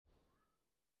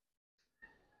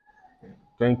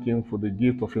Thank Him for the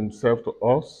gift of Himself to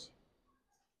us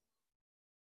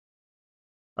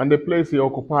and the place He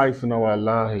occupies in our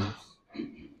lives.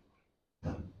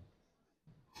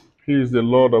 He is the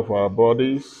Lord of our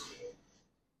bodies.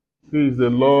 He is the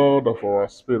Lord of our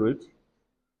spirit.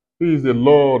 He is the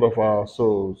Lord of our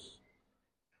souls.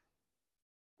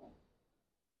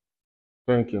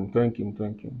 Thank Him, thank Him,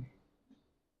 thank Him.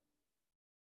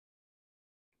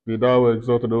 Be thou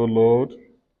exalted, O Lord.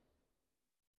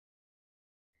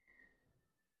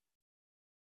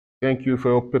 Thank you for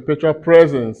your perpetual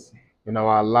presence in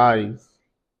our lives.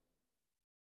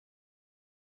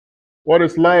 What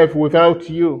is life without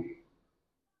you?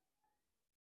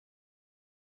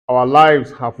 Our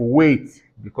lives have weight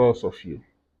because of you.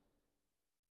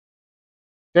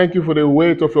 Thank you for the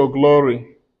weight of your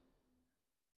glory.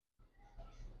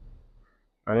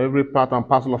 And every part and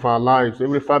parcel of our lives,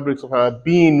 every fabric of our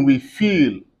being, we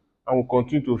feel and will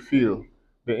continue to feel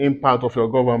the impact of your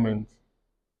government.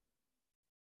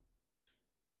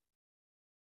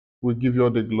 We give you all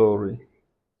the glory.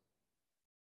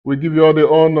 We give you all the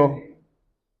honor.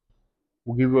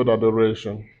 We give you all the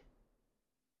adoration.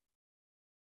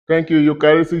 Thank you,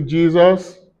 Eucharistic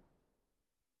Jesus,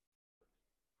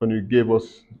 when you gave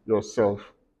us yourself.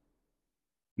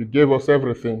 You gave us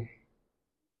everything.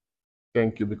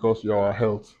 Thank you because you are our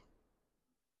health.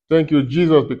 Thank you,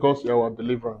 Jesus, because you are our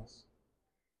deliverance.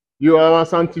 You are our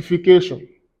sanctification.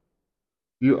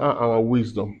 You are our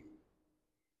wisdom.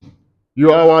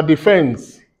 You are our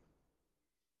defense.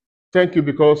 Thank you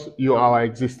because you are our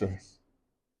existence,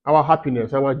 our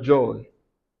happiness, our joy,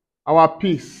 our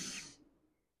peace.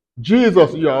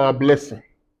 Jesus, you are our blessing.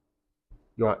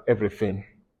 You are everything.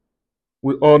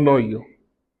 We honor you.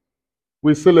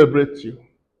 We celebrate you.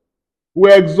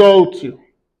 We exalt you.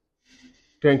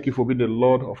 Thank you for being the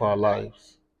Lord of our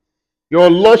lives. Your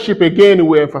Lordship again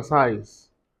we emphasize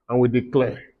and we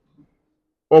declare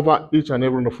over each and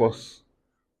every one of us,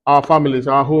 our families,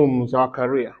 our homes, our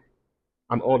career,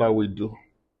 and all that we do.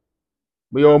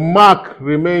 May your mark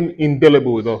remain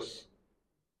indelible with us.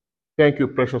 Thank you,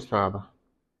 precious Father.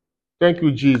 Thank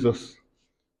you, Jesus.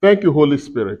 Thank you, Holy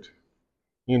Spirit.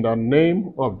 In the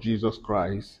name of Jesus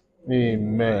Christ.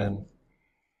 Amen.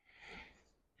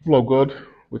 People of God,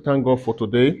 we thank God for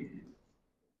today.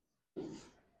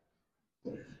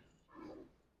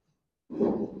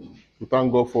 We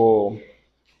thank God for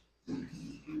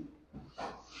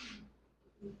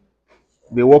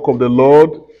the work of the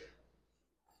Lord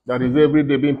that is every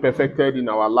day being perfected in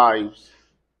our lives.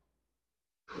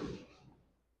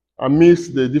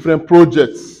 Amidst the different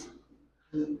projects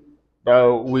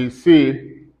that we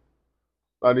see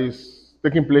that is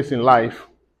taking place in life,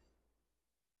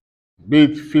 be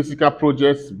it physical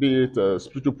projects, be it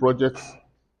spiritual projects,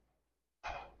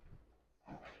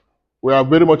 we are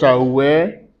very much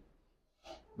aware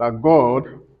that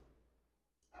God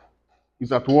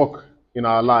is at work in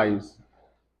our lives.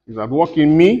 He's at work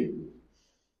in me.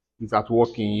 He's at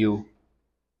work in you.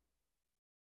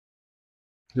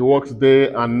 He works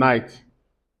day and night.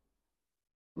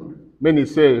 Many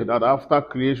say that after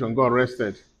creation, God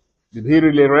rested. Did he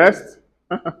really rest?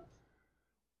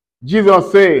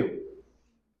 Jesus said,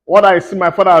 what I see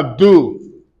my Father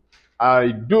do, I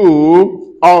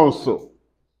do also.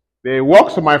 The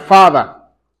works of my Father,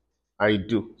 I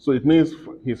do. So it means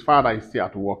his Father is still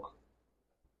at work.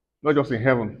 Not just in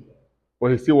heaven,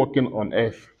 but he's still working on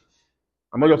earth.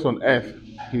 And not just on earth,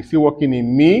 he's still working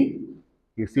in me,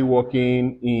 he's still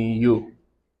working in you.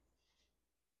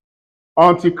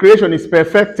 Until creation is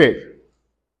perfected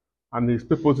and his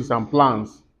purposes and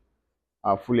plans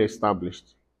are fully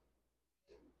established.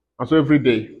 And so every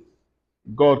day,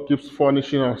 God keeps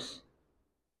furnishing us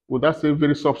with that same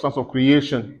very substance of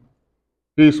creation,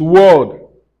 his word,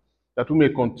 that we may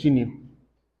continue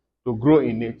to grow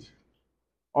in it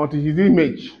until his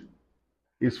image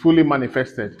is fully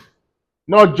manifested,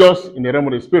 not just in the realm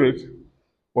of the spirit,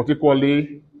 but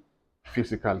equally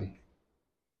physically.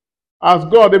 As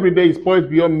God every day is poised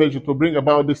beyond measure to bring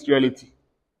about this reality,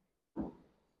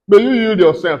 may you yield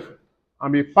yourself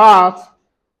and be part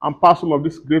and parcel of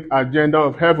this great agenda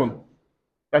of heaven,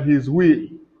 that his will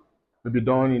will be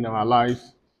done in our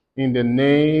lives in the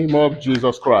name of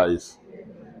Jesus Christ.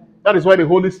 That is why the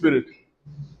Holy Spirit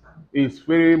is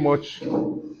very much,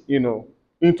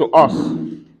 into us.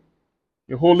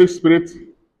 The Holy Spirit,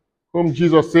 whom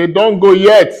Jesus said, don't go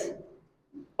yet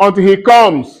until he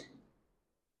comes.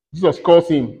 Jesus calls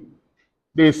him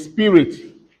the Spirit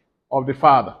of the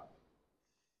Father.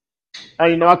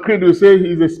 And in our creed, we say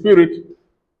he is a spirit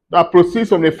that proceeds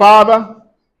from the Father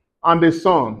and the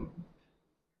Son.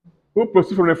 Who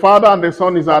proceeds from the Father and the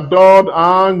Son is adored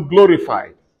and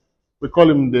glorified. We call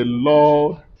him the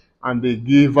Lord and the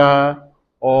giver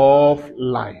of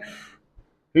life.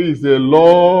 He is the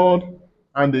Lord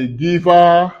and the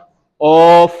giver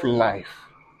of life.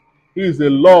 He is the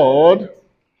Lord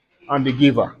and the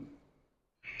giver.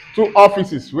 Two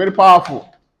offices, very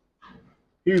powerful.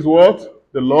 He is what?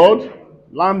 The Lord,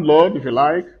 landlord, if you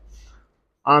like,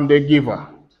 and the giver.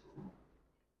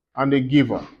 And the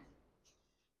giver.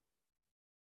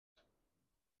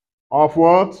 Of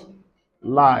what?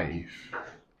 Life.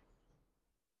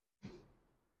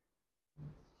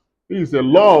 He is the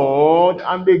Lord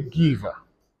and the giver.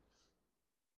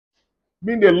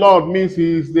 Being the Lord means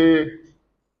he is the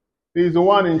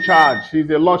one in charge. He's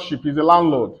the lordship. He's the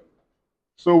landlord.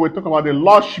 So we talk about the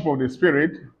lordship of the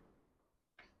Spirit.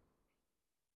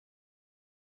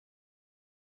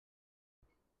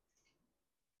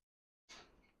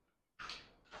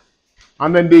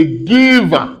 And then the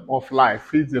giver of life.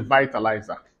 He's the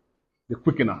vitalizer, the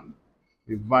quickener,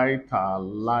 the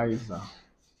vitalizer.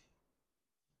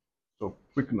 So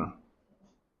quickener.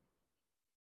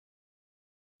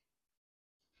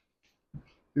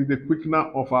 He's the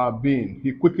quickener of our being.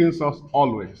 He quickens us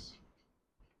always.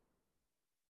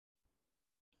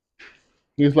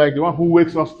 He's like the one who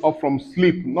wakes us up from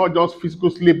sleep, not just physical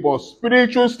sleep, but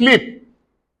spiritual sleep.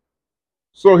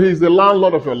 So he's the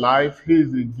landlord of your life. He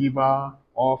is the giver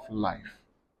of life.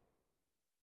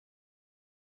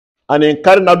 And in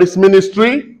carrying out this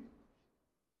ministry,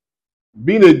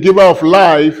 being a giver of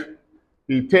life,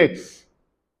 he takes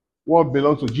what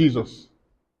belongs to Jesus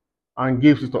and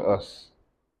gives it to us.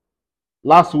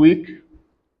 Last week,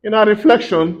 in our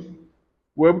reflection,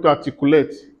 we were able to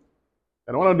articulate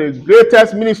that one of the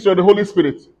greatest ministries of the Holy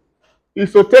Spirit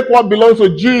is to take what belongs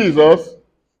to Jesus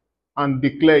and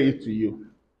declare it to you.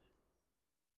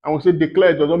 And we say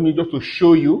declare doesn't mean just to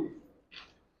show you,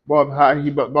 but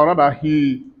rather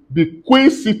he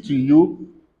bequeaths it to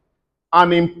you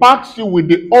and impacts you with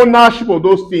the ownership of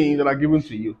those things that are given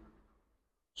to you,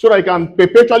 so that you can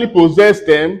perpetually possess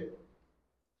them,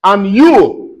 and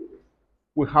you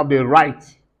will have the right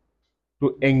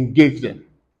to engage them,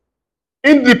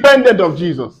 independent of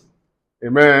Jesus.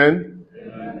 Amen.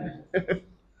 Amen.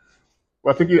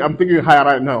 I'm thinking higher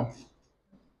right now.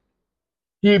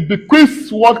 He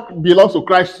bequeaths what belongs to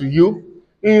Christ to you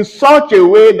in such a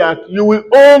way that you will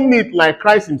own it like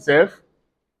Christ himself.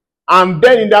 And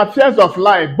then in the affairs of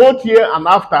life, both here and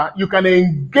after, you can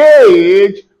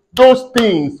engage those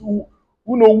things,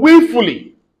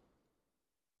 willfully,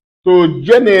 to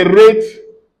generate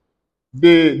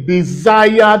the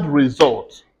desired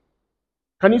result.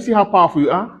 Can you see how powerful you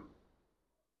are?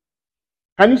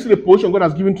 Can you see the position God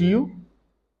has given to you?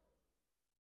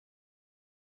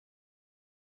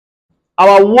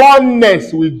 Our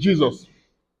oneness with Jesus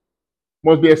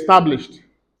must be established.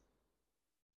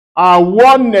 Our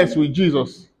oneness with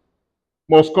Jesus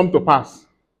must come to pass.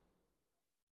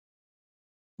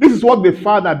 This is what the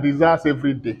Father desires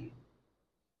every day.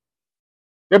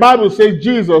 The Bible says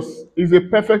Jesus is a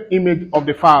perfect image of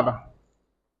the Father,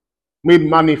 made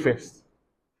manifest.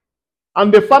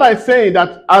 And the Father is saying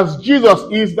that as Jesus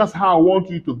is, that's how I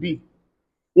want you to be.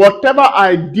 Whatever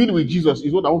I did with Jesus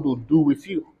is what I want to do with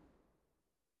you.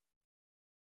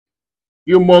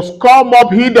 You must come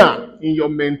up hidden in your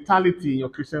mentality, in your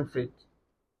Christian faith.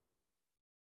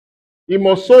 You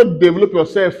must so develop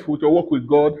yourself with your work with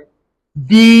God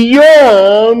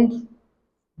beyond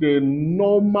the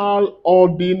normal,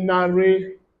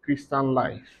 ordinary Christian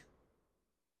life.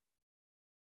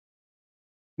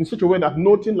 In such a way that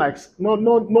nothing like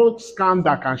no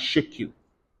scandal can shake you.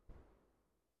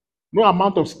 No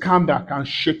amount of scandal can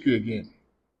shake you again.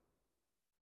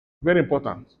 Very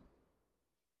important.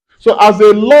 So as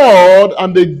the Lord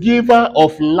and the giver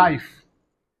of life,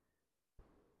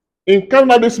 in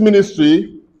carrying out this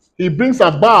ministry, he brings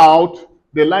about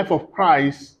the life of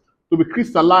Christ to be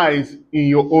crystallized in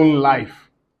your own life.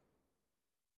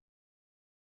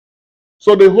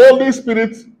 So the Holy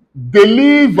Spirit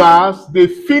delivers the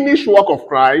finished work of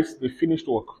Christ, the finished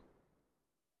work.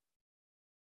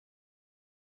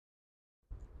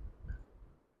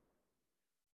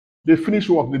 The finished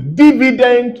work, the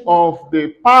dividend of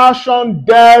the passion,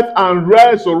 death, and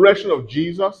resurrection of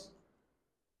Jesus.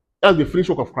 That's the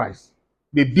finished work of Christ.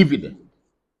 The dividend,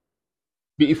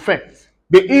 the effect,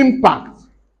 the impact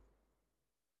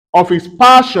of his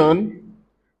passion,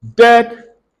 death,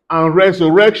 and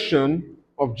resurrection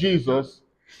of Jesus.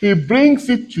 He brings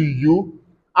it to you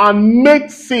and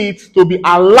makes it to be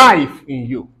alive in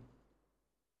you.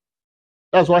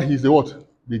 That's why he's the what?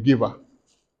 The giver.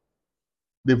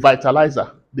 The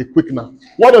vitalizer, the quickener.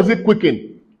 What does it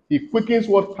quicken? It quickens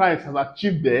what Christ has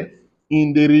achieved there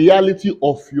in the reality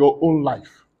of your own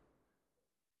life.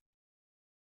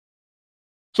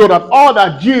 So that all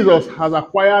that Jesus has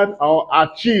acquired or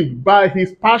achieved by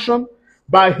his passion,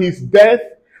 by his death,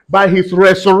 by his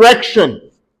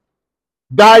resurrection,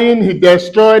 dying, he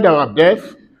destroyed our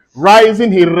death.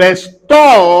 Rising, he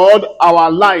restored our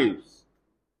lives.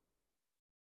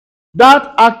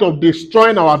 That act of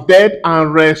destroying our death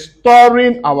and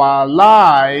restoring our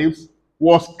lives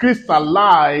was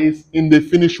crystallized in the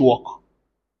finished work.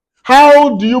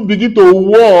 How do you begin to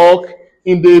walk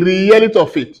in the reality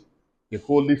of it? The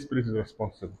Holy Spirit is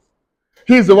responsible.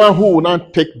 He's the one who will now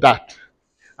take that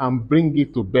and bring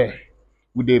it to bear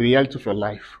with the reality of your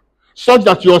life, such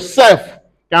that yourself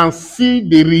can see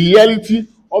the reality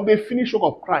of the finished work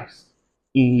of Christ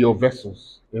in your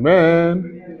vessels.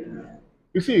 Amen.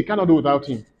 You see, you cannot do without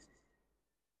him.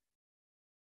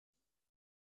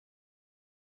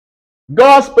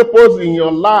 God's purpose in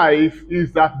your life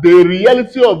is that the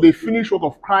reality of the finished work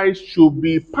of Christ should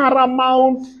be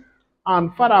paramount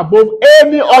and far above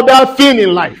any other thing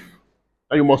in life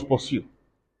that you must pursue.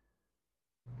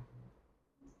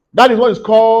 That is what is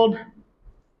called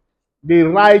the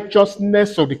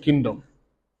righteousness of the kingdom.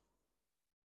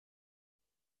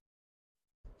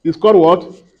 It's called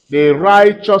what? The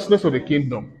righteousness of the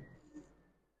kingdom.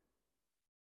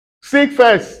 Seek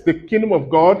first the kingdom of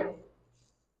God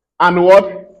and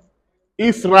what?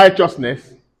 His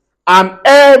righteousness, and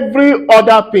every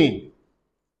other thing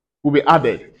will be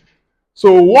added.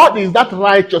 So what is that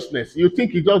righteousness? You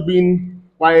think it's just being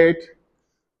quiet,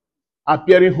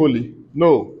 appearing holy?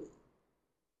 No.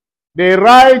 The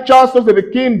righteousness of the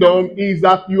kingdom is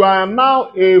that you are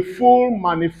now a full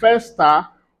manifester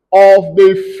of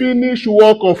the finished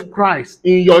work of Christ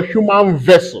in your human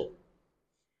vessel.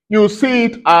 You see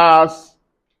it as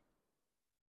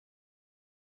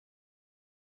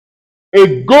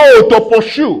a goal to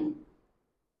pursue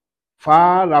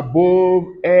far above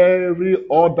every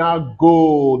other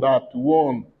goal that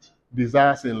one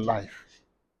desires in life.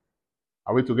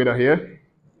 Are we together here?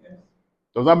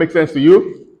 Does that make sense to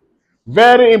you?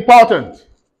 Very important.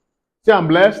 Say, I'm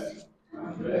blessed.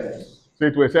 I'm blessed. Say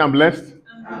it well. Say, I'm blessed.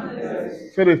 I'm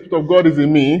blessed. Say, the Spirit of God is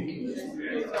in me.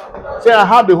 Say, I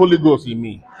have the Holy Ghost in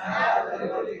me.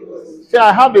 Say,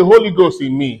 I have the Holy Ghost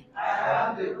in me.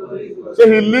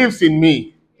 Say, he lives in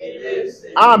me.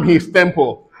 I'm his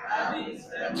temple.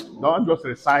 Don't just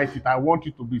recite it. I want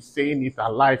you to be saying it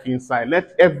alive inside.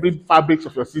 Let every fabric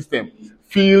of your system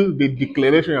feel the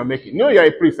declaration you're making. You know you're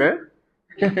a priest, eh?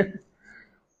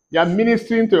 You're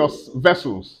ministering to your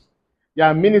vessels.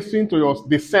 You're ministering to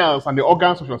the cells and the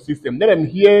organs of your system. Let them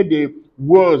hear the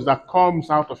words that comes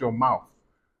out of your mouth.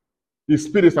 The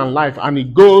spirits and life, and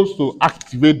it goes to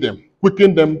activate them,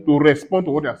 quicken them to respond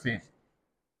to what they're saying.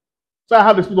 So I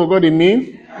have the Spirit of God in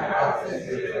me.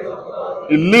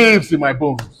 It lives in my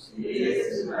bones,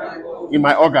 in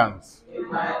my organs,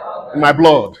 in my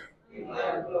blood,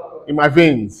 in my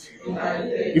veins.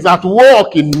 It's at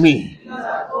work in me.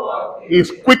 It's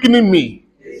quickening me.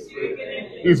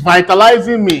 It's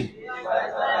vitalizing me.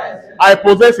 I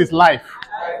possess his life.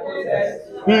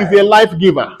 He is a life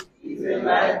giver.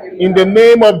 In the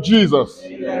name of Jesus,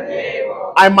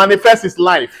 I manifest his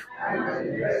life.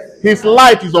 His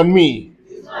light is on me.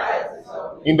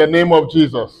 In the name of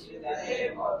Jesus.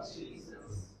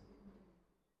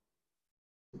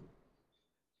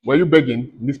 Were you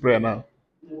begging in this prayer now?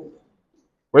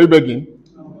 Were you begging?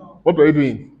 What were you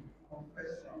doing?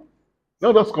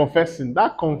 Not just confessing.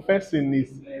 That confessing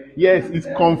is, yes, it's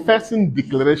confessing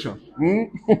declaration.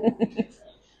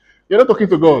 You're not talking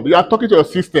to God. You are talking to your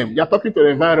system. You are talking to the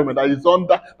environment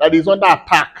that is under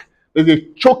attack. There's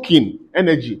a choking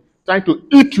energy trying to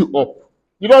eat you up.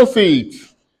 You don't see it.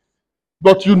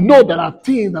 But you know there are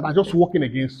things that are just working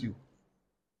against you.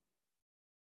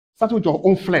 Start with your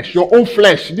own flesh. Your own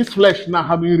flesh. This flesh now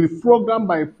has been reprogrammed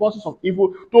by forces of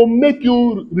evil to make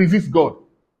you resist God.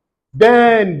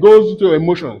 Then goes into your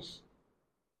emotions,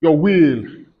 your will,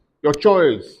 your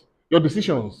choice, your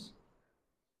decisions.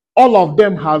 All of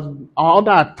them are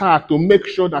under attack to make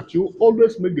sure that you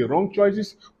always make the wrong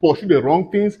choices, pursue the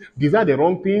wrong things, desire the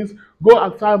wrong things, go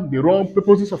after the wrong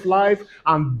purposes of life,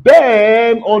 and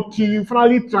then until you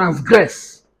finally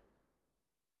transgress.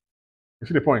 You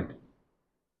see the point?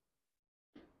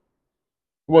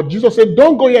 But Jesus said,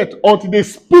 don't go yet until the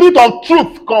Spirit of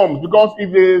truth comes, because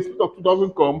if the Spirit of truth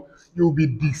doesn't come, you'll be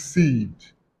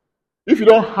deceived. If you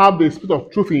don't have the Spirit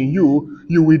of truth in you,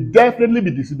 you will definitely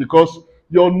be deceived, because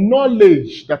your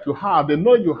knowledge that you have, the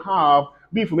knowledge you have,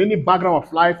 be it from any background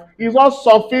of life, is not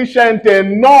sufficient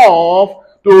enough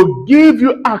to give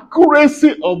you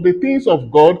accuracy of the things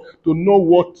of God to know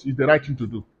what is the right thing to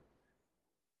do.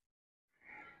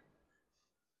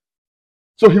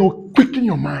 So he will quicken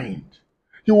your mind.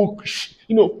 He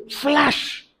He will,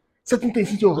 flash certain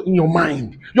things in your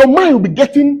mind. Your mind will be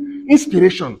getting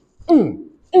inspiration. It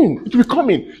will be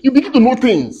coming. You begin to know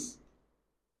things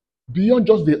beyond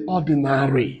just the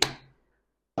ordinary.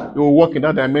 You will walk in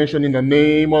that dimension in the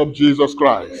name of Jesus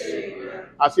Christ.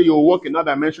 I say you will walk in that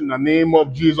dimension in the name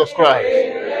of Jesus Christ.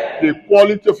 The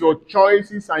quality of your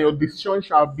choices and your decisions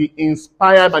shall be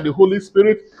inspired by the Holy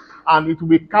Spirit, and it will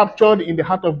be captured in the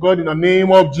heart of God in the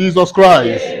name of Jesus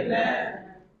Christ.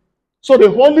 Amen. So the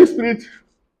Holy Spirit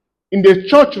in the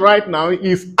church right now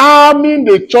is arming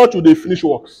the church with the finished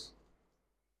works.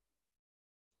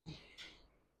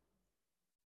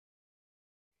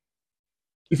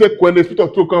 He said, when the Spirit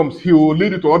of truth comes, he will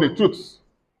lead you to all the truths.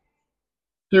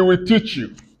 He will teach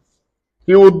you.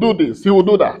 He will do this. He will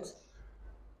do that.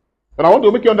 But I want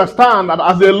to make you understand that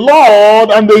as the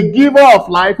Lord and the giver of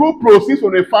life, who proceeds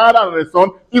from the Father and the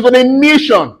Son, is on a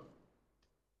mission.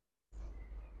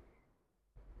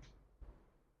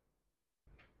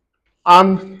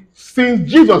 And since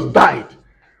Jesus died,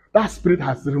 that Spirit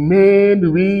has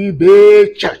remained with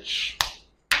the church.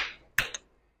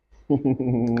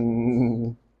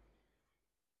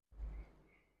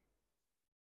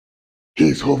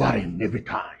 He's hovering every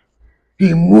time.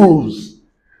 He moves.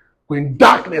 When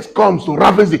darkness comes to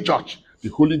ravage the church, the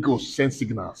Holy Ghost sends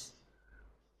signals.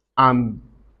 And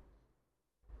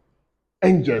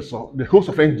angels, or the host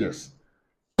of angels,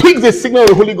 picks the signal of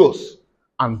the Holy Ghost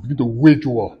and begin to wage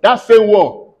war. That same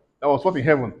war that was fought in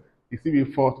heaven is still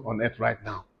being fought on earth right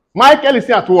now. Michael is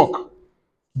still at work.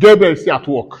 Gabriel is still at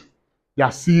work. They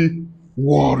are still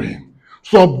warring,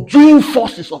 subduing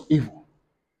forces of evil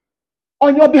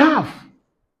on your behalf.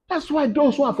 That's why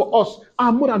those who are for us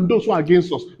are more than those who are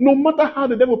against us, no matter how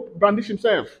the devil brandish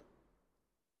himself.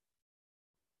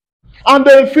 And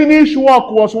the finished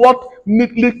work was what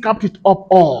neatly capped it up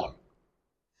all.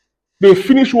 The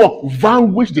finished work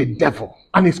vanquished the devil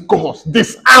and his cohorts,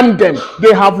 disarmed them.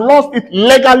 They have lost it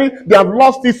legally, they have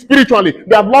lost it spiritually,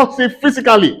 they have lost it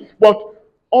physically. But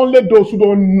only those who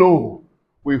don't know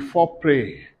will fall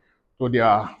prey to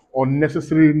their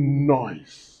unnecessary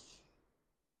noise.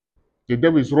 The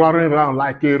devil is roaring around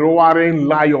like a roaring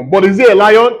lion. But is he a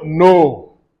lion?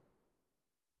 No.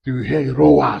 You hear a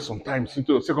roar sometimes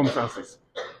into your circumstances.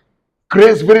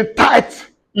 Creates very tight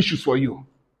issues for you.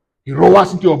 He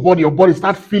roars into your body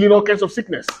starts feeling all kinds of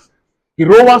sickness. He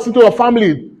roars into your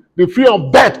family. The fear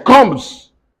of death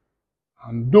comes.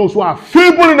 And those who are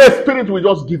feeble in the spirit will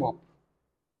just give up.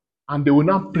 And they will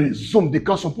not presume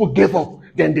because some people gave up,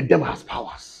 then the devil has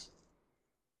powers.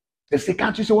 They say,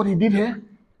 can't you see what he did here?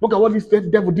 Look at what this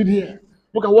devil did here.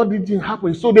 Look at what didn't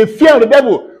happen. So the fear of the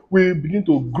devil will begin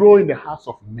to grow in the hearts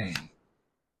of men.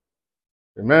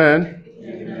 Amen.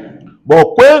 Amen.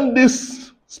 But when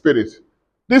this Spirit,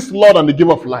 this Lord and the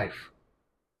giver of life,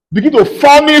 begin to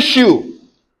furnish you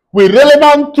with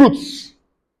relevant truths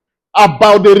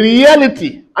about the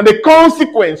reality and the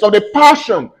consequence of the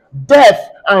passion, death,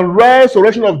 and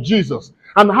resurrection of Jesus,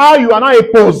 and how you are now a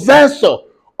possessor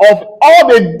of all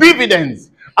the dividends,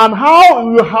 and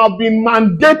how you have been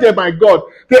mandated by God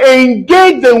to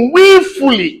engage them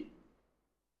willfully,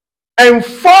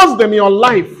 enforce them in your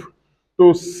life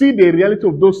to see the reality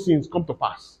of those things come to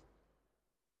pass.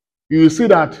 You will see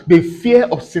that the fear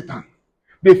of Satan,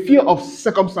 the fear of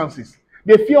circumstances,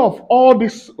 the fear of all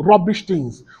these rubbish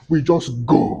things will just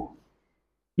go.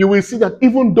 You will see that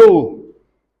even though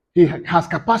he has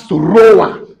capacity to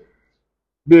roar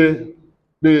the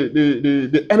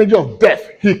energy of death,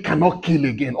 he cannot kill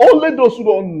again. Only those who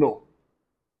don't know.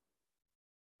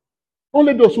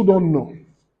 Only those who don't know.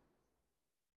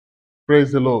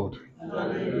 Praise the Lord.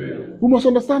 Hallelujah. We must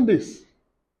understand this.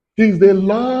 He is the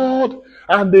Lord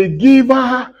and the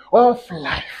giver of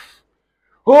life.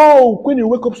 Oh, when you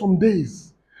wake up some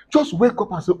days, just wake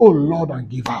up and say, oh Lord and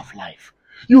giver of life.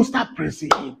 You start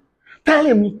praising him. Tell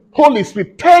him, Holy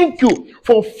Spirit, thank you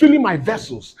for filling my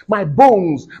vessels, my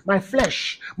bones, my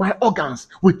flesh, my organs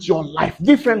with your life,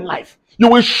 different life. You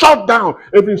will shut down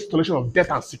every installation of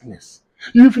death and sickness.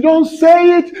 If you don't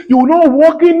say it, you will not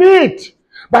walk in it.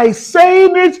 By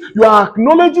saying it, you are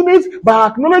acknowledging it. By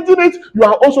acknowledging it, you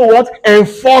are also what?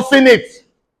 Enforcing it.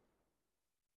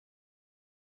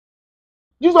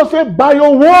 Jesus said, by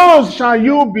your words shall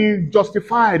you be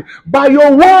justified. By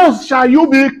your words shall you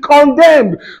be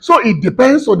condemned. So it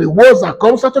depends on the words that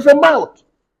come out of your mouth.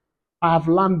 I have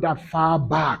learned that far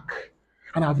back.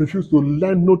 And I've refused to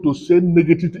learn not to say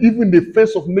negative, even in the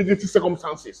face of negative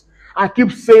circumstances. I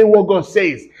keep saying what God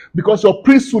says. Because your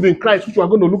priesthood in Christ, which we are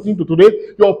going to look into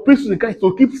today, your priesthood in Christ,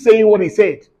 to keep saying what he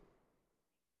said.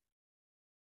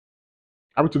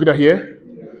 Are we together here?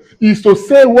 is to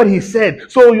say what he said.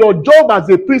 So your job as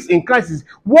a priest in Christ is,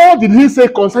 what did he say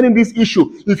concerning this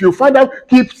issue? If you find out,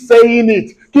 keep saying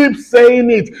it. Keep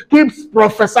saying it. Keep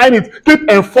prophesying it. Keep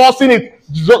enforcing it.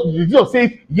 Jesus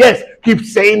says, yes, keep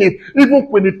saying it. Even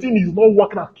when the thing is not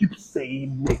working out, keep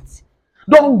saying it.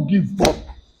 Don't give up.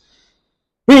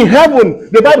 In heaven,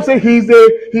 the Bible says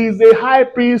he's a high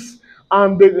priest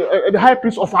and the high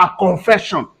priest of our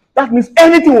confession. That means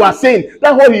anything we are saying,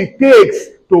 that's what it takes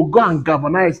to go and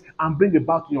galvanize and bring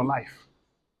about in your life.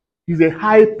 He's a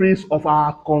high priest of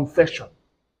our confession.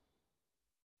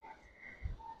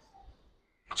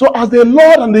 So as the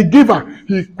Lord and the giver,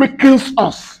 he quickens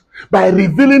us by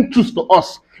revealing truth to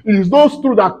us. It is those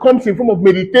truths that comes in form of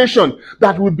meditation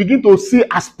that we begin to see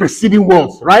as preceding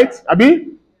words, right?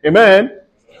 Abi? Amen.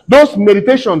 Those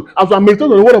meditation, as we are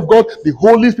meditating on the word of God, the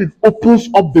Holy Spirit opens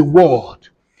up the word.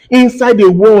 Inside the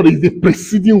word is the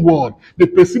preceding word. The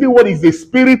preceding word is the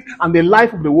spirit and the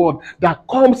life of the word that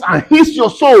comes and hits your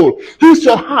soul, hits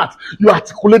your heart. You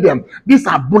articulate them. These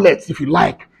are bullets, if you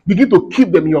like. Begin to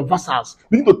keep them in your vessels.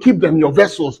 Begin to keep them in your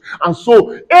vessels. And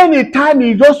so, anytime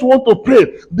you just want to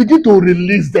pray, begin to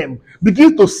release them.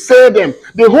 Begin to say them.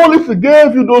 The Holy Spirit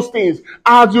gave you those things.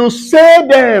 As you say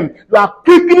them, you are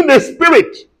quickening the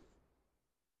spirit.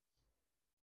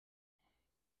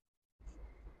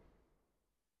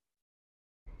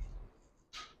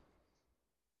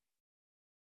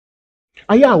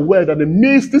 Are you aware that the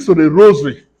mysteries of the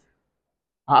rosary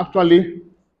are actually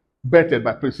bettered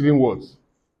by preceding words?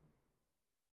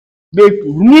 The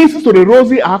mysteries of the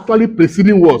rosary are actually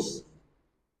preceding words.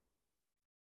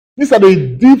 These are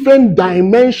the different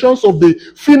dimensions of the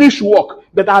finished work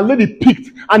that Our Lady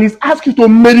picked, and is asking you to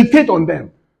meditate on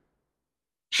them.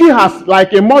 She has,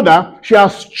 like a mother, she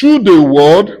has chewed the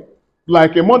word.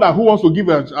 Like a mother who wants to give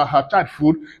her child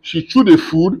food, she chewed the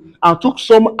food and took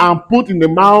some and put in the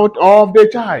mouth of the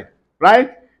child. Right?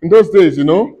 In those days,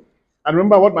 I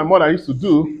remember what my mother used to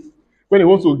do when he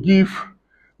wants to give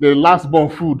the last born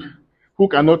food. Who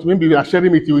cannot, maybe we are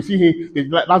sharing it, you will see him, the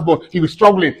last born, he was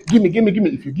struggling. Give me.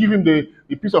 If you give him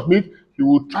the piece of meat, he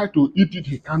will try to eat it,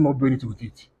 he cannot do anything with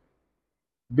it.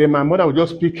 Then my mother would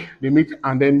just pick the meat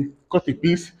and then cut a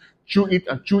piece, chew it,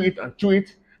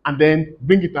 and then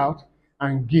bring it out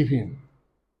and give him.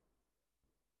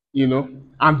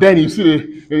 And then you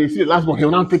see the last one, he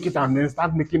will now take it and then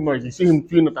start making noise. You see him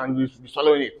chewing it and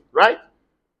swallowing it, right?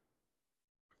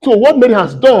 So what Mary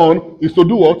has done is to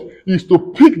do what? Is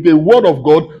to pick the word of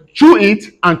God, chew it,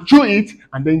 and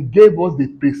then gave us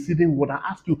the preceding word. I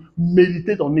ask you,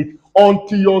 meditate on it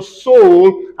until your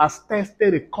soul has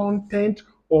tested the content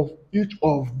of each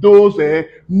of those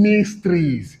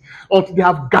mysteries, until they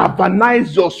have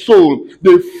galvanized your soul.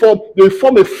 They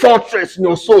form a fortress in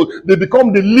your soul. They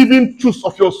become the living truths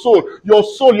of your soul. Your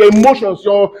soul, your emotions,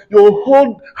 your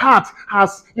whole heart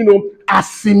has,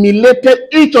 assimilated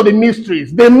each of the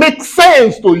mysteries. They make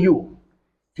sense to you.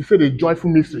 If you say the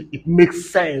joyful mystery, it makes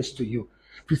sense to you.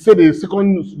 If you say the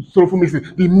second sorrowful mystery,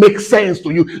 it makes sense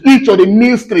to you. Each of the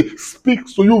mystery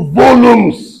speaks to you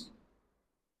volumes.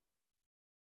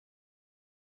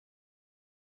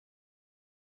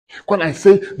 When I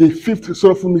say the fifth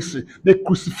sorrowful mystery, the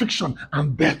crucifixion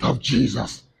and death of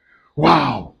Jesus.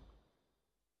 Wow.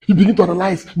 You begin to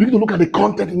analyze, begin to look at the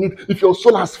content in it. If your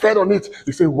soul has fed on it,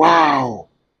 you say, wow,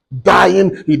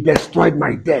 dying, he destroyed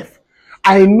my death.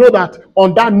 I know that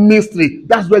on that mystery,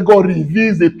 that's where God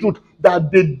reveals the truth,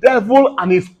 that the devil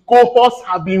and his cohorts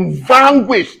have been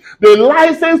vanquished. The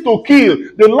license to kill,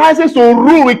 the license to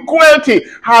rule with cruelty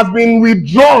has been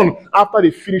withdrawn after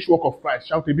the finished work of Christ.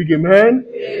 Shout a big amen.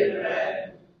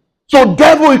 Amen. So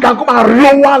devil, you can come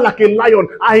and roar like a lion.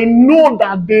 I know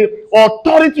that the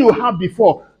authority you had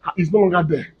before is no longer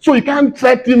there. So you can't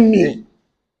threaten me.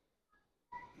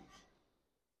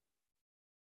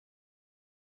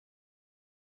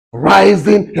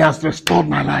 Rising, he has restored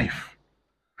my life.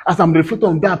 As I'm reflecting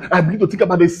on that, I begin to think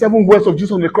about the 7 words of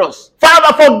Jesus on the cross.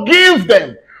 Father, forgive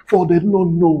them, for they do not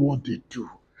know what they do.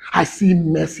 I see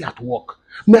mercy at work.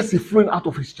 Mercy flowing out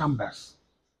of his chambers.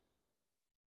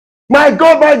 My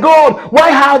God, why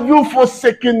have you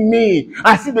forsaken me?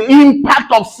 I see the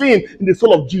impact of sin in the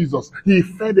soul of Jesus. He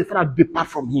felt the Father depart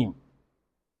from him.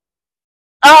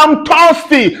 I'm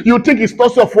thirsty. You think he's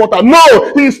thirsty of water?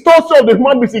 No, he's thirsty of the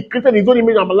human beings he created in his own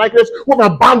image and likeness who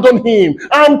have abandoned him.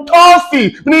 I'm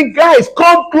thirsty. Meaning, guys,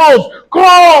 come close.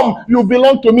 Come. You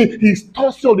belong to me. He's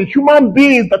thirsty of the human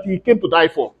beings that he came to die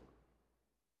for.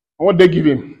 And what they give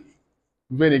him?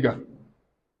 Vinegar.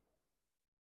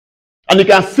 And you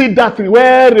can see that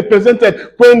well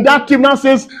represented when that king now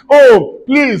says, oh,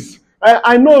 please,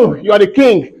 I know you are the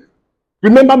king.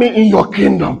 Remember me in your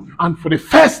kingdom. And for the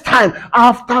first time,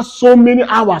 after so many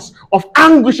hours of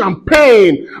anguish and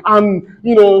pain and,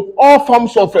 all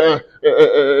forms of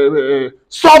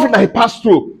suffering that he passed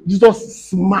through, Jesus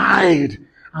smiled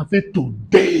and said,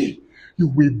 today you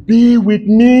will be with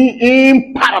me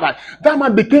in paradise. That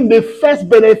man became the first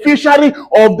beneficiary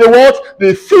of the what?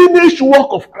 The finished work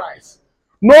of Christ.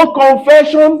 No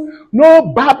confession,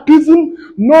 no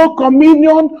baptism, no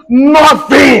communion,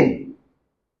 nothing.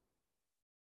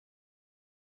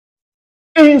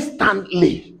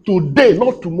 Instantly, today,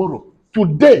 not tomorrow,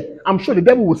 today, I'm sure the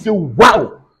devil will say,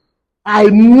 wow, I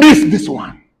missed this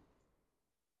one.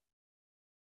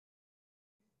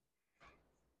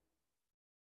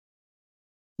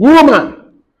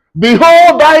 Woman,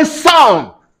 behold thy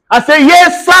son. I say,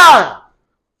 yes, sir.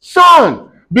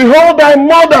 Son, behold thy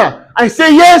mother. I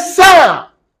say, yes, sir.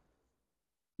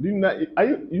 You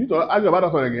need to argue about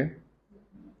that one again?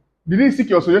 Did he seek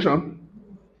your suggestion?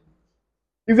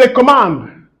 It's a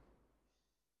command.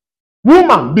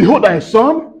 Woman, behold thy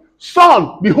son.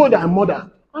 Son, behold thy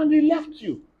mother. And he left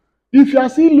you. If you are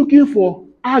still looking for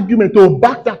argument to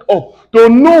back that up, to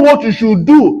know what you should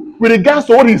do with regards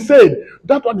to what he said,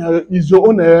 that one is your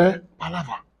own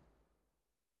palaver.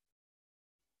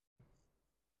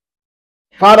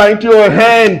 Father, into your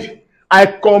hand I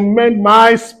commend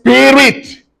my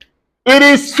spirit. It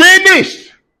is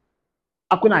finished.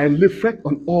 And when I reflect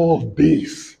on all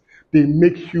this, they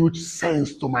make huge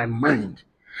sense to my mind.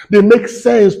 They make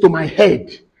sense to my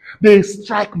head. They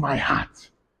strike my heart.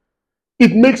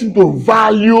 It makes me to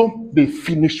value the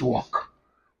finished work.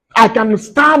 I can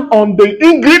stand on the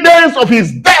ingredients of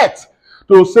his death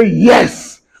to say,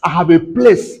 yes, I have a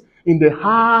place in the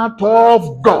heart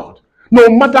of God. No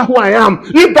matter who I am.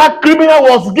 If that criminal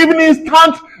was given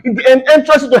instant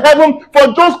entrance to heaven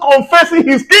for just confessing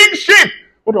his kingship,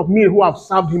 what of me who have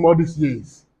served him all these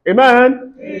years?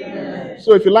 Amen? Amen.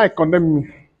 So if you like, condemn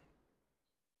me.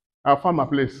 I'll find my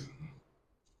place.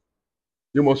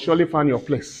 You must surely find your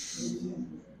place.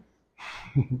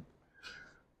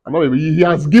 He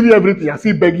has given you everything. I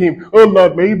still beg him, oh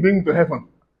Lord, may he bring you to heaven.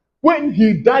 When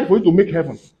he died for you to make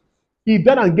heaven, he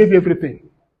died and gave you everything.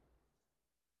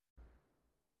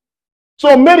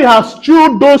 So Mary has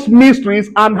chewed those mysteries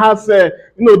and has, the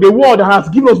word has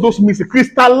given us those mysteries,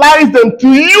 crystallized them to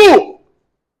you.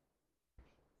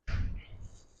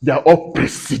 They are all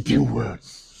preceding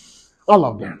words. All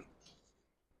of them.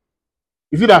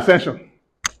 Is it ascension?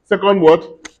 Second word,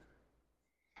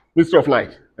 mystery of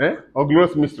light. Or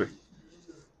glorious mystery.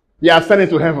 He ascended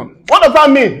to heaven. What does that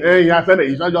mean? He ascended.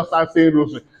 He not just start saying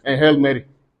Rosary and Hail Mary.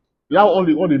 You know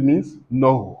what it means?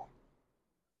 No.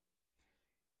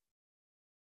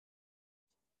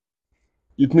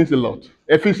 It means a lot.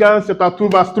 Ephesians chapter 2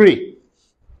 verse 3.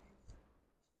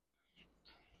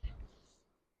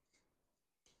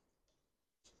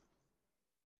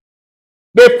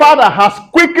 The Father has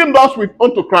quickened us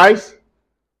unto Christ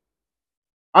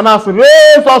and has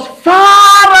raised us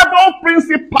far above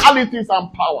principalities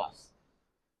and powers.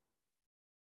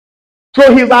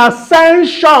 So his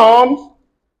ascension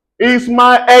is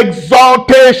my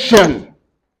exaltation.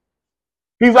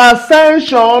 His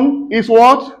ascension is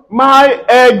what? My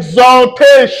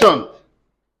exaltation.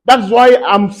 That's why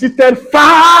I'm seated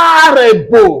far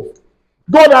above.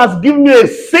 God has given me a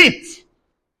seat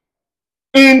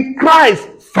in Christ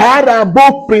far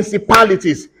above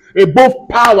principalities, above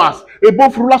powers,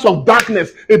 above rulers of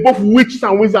darkness, above witches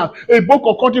and wizards, above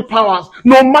occultic powers.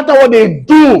 No matter what they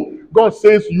do, God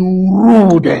says you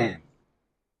rule them.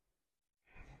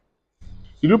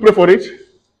 Did you pray for it?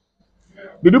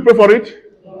 Did you pray for it?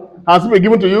 Has it been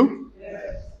given to you?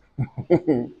 Yes.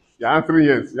 You're answering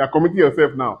yes. You're committing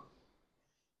yourself now.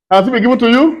 Has it been given to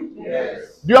you?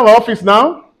 Yes. Do you have an office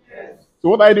now? Yes. So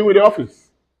what are you doing with the office?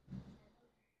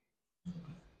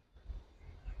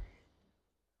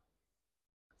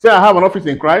 Say, I have an office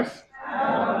in Christ. I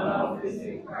have an office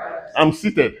in Christ. I'm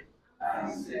seated,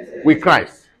 with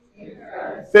Christ.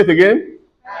 Say it again.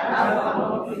 I have an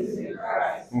office in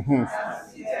Christ. I'm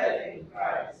seated in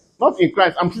Christ. Not in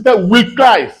Christ. I'm seated with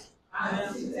Christ.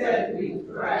 I'm seated with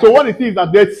Christ. So what it is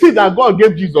that the seat that God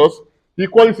gave Jesus, he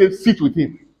called it sit with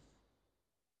him.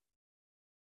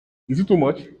 Is it too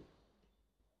much?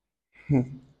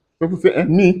 People say,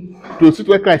 me, to sit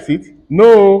where Christ sits?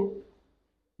 No.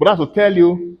 But that's to tell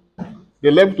you the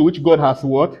level to which God has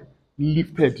what?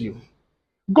 Lifted you.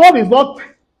 God is not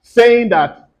saying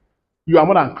that you are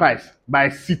more than Christ by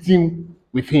sitting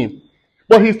with him.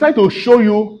 But he's trying to show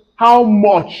you how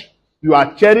much you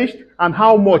are cherished and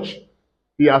how much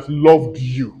he has loved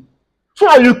you. So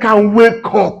that you can wake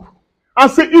up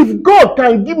and say, if God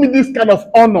can give me this kind of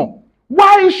honor,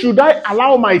 why should I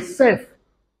allow myself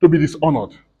to be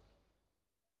dishonored.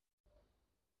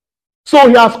 So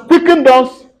he has quickened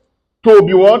us to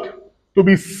be what? To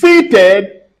be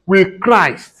seated with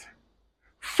Christ.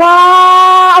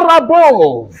 Far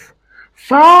above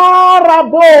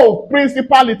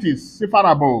principalities. Say far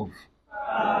above.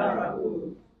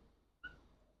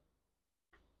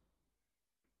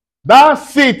 That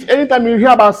seat, anytime you hear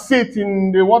about seat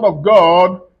in the word of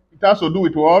God, it has to do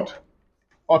with what?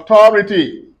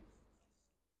 Authority.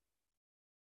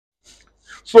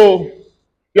 So,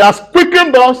 he has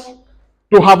quickened us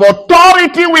to have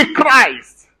authority with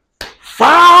Christ.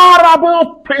 Far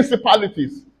above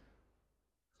principalities.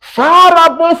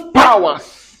 Far above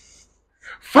powers.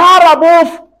 Far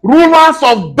above rulers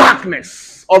of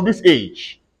darkness of this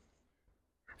age.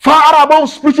 Far above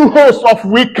spiritual hosts of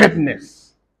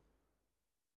wickedness.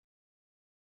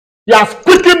 He has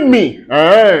quickened me.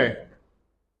 Hey.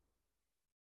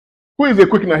 Who is the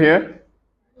quickener here?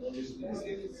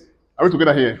 Are we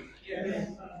together here? Yes.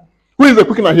 Who is the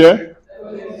quickener here?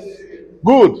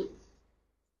 Good.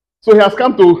 So he has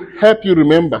come to help you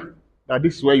remember that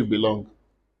this is where you belong.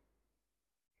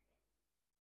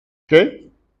 Okay?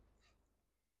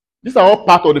 These are all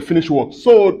part of the finished work.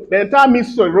 So the entire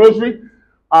mystery of the rosary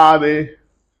are the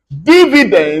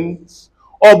dividends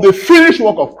of the finished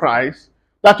work of Christ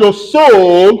that your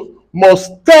soul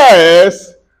must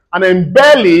test and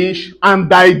embellish and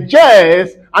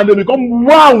digest, and they become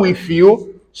one with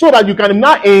you so that you can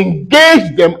now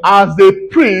engage them as the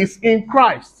priest in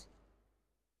Christ.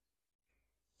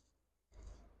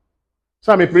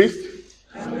 So I'm a priest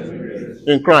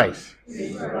in Christ.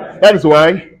 That is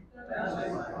why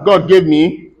God gave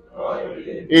me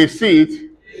a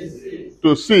seat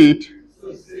to sit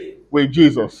with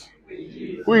Jesus,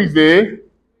 who is the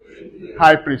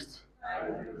high priest.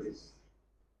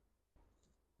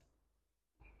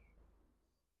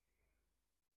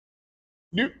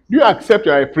 Do you accept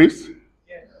you are a priest?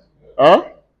 Yes. Huh?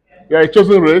 Yes. You are a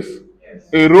chosen race, yes.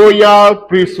 A royal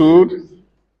priesthood,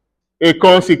 a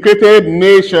consecrated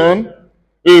nation,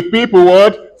 a people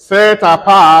what? Set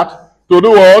apart to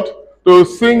do what? To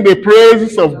sing the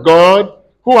praises of God,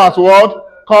 who has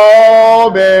what?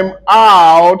 Called them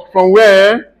out from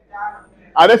where?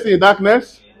 Are they still in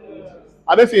darkness?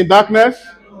 Are they still in darkness?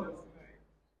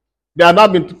 They have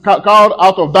not been called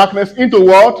out of darkness into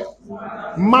what?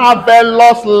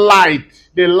 Marvelous light.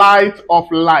 The light of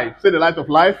life. Say the light of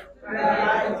life. The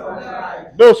light of life.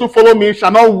 Those who follow me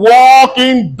shall not walk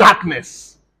in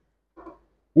darkness.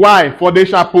 Why? For they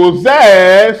shall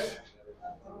possess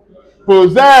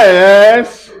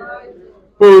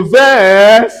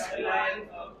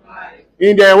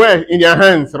in their way, in their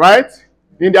hands, right?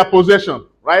 In their possession,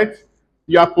 right?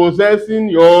 You are possessing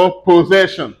your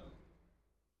possession.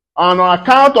 And on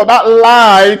account of that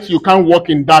light, you can't walk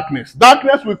in darkness.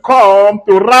 Darkness will come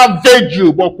to ravage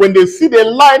you. But when they see the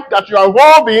light that you are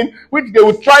holding, which they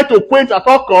will try to quench at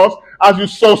all costs, as you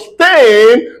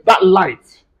sustain that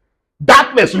light,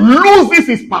 darkness loses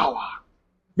its power.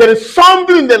 There is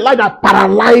something in the light that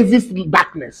paralyzes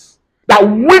darkness, that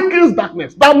weakens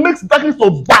darkness, that makes darkness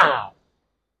to bow.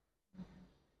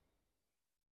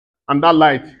 And that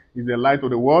light is the light of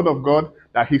the word of God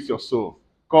that hits your soul,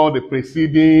 called the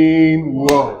preceding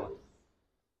word.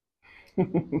 Do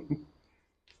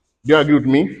you agree with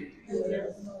me?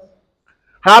 Yes.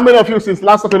 How many of you since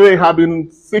last Saturday have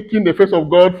been seeking the face of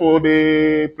God for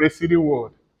the preceding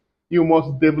word? You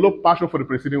must develop passion for the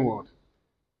preceding word.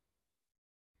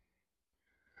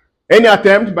 Any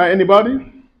attempt by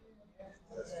anybody?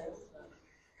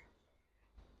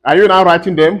 Are you now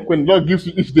writing them when God gives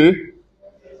you each day?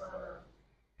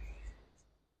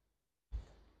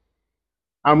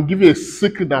 I'm giving you a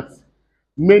secret that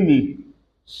many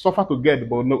suffer to get,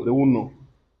 but no, they won't know.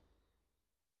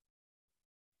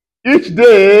 Each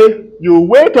day, you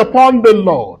wait upon the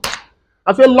Lord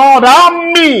and say, Lord, help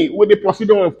me with the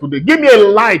procedure of today. Give me a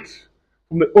light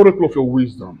from the oracle of your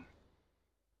wisdom.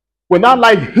 When that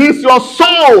light hits your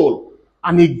soul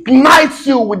and ignites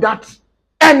you with that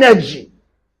energy,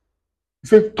 he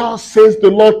said, thus says the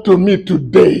Lord to me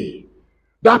today.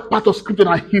 That part of scripture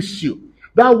that hits you,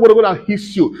 that word of God that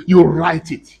hits you, you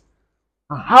write it.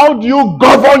 And how do you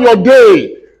govern your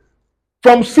day?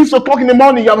 From 6 o'clock in the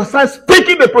morning, you have to start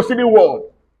speaking the preceding word.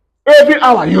 Every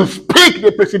hour, you speak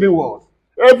the preceding word.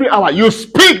 Every hour, you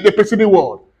speak the preceding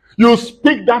word. You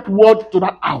speak that word to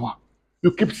that hour.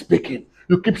 You keep speaking.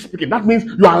 You keep speaking. That means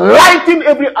you are lighting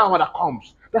every hour that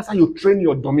comes. That's how you train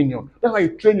your dominion. That's how you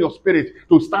train your spirit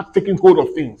to start taking hold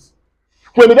of things.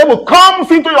 When the devil comes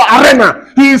into your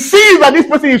arena, he sees that this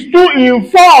person is too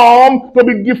informed to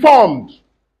be deformed.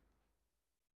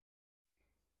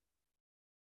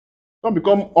 Don't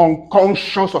become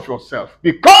unconscious of yourself.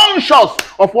 Be conscious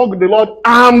of what the Lord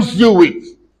arms you with.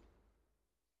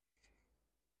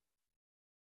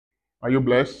 Are you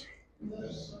blessed?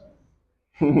 Yes.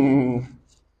 You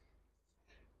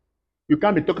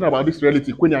can't be talking about this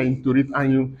reality when you're into it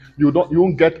and you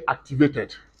won't get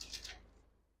activated.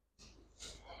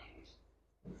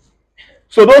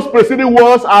 So those preceding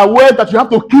words are words that you have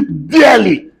to keep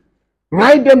dearly.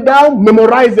 Write them down,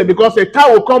 memorize them, because a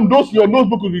time will come, your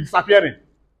notebook will be disappearing.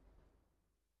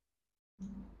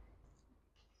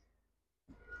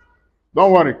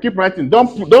 Don't worry, keep writing. Don't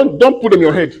put them in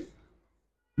your head.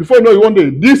 Before you know it, one day,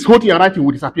 this whole thing you're writing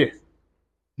will disappear.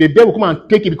 The devil will come and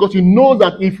take it, because he knows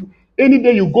that if any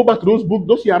day you go back to those books,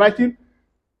 those you are writing,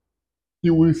 he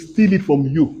will steal it from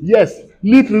you. Yes,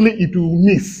 literally it will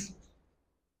miss.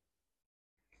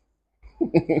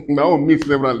 Now miss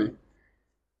severally.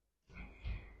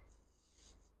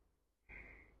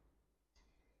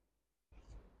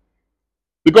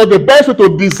 Because the best way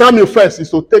to disarm you first is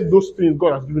to take those things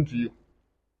God has given to you.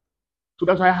 So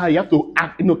that's why you have to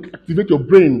activate your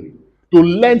brain to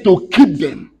learn to keep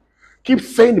them. Keep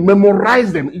saying,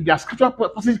 memorize them. If they are scriptural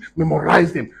passages,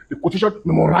 memorize them. The quotation,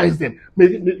 memorize them. May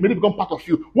they become part of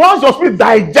you. Once your spirit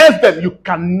digests them, you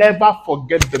can never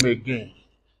forget them again.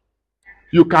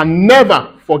 You can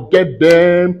never forget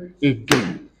them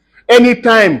again.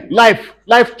 Anytime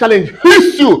life challenge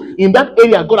hits you in that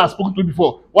area God has spoken to you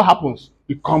before, what happens?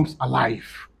 It comes alive.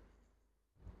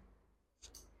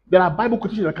 There are Bible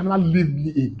quotations that cannot leave me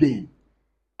again.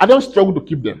 I don't struggle to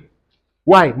keep them.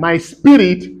 Why? My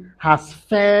spirit has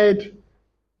fed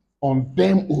on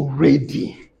them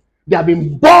already. They have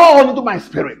been born into my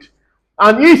spirit.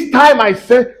 And each time I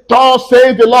say, thus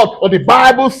says the Lord, or the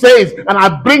Bible says, and I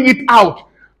bring it out,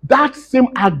 that same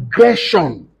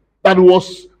aggression that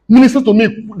was ministered to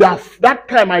me, that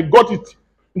time I got it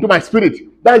into my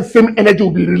spirit, that same energy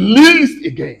will be released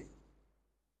again.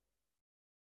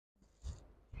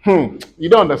 You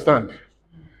don't understand.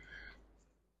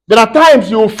 There are times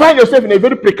you will find yourself in a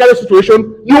very precarious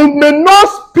situation. You may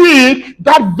not speak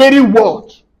that very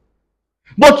word,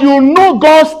 but you know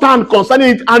God's stand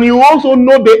concerning it, and you also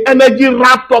know the energy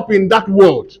wrapped up in that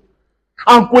word.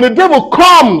 And when the devil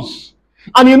comes,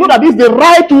 and you know that this is the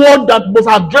right word that must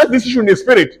address this issue in the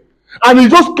spirit, and you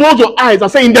just close your eyes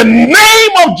and say, in the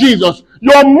name of Jesus,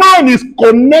 your mind is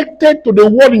connected to the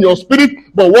word in your spirit,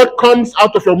 but what comes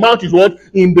out of your mouth is what?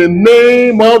 In the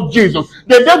name of Jesus.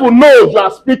 The devil knows you are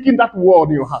speaking that word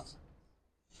in your heart.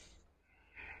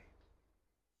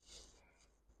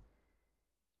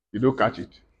 You don't catch it?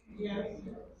 Yes.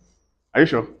 Are you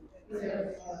sure?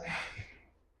 Yes.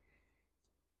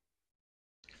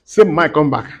 Say, my mind, come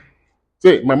back.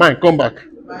 Say, my mind, come back.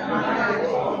 My mind,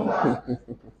 come back.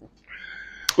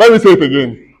 Let me say it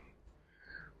again.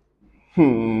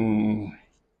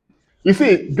 You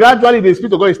see, gradually the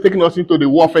Spirit of God is taking us into the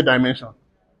warfare dimension.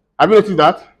 Have you noticed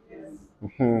that?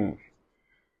 Yes.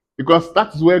 Because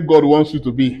that is where God wants you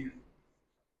to be.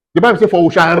 The Bible says, for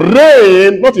we shall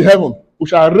reign, not in heaven, we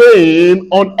shall reign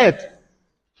on earth.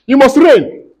 You must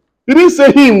reign. He didn't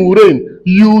say him will reign.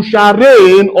 You shall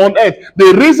reign on earth.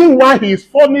 The reason why he is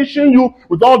furnishing you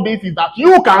with all this is that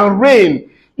you can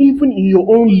reign even in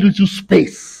your own little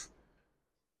space.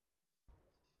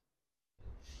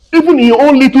 Even in your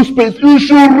own little space, you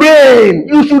should reign.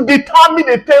 You should determine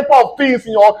the tempo of things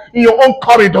in your own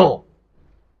corridor.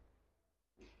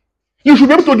 You should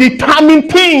be able to determine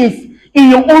things in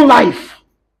your own life.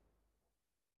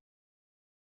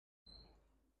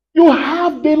 You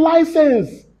have the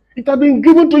license. It has been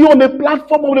given to you on the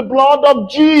platform of the blood of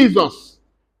Jesus.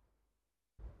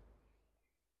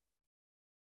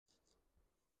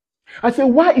 I say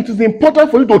why it is important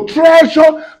for you to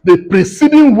treasure the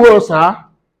preceding words,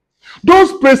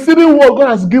 Those preceding words God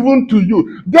has given to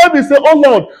you. David said, oh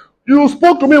Lord, you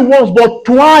spoke to me once, but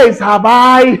twice have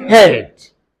I heard.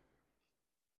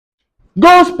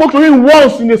 God spoke to him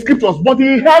once in the scriptures, but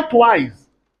he heard twice.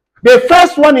 The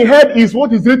first one he heard is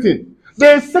what is written.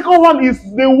 The second one is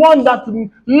the one that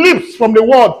leaps from the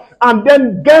word and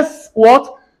then gets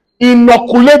what?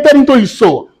 Inoculated into his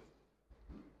soul.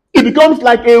 It becomes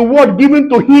like a word given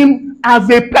to him as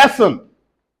a person.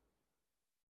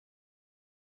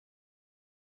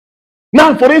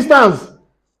 Now, for instance,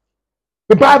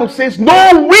 the Bible says,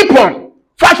 no weapon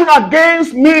fashioned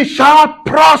against me shall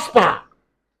prosper.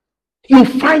 You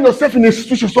find yourself in a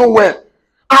situation somewhere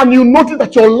and you notice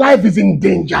that your life is in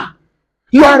danger.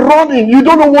 You are running, you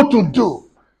don't know what to do.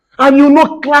 And you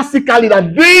know classically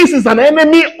that this is an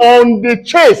enemy on the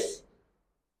chase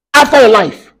after your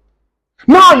life.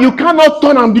 Now you cannot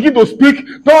turn and begin to speak.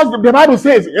 The Bible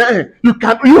says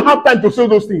you have time to say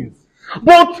those things.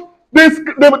 But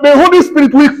The Holy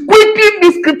Spirit will quicken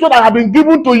the scripture that have been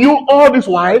given to you all this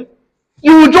while.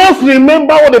 You will just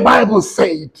remember what the Bible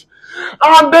said.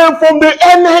 And then from the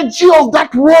energy of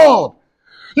that word,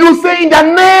 you say, in the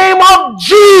name of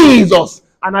Jesus.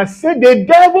 And I said, the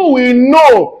devil will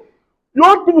know.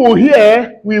 What people will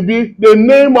hear will be the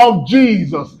name of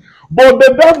Jesus. But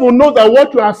the devil knows that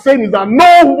what you are saying is that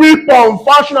no weapon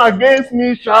fashioned against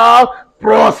me shall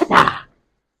prosper.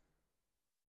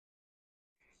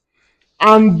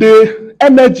 And the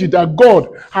energy that God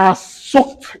has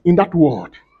soaked in that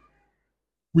word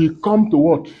will come to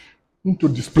what? Into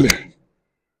display.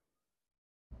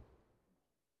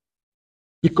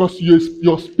 Because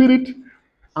your spirit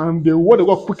and the word of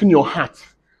God quicken your heart,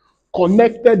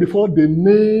 connected before the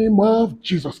name of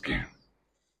Jesus came.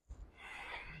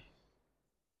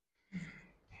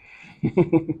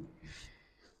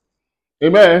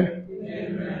 Amen.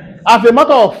 Amen. As a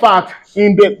matter of fact,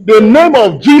 in the name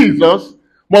of Jesus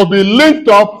must be linked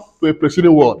up to a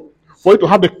preceding word for it to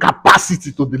have the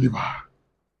capacity to deliver.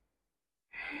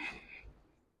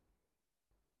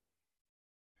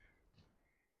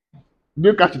 Do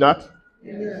you catch that?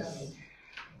 Yes.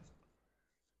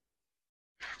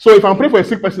 So if I'm praying for a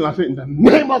sick person, I say, in the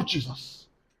name of Jesus.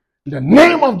 In the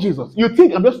name of Jesus. You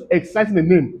think I'm just exciting the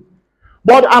name.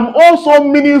 But I'm also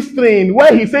ministering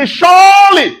where he says,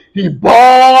 surely he bore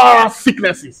our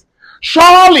sicknesses.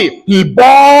 Surely he bore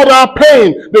our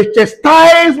pain. The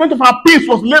chastisement of our peace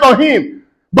was laid on him.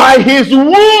 By his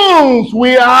wounds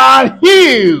we are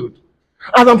healed.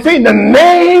 As I'm saying, in the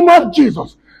name of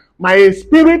Jesus, my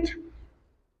spirit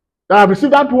that I've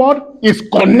received that word is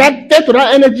connected to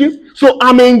that energy. So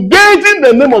I'm engaging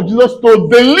the name of Jesus to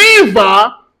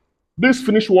deliver this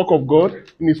finished work of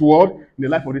God in his word in the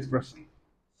life of this person.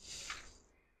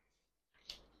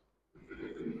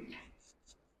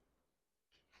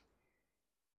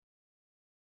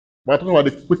 We're talking about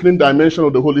the quickening dimension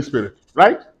of the Holy Spirit,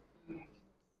 right?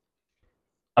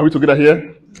 Are we together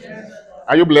here? Yes.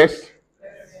 Are you blessed?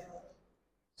 Yes.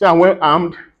 Say, I'm well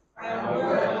armed.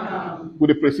 With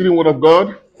the preceding word of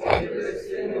God.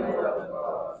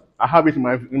 I have it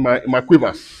in my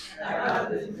quivers.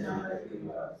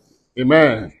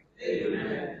 Amen.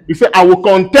 Amen. He said, I will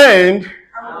contend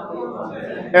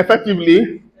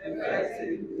effectively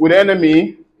with the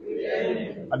enemy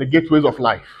at the gateways of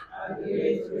life.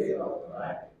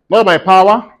 Not by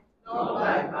power,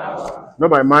 not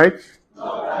by might,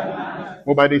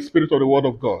 but by the Spirit of the Word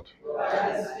of God.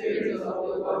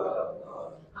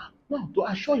 No, to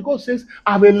assure you, God says,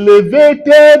 I've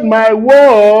elevated my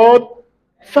word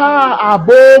far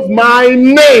above my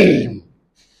name.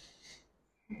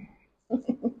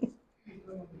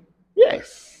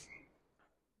 Yes.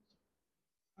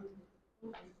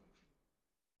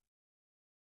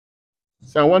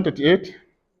 Psalm 138.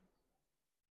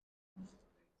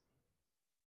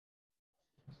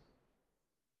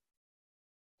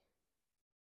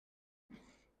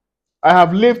 I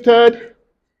have lifted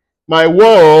my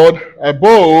word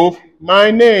above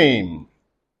my name.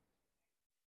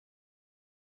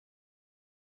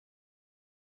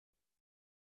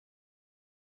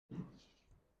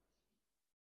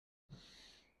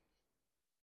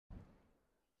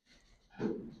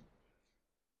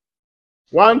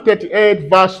 Psalm 138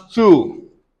 verse 2.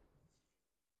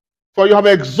 For you have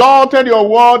exalted your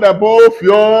word above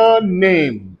your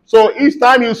name. So each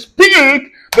time you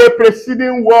speak the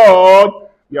preceding word,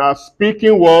 you are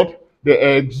speaking what?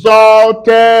 The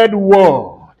exalted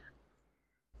word.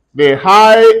 The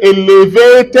high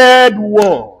elevated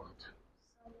word.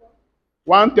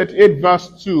 138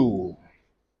 verse 2.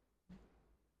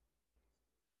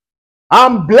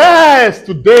 I'm blessed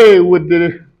today with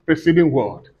the preceding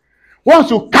word.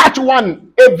 Once you catch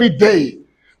one every day,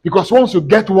 because once you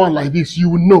get one like this, you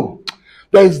will know.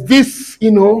 There's this,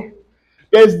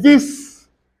 there's this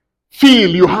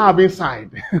feel you have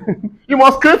inside. You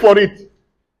must crave for it.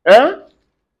 Eh?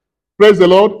 Praise the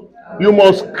Lord. You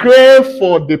must crave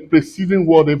for the preceding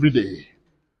word every day.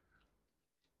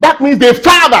 That means the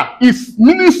Father is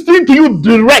ministering to you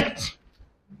direct.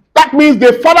 That means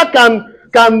the Father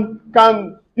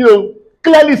can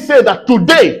clearly say that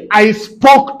today I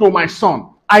spoke to my son.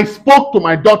 I spoke to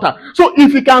my daughter. So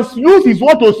if he can use his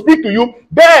word to speak to you,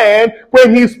 then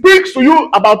when he speaks to you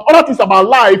about other things about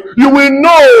life, you will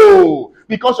know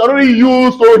because you're already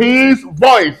used to his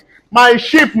voice. My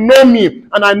sheep know me,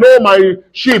 and I know my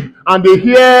sheep, and they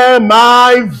hear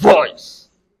my voice.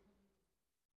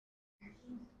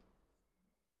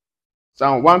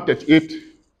 Psalm 138.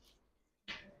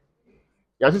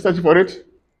 You are searching for it?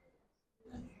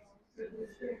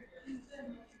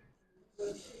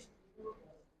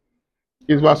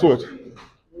 It's verse what?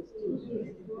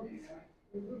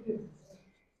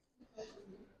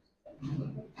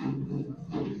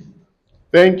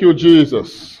 Thank you,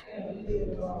 Jesus.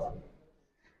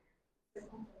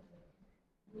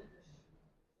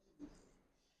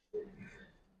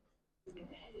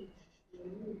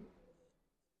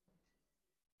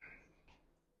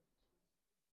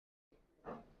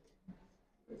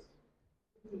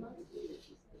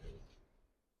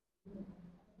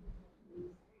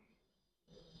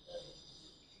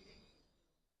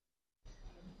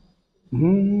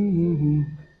 Mhm.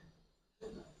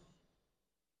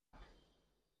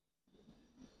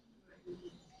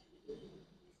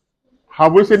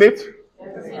 Have we seen it?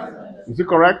 Is it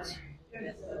correct?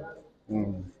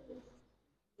 Mm.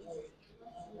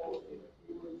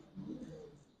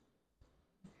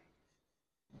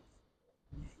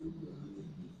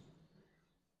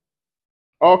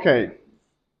 Okay.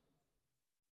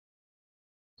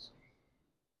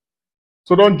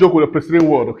 So don't joke with the preceding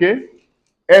word, okay?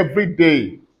 Every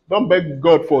day. Don't beg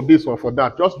God for this or for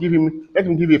that. Just let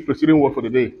him give you a preceding word for the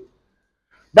day.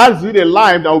 That's really a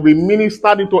life that will be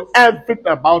ministered into everything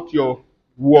about your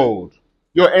world.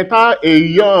 Your entire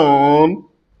aeon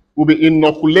will be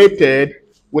inoculated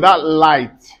with that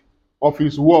light of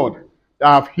his word that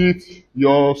have hit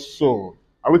your soul.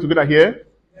 Are we together here?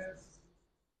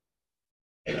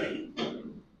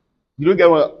 You don't get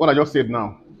what I just said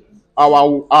now.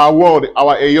 Our world,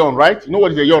 our aeon, right? You know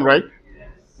what is aeon, right?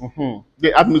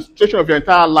 The administration of your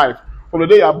entire life, from the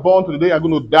day you are born to the day you are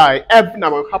going to die, everything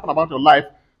that will happen about your life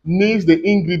needs the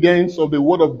ingredients of the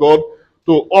Word of God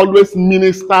to always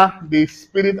minister the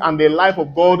Spirit and the life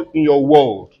of God in your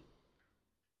world.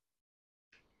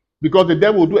 Because the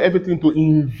devil will do everything to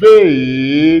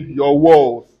invade your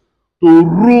world, to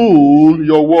rule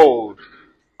your world,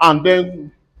 and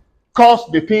then cause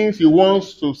the things he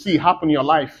wants to see happen in your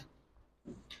life.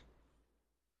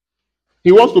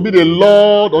 He wants to be the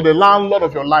Lord or the landlord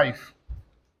of your life.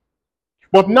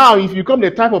 But now, if you become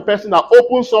the type of person that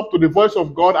opens up to the voice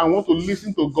of God and want to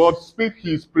listen to God speak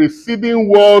his preceding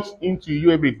words into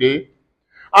you every day,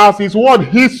 as his word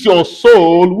hits your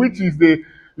soul, which is the,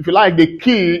 if you like, the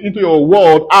key into your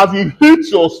world, as it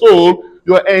hits your soul,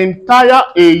 your entire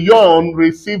aeon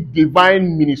receives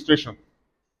divine ministration.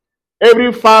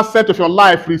 Every facet of your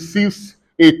life receives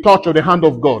a touch of the hand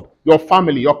of God. Your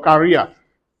family, your career,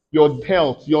 your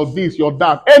health, your this, your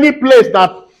that. Any place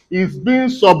that is being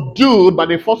subdued by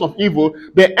the force of evil,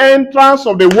 the entrance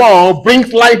of the world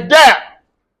brings light there.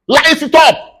 Lights it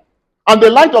up. And the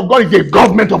light of God is the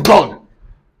government of God.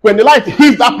 When the light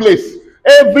hits that place,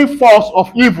 every force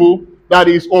of evil that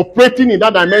is operating in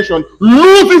that dimension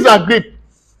loses a grip,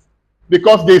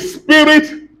 because the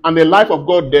spirit and the life of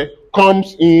God there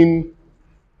comes in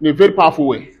a very powerful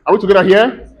way. Are we together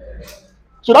here?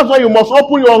 So that's why you must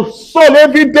open your soul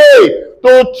every day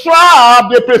to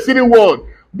trap the preceding word.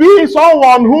 Be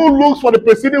someone who looks for the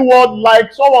preceding word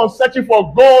like someone searching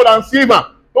for gold and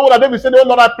silver. Know that David said, "Oh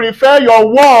Lord, I prefer your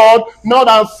word more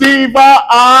than silver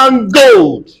and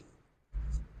gold."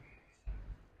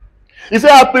 He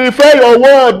said, "I prefer your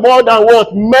word more than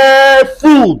what? Mere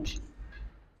food."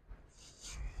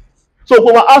 So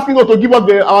when we're asking God to give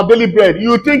us our daily bread,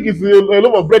 you think it's a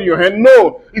loaf of bread in your hand.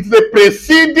 No, it's the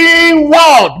preceding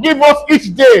word. Give us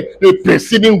each day the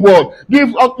preceding word.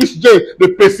 Give us each day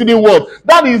the preceding word.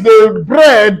 That is the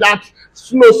bread that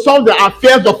solves the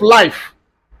affairs of life.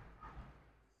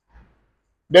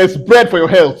 There's bread for your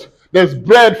health. There's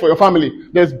bread for your family.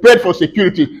 There's bread for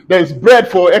security. There's bread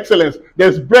for excellence.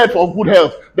 There's bread for good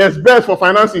health. There's bread for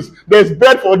finances. There's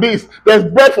bread for this. There's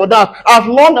bread for that. As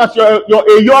long as your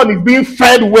aeon is being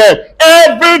fed well,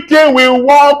 everything will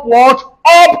work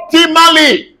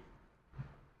optimally.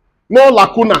 No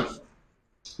lacuna.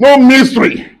 No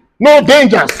mystery. No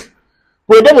dangers.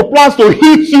 When the devil plans to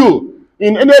hit you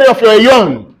in any area of your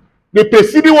aeon, the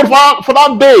preceding word for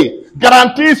that day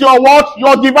guarantees your what?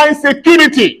 Your divine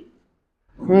security.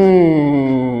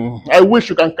 I wish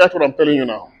you can catch what I'm telling you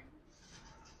now.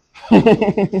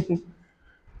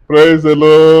 Praise the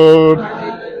Lord.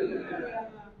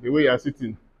 The way you are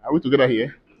sitting. Are we together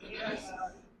here?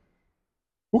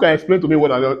 Who can explain to me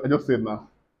what I just said now?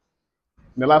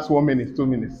 In the last 1 minute, 2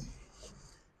 minutes.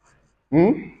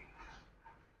 Can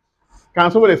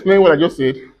somebody explain what I just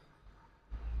said?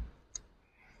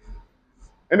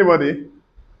 Anybody?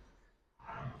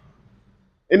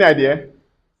 Any idea?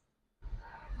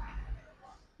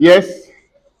 Yes?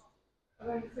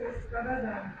 Like rather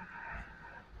than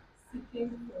seeking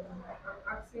for or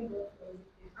asking God for it,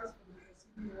 ask for the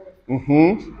preceding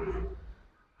word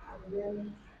and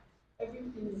then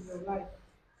everything in your life.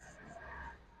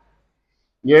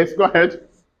 Yes, go ahead.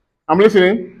 I'm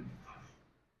listening.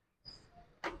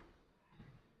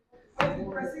 But the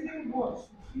preceding word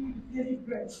should be the daily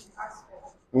bread you ask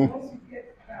for. Mm. Once you get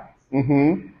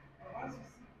Mm-hmm. Once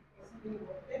you see the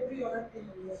word, every other thing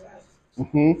in your life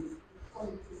Mm-hmm. fall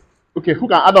in place. Okay, who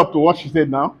can add up to what she said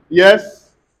now?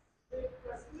 Yes. So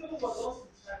pursuing what also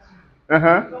distracts you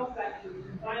Uh-huh. becomes like a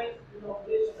divine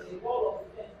innovation, a wall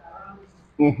of defense around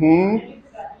you. And Mm-hmm. anything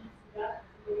that leads to that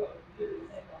area of the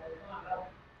defense that will not allow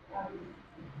to have it.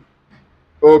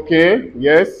 Okay.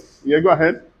 Yes. Yeah, go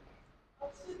ahead.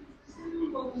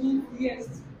 Pursuing what means yes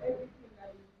to everything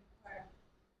that you require.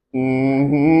 Because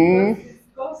Mm-hmm. it's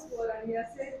God's word and He has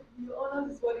said He honors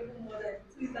His word even more than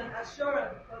so it's an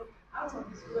assurance because out of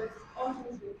His words all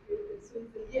things were created. So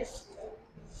it's a yes to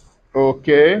everything.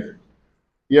 Okay.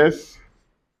 Yes.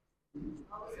 I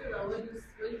would say that when you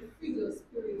feel your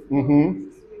spirit God Mm-hmm.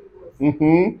 pursuing words,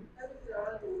 Mm-hmm. everything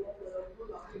around the world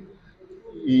will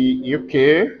have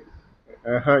Okay.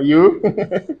 Uh-huh. You?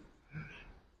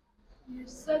 You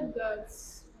said that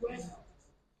when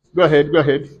Go ahead. Go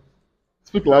ahead.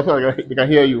 Speak loud so they can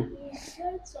hear you. you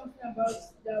said something about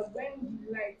that when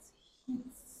the light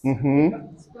hits a Mm-hmm.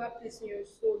 particular place in your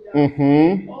soul, that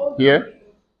Mm-hmm. all Yeah. the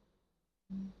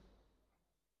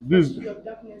This. forces of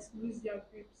darkness lose their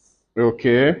grips.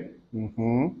 Okay.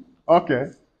 Mm-hmm.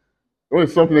 Okay. Oh,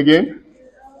 it's something again?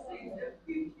 saying that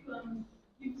gives you and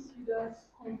gives you that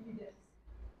confidence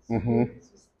to be Mm-hmm. able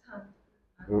to stand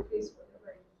and face whatever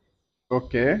it is.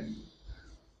 Okay.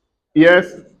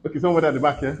 Yes. Okay, somebody at the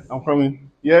back here. I'm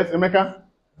coming. Yes, Emeka?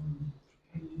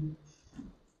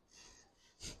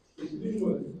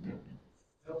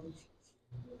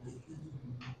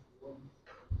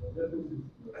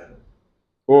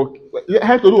 Okay. Yeah,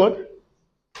 how to do what?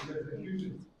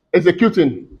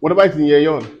 Executing. Whatever is in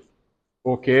your own.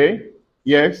 Okay.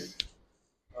 Yes.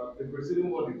 The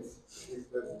preceding one is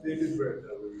the daily bread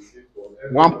that we receive from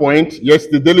every 1 point. Yes,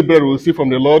 the daily bread we receive from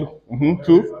the Lord. Mm-hmm. every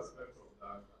 2. aspect of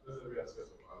that, every aspect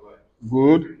of our life.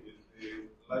 Good. It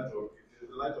is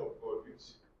the light of God which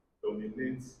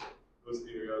dominates those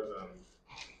areas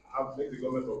and make the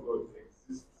government of God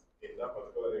exist in that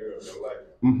particular area of your life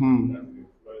Mm-hmm. that it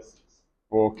influences.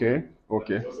 Okay. And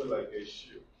Okay. it's also like a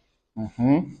shield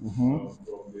Mm-hmm. Mm-hmm.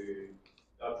 from the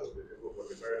that of the evil, from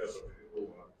the barriers of the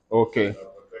evil one Okay.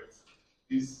 that protects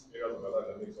these areas of our life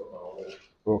that makes up our world.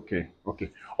 Okay.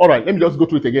 Okay. All right. Let me just go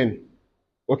through it again.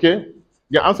 Okay.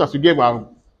 The answers you gave are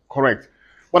correct,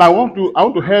 but I want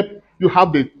to help you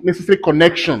have the necessary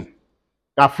connection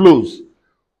that flows.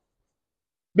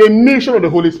 The mission of the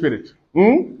Holy Spirit.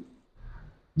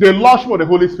 The Lordship of the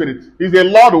Holy Spirit. Is the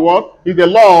Lord what? Is the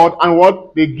Lord and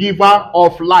what? The giver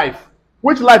of life.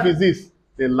 Which life is this?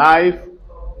 The life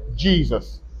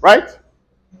Jesus. Right?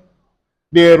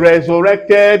 The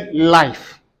resurrected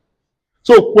life.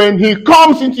 So when he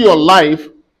comes into your life,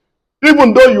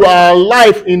 even though you are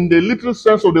alive in the literal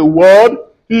sense of the word,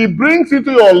 he brings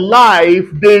into your life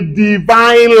the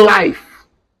divine life,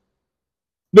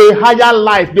 the higher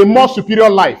life, the more superior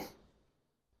life.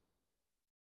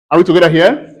 Are we together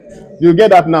here? You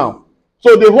get that now.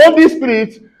 So the Holy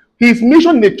Spirit, his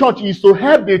mission in the church is to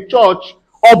help the church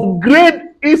upgrade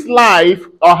his life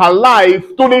or her life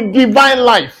to the divine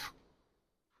life.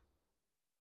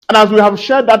 And as we have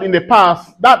shared that in the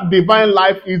past, that divine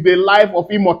life is the life of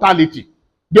immortality,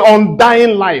 the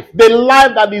undying life, the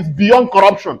life that is beyond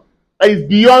corruption, that is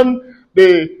beyond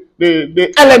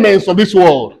the elements of this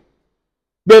world,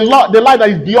 the life that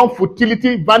is beyond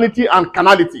futility, vanity, and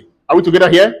carnality. Are we together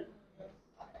here?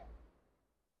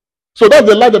 So that's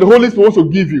the life that the Holy Spirit wants to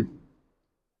give you.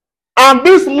 And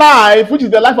this life, which is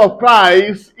the life of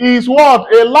Christ, is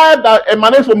what? A life that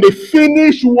emanates from the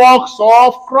finished works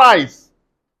of Christ.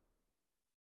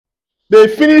 The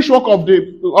finished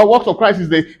works of Christ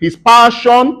is his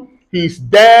passion, his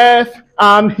death,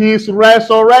 and his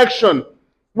resurrection,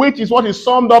 which is what is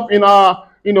summed up in our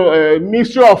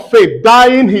mystery of faith.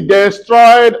 Dying, he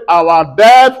destroyed our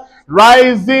death.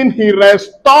 Rising, he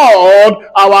restored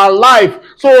our life.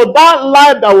 So that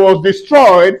life that was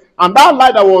destroyed and that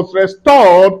life that was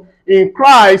restored in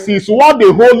Christ is what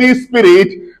the Holy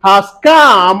Spirit has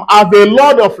come as the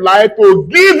Lord of life to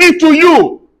give it to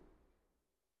you.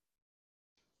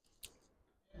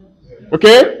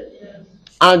 Okay?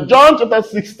 And John chapter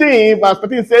 16, verse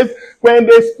 13 says, when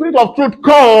the Spirit of truth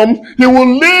comes, he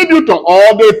will lead you to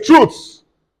all the truths.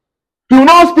 He will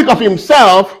not speak of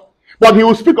himself, but he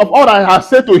will speak of all that I have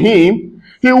said to him.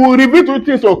 He will reveal to you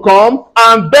things to come,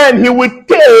 and then he will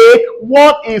take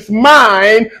what is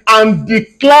mine and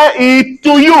declare it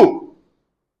to you.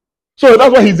 So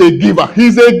that's why he's a giver.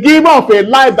 He's a giver of a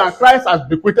life that Christ has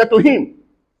bequeathed to him.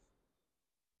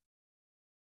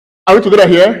 Are we together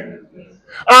here?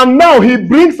 And now he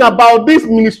brings about this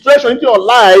ministration into your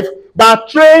life by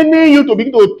training you to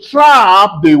begin to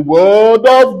trap the word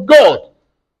of God.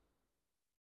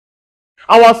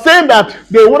 I was saying that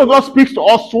the word of God speaks to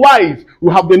us twice. You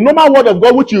have the normal word of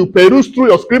God which you peruse through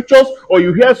your scriptures, or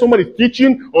you hear somebody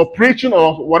teaching or preaching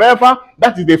or whatever.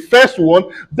 That is the first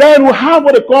one. Then we have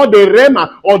what they call the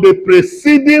rhema, or the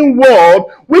preceding word,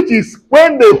 which is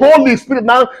when the Holy Spirit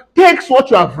now takes what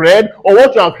you have read or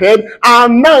what you have heard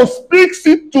and now speaks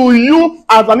it to you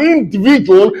as an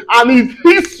individual, and it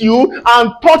hits you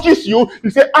and touches you. You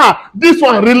say, this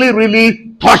one really,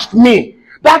 really touched me.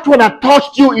 That one that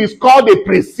touched you is called the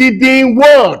preceding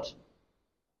word.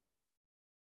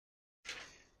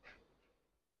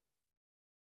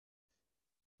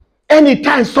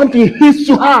 Anytime something hits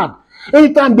you hard,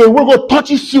 anytime the word of God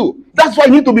touches you, that's why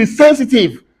you need to be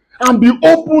sensitive and be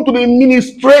open to the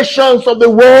ministrations of the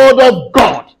word of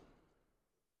God.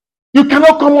 You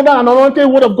cannot come under an anointed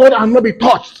word of God and not be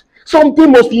touched.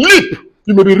 Something must leap.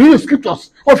 You may be reading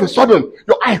scriptures. All of a sudden,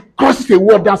 your eye crosses a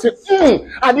word and say,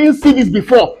 I didn't see this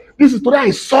before. This is today I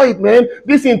saw it, man.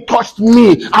 This thing touched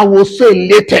me. I was so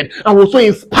elated. I was so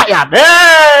inspired.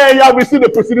 Hey, you have received the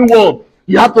preceding word.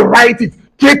 You have to write it.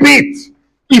 Keep it.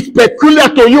 It's peculiar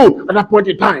to you at that point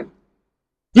in time.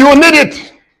 You will need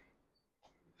it.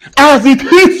 As it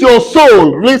hits your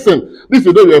soul, listen, this is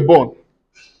the day you were born.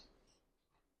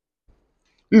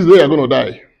 This is the day you're going to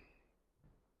die.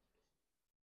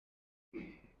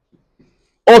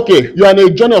 Okay, you are in a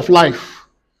journey of life.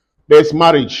 There's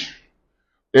marriage.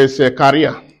 There's a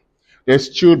career. There's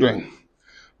children.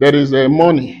 There is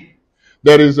money.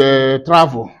 There is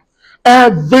travel.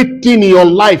 Everything in your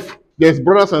life. There's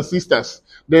brothers and sisters.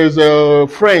 There's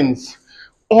friends.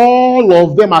 All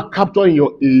of them are captured in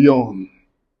your aeon.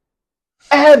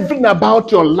 Everything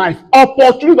about your life,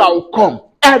 opportunity that will come,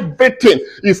 everything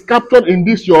is captured in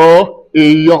this your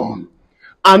aeon.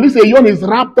 And this aeon is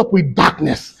wrapped up with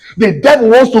darkness. The devil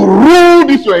wants to rule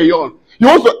this your aeon. He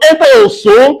wants to enter your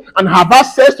soul and have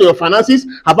access to your finances,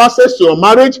 have access to your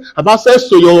marriage, have access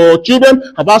to your children,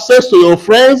 have access to your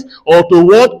friends, or to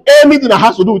what? Anything that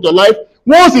has to do with your life.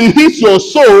 Once he hits your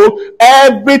soul,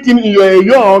 everything in your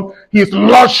aeon, his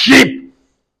lordship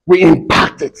will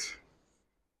impact it.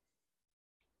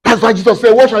 That's why Jesus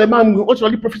said, what shall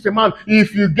the profit a man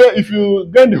if you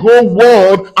gain the whole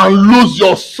world and lose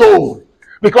your soul?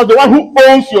 Because the one who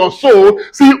owns your soul,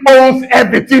 he owns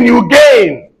everything you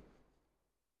gain.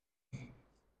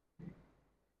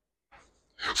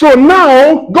 So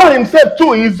now, God himself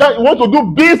too, he wants to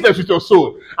do business with your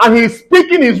soul. And he's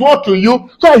speaking his word to you,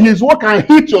 so his word can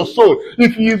hit your soul.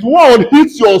 If his word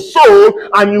hits your soul,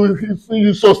 and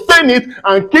you sustain it,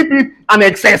 and keep it, and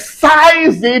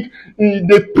exercise it in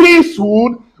the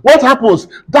priesthood, what happens?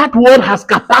 That word has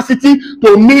capacity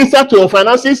to minister to your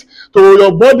finances, to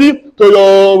your body, to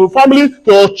your family,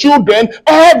 to your children.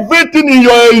 Everything in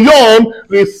your aeon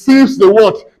receives the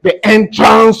word, the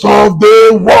entrance of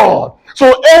the word.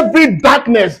 So every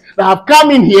darkness that have come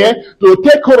in here to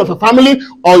take hold of your family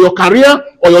or your career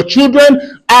or your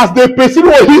children, as the person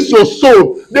who hits your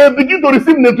soul, they begin to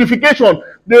receive notification.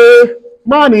 The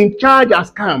man in charge has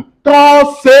come.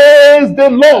 Thus says the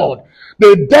Lord.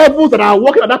 The devils that are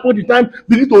working at that point in time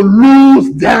begin to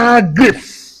lose their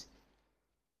grips.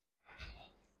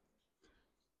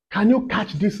 Can you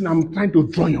catch this? And I'm trying to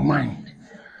draw your mind.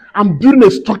 I'm building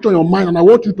a structure in your mind and I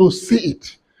want you to see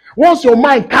it. Once your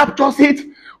mind captures it,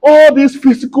 all these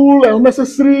physical and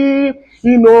necessary,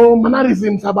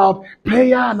 mannerisms about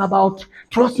prayer and about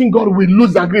trusting God will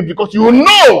lose their grip because you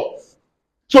know.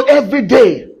 So every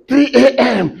day, 3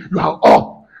 a.m., you are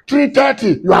up.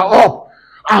 3:30, you are up.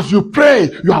 As you pray,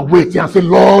 you are waiting and say,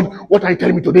 Lord, what are you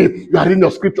telling me today? You are reading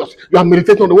your scriptures. You are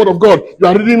meditating on the word of God. You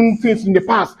are reading things in the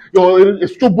past. You're in a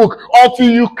story book until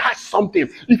you catch something.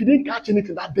 If you didn't catch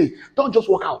anything that day, don't just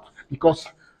walk out because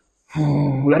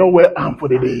we are not well armed for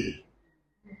the day.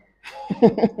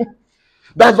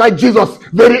 That's why Jesus,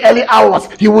 very early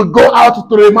hours, he will go out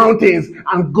to the mountains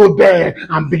and go there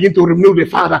and begin to remove the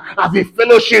Father. As he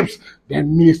fellowships,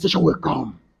 then ministration will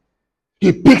come.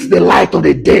 He picks the light of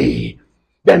the day.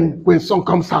 Then when sun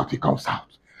comes out, he comes out.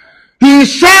 He is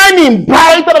shining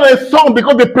brighter than the sun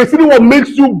because the preceding one makes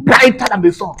you brighter than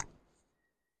the sun.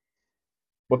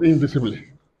 But invisibly.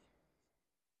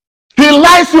 He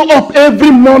lights you up every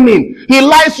morning. He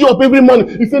lights you up every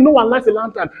morning. He said, no one lights a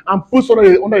lantern and puts it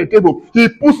under the table. He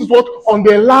puts his what? On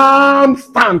the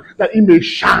lampstand that it may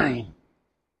shine.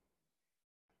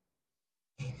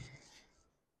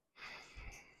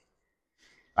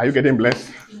 Are you getting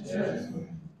blessed? Yes.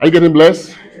 Are you getting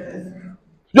blessed? Yes.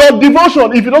 Your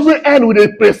devotion, if it doesn't end with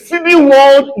a preceding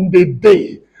word in the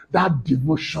day, that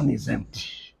devotion is empty.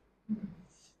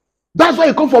 That's why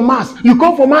you come for mass. You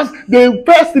come for mass, the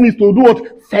first thing is to do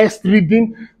what? First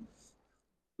reading,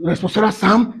 responsorial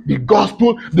psalm, the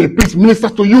gospel, the priest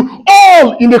ministers to you,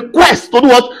 all in a quest to do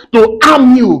what? To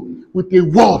arm you with a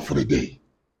word for the day.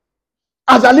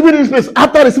 As you are living in this place,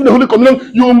 after receiving the Holy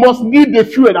Communion, you must need the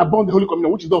fuel that burns the Holy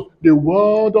Communion, which is the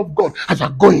word of God. As you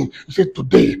are going, you say,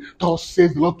 today, thus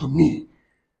says the Lord to me.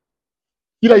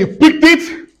 Either you picked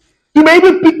it, you may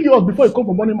even pick yours before you come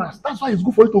for morning mass. That's why it's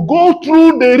good for you to go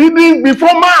through the reading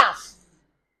before mass.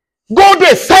 Go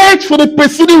there, search for the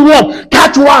preceding word.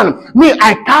 Catch one. Me,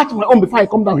 I catch my own before I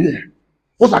come down here.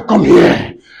 Once I come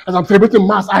here, as I'm celebrating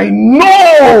mass, I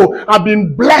know I've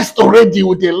been blessed already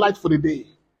with the light for the day.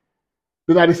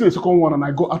 Then I receive the second one and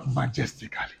I go out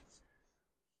majestically.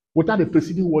 Without the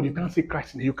preceding word, you can't see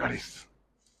Christ in the Eucharist.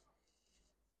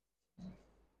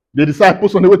 The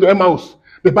disciples on the way to Emmaus,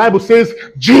 the Bible says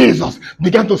Jesus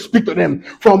began to speak to them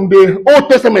from the Old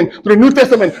Testament to the New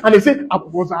Testament. And they said,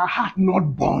 was our heart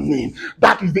not burning?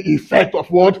 That is the effect of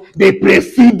what? The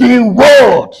preceding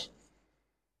word.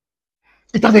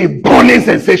 It has a burning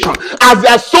sensation. As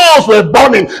their souls were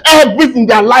burning, everything in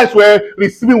their lives were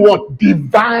receiving what?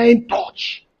 Divine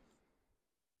touch.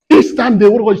 Each time the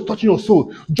word of God is touching your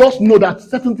soul, just know that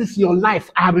certain things in your life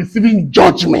are receiving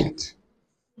judgment.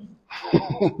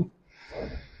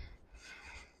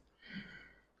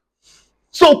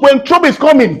 So when trouble is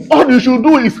coming, all you should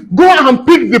do is go and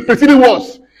pick the preceding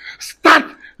words.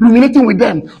 Start ruminating with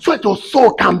them so that your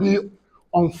soul can be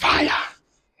on fire.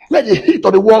 Let the heat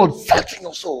of the word set in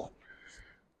your soul.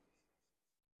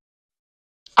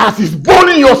 As it's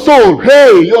burning your soul,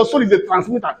 hey, your soul is a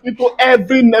transmitter into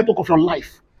every network of your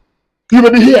life. You may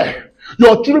be here.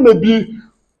 Your children may be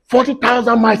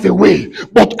 40,000 miles away.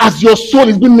 But as your soul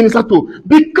is being ministered to,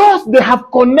 because they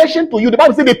have connection to you, the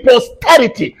Bible says the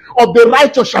posterity of the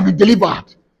righteous shall be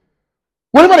delivered.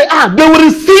 Wherever they are, they will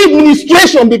receive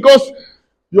ministration because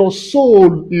your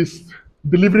soul is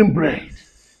delivering bread.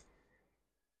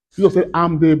 Jesus said,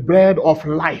 I'm the bread of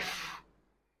life.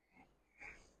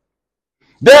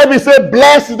 David said,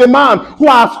 blessed is the man who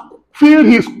has filled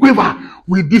his quiver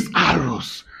with these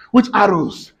arrows. Which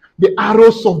arrows? The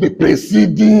arrows of the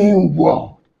preceding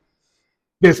word.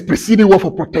 There's preceding word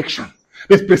for protection.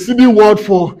 There's preceding word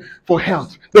for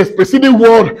health. There's preceding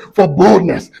word for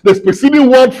boldness. There's preceding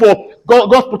word for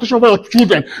God's protection for your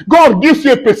children. God gives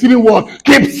you a preceding word.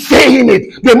 Keep saying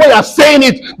it. The more you're saying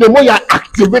it, the more you're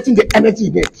activating the energy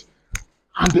in it.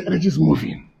 And the energy is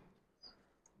moving.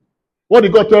 What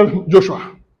did God tell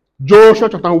Joshua? Joshua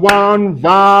chapter 1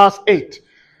 verse 8.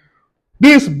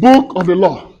 This book of the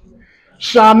law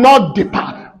shall not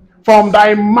depart from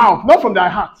thy mouth, not from thy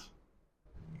heart.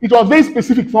 It was very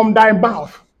specific, from thy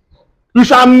mouth. You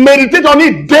shall meditate on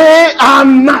it day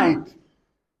and night.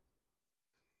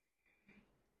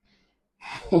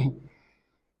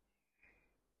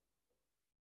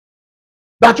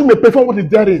 That you may perform what is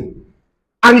therein.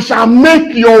 And it shall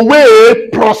make your way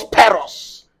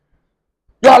prosperous.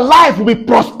 Your life will be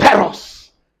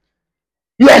prosperous.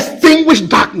 You extinguish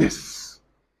darkness.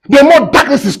 The more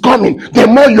darkness is coming, the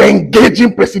more you're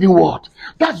engaging preceding word.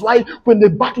 That's why when the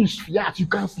battle is fierce, you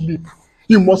can't sleep.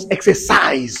 You must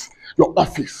exercise your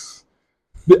office.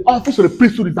 The office of the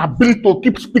priesthood is the ability to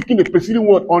keep speaking the preceding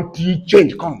word until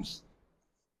change comes.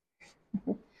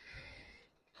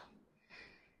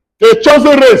 A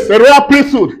chosen race, a royal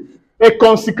priesthood, a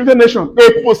consecrated nation,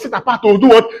 a set apart to do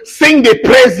what? Sing the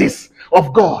praises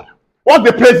of God. What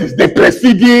the praises? The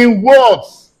preceding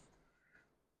words.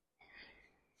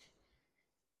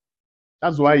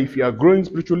 That's why if you are growing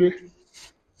spiritually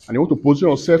and you want to position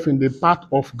yourself in the path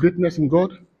of greatness in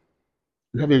God,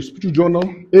 you have a spiritual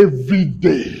journal every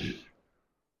day.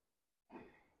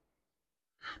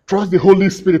 Trust the Holy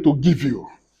Spirit to give you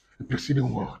the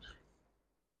preceding word.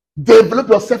 Develop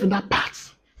yourself in that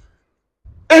path.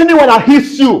 Anyone that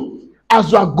hits you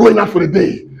as you are going out for the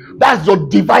day, that's your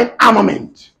divine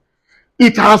armament.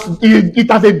 It has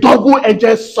a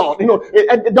double-edged sword,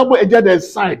 a double-edged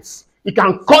sides. It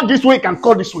can cut this way, it can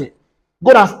cut this way.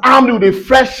 God has armed you with a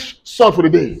fresh sword for the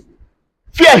day.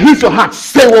 Fear hits your heart,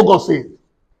 say what God says.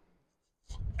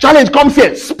 Challenge comes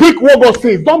here, speak what God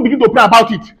says. Don't begin to pray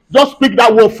about it. Just speak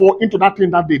that word into that thing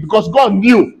that day. Because God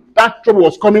knew that trouble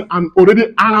was coming and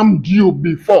already armed you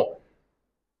before.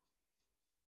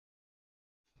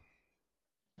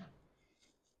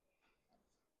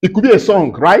 It could be a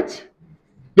song, right?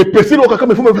 The preceding can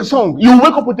come in form of a song. You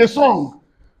wake up with a song.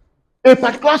 A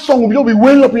particular song will be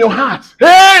welling up in your heart.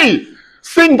 Hey!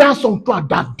 Sing that song throughout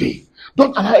that day.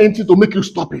 Don't allow anything to make you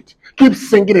stop it. Keep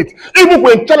singing it. Even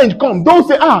when challenge comes, don't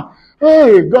say,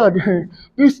 hey, God,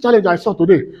 this challenge I saw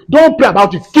today. Don't pray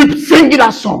about it. Keep singing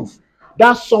that song.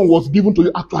 That song was given to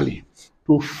you actually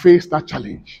to face that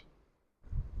challenge.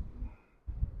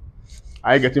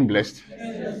 Are you getting blessed?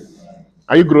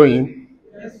 Are you growing?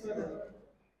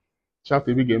 Shout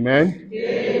a big amen.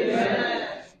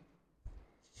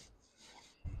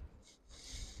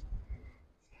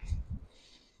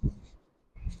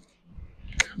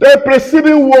 The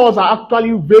preceding words are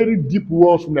actually very deep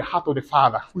words from the heart of the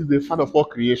Father, who is the Father of all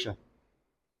creation.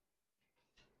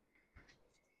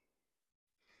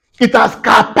 It has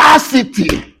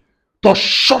capacity to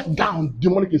shut down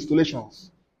demonic installations.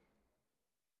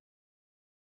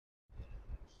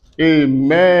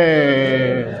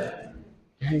 Amen.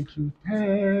 Thank you,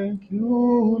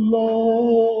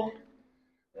 Lord.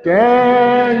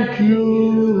 Thank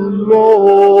you,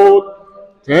 Lord.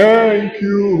 Thank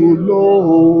you,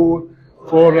 Lord,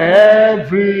 for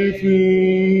everything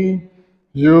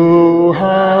you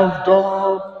have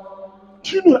done.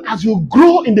 Do you know, as you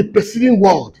grow in the preceding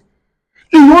world,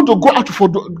 if you want to go out for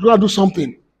go do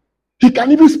something, he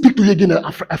can even speak to you again,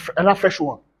 a fresh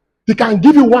one. He can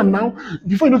give you one now.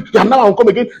 Before you know, now I'll come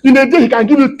again. In a day, he can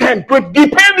give you 10, 20,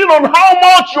 depending on how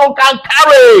much you can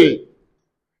carry.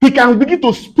 He can begin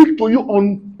to speak to you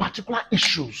on particular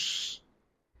issues.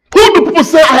 Who do people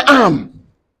say I am?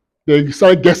 They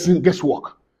start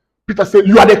guesswork. Peter said,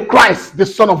 you are the Christ, the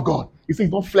Son of God. He said,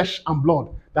 it's not flesh and blood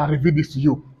that revealed this to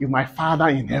you. It's my Father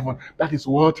in heaven. That is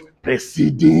what?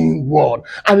 Preceding word.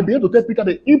 And he began to tell Peter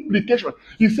the implication.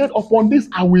 He said, upon this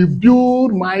I will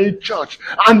build my church,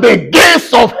 and the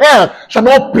gates of hell shall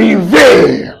not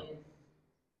prevail.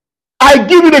 I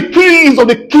give you the keys of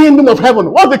the kingdom of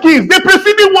heaven. What's the keys? The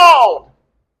preceding word.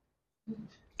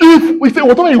 If we say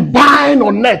whatever you bind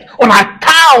on earth on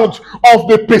account of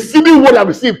the preceding word I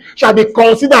received shall be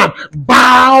considered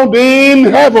bound in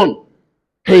heaven.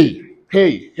 Hey.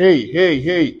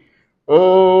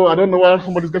 Oh, I don't know why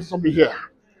somebody's getting something here.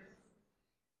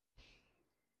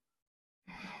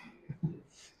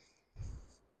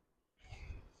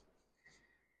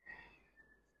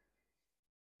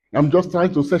 I'm just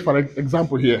trying to search for an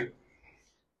example here.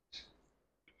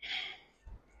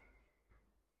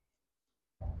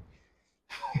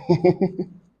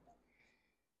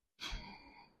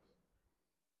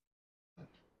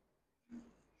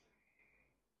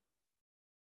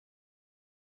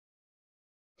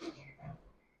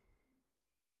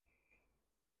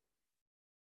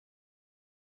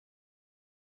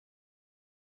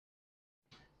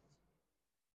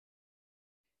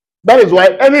 That is why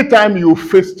anytime you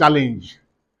face challenge,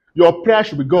 your prayer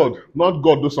should be God, not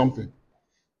God do something.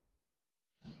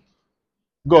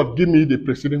 God, give me the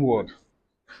preceding word.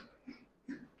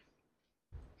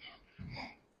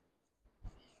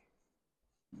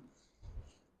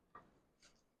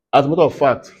 As a matter of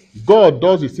fact, God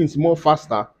does his things more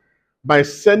faster by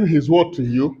sending his word to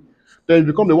you, then you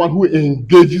become the one who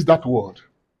engages that word.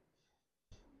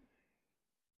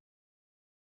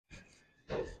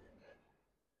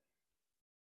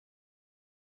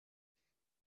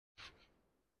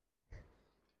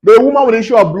 The woman with the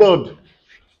issue of blood,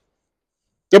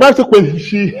 the Bible says when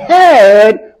she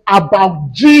heard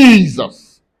about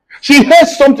Jesus, she heard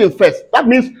something first. That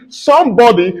means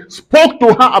somebody spoke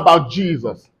to her about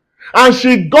Jesus. And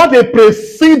she got a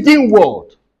preceding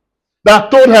word that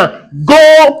told her,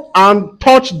 go and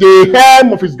touch the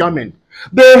hem of his garment.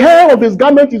 The hem of his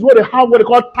garment is what they have, what they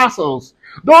call tassels.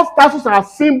 Those tassels are a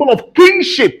symbol of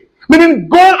kingship, meaning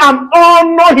go and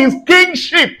honor his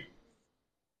kingship.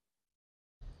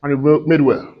 And he made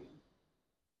well.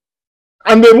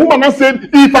 And the woman said,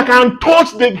 if I can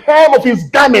touch the hem of his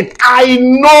garment, I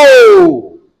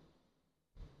know.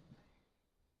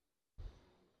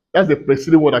 That's the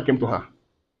preceding word that came to her.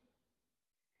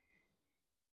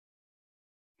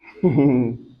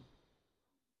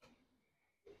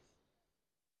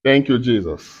 Thank you,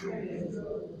 Jesus.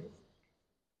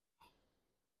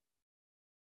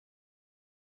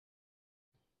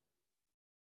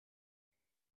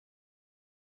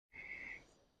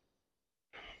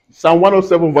 Psalm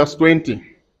 107 verse 20.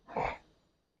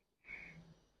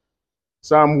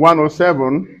 Psalm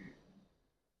 107.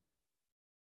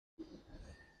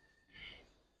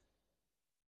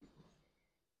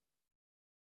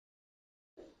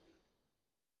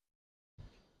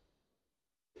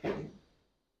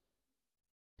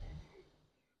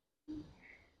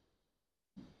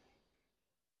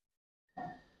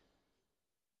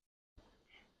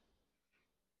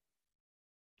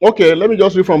 Okay, let me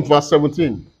just read from verse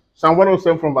 17. Psalm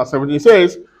 107 from verse 17. It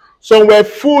says, some were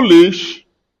foolish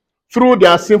through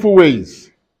their sinful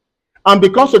ways, and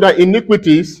because of their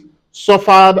iniquities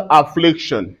suffered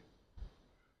affliction.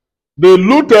 They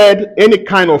looted any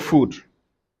kind of food,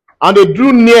 and they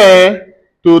drew near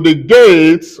to the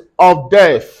gates of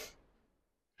death.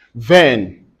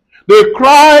 Then They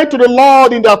cried to the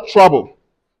Lord in their trouble,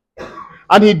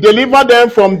 and he delivered them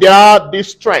from their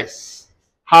distress.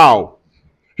 How?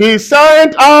 He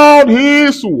sent out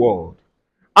his word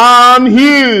and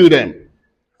healed them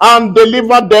and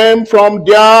delivered them from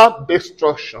their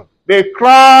destruction. They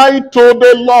cried to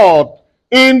the Lord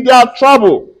in their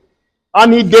trouble,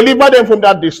 and he delivered them from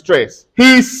their distress.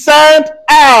 He sent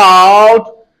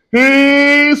out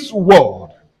his word.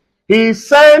 He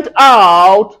sent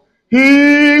out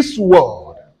his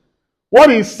word. What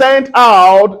he sent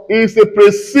out is the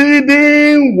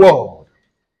preceding word.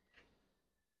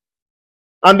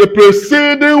 And the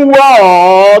preceding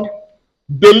word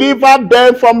delivered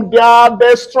them from their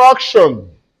destruction.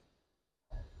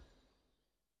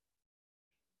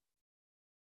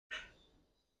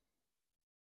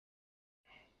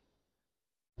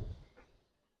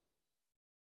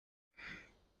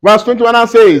 Verse 21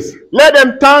 says, let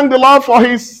them thank the Lord for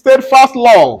his steadfast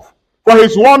love, for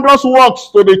his wondrous works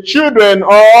to the children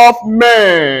of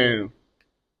men.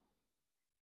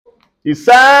 He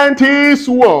sent his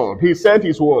word. He sent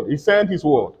his word. He sent his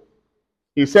word.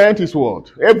 He sent his word.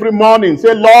 Every morning,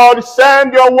 say, Lord,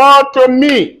 send your word to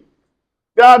me.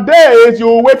 There are days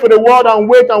you wait for the word and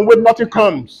wait, nothing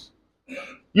comes.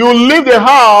 You leave the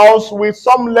house with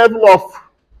some level of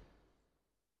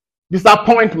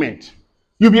disappointment.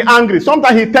 You'll be angry.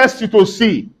 Sometimes he tests you to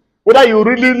see whether you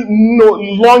really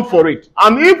long for it.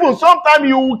 And even sometimes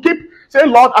you will keep saying,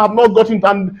 Lord, I have not gotten it,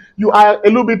 and you are a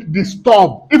little bit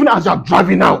disturbed, even as you are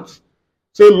driving out.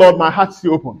 Say, Lord, my heart's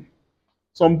still open.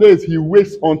 Some days he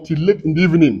waits until late in the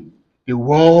evening. The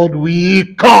word will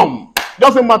come.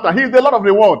 Doesn't matter. He's the Lord of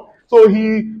the word. So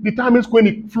he determines when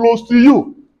it flows to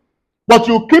you. But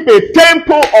you keep a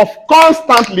tempo of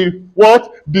constantly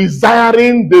what?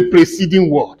 Desiring the preceding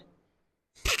word.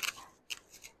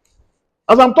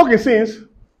 As I'm talking since,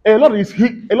 a lot is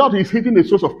hitting the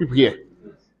souls of people here.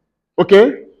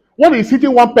 Okay? What is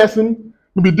hitting one person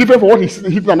will be different from what is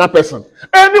hitting another person.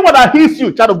 Anyone that hits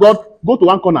you, child of God, go to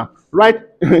one corner,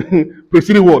 write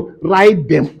preceding word, write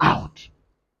them out.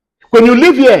 When you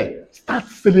live here, start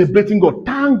celebrating God.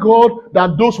 Thank God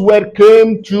that those words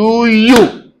came to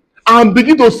you. And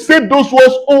begin to say those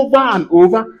words over and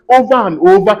over, over and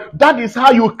over. That is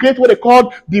how you create what they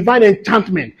call divine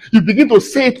enchantment. You begin to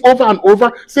say it over and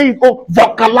over. Say it,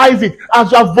 vocalize it.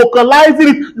 As you are vocalizing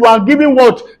it, you are giving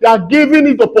what? You are giving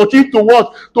it the opportunity to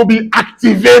what? To be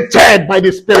activated by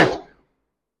the Spirit.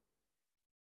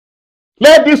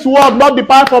 Let this word not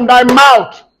depart from thy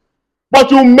mouth, but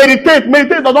you meditate.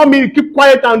 Meditate does not mean you keep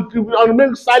quiet and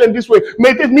remain silent this way.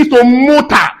 Meditate means to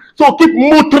mutter. So keep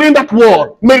muttering that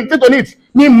word. Meditate on it.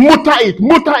 Mutter it,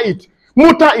 mutter it,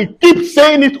 mutter it. Keep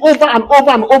saying it over and over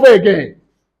and over again.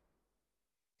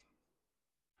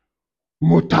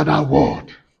 Mutter that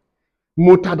word.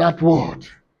 Mutter that word.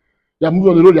 You are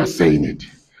moving on the road, you are saying it.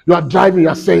 You are driving, you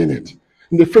are saying it.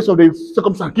 In the face of the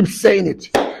circumstance, keep saying it.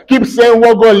 Keep saying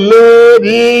what God laid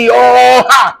in your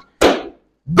heart.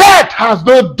 Death has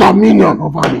no dominion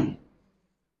over me.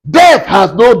 Death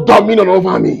has no dominion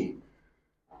over me.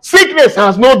 Sickness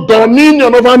has no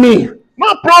dominion over me.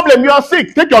 No problem, you are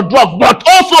sick. Take your drugs, but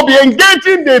also be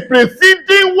engaging the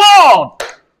preceding word.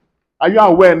 Are you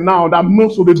aware now that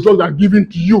most of the drugs that are given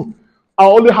to you are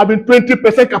only having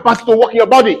 20% capacity to work in your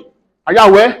body? Are you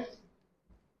aware?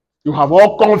 You have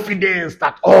all confidence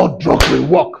that all drugs will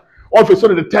work. All of a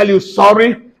sudden they tell you,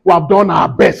 sorry, we have done our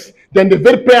best. Then the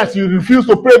very prayers you refused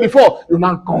to pray before, you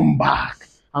now come back.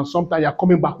 And sometimes you're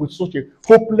coming back with such a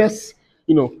hopeless,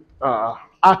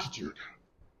 attitude.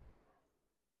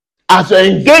 As you're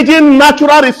engaging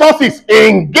natural resources,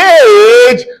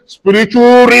 engage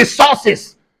spiritual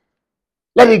resources.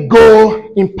 Let it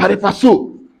go in pari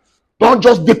passu. Don't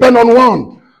just depend on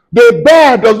one. The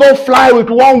bird does not fly with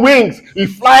one wings. It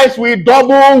flies with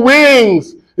double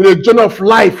wings in the journey of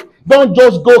life. Don't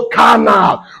just go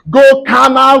carnal. Go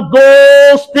carnal,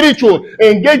 go spiritual.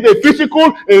 Engage the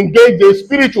physical, engage the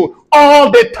spiritual.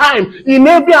 All the time. In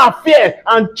every affair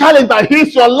and challenge that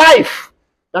hits your life.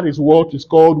 That is what is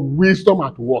called wisdom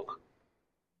at work.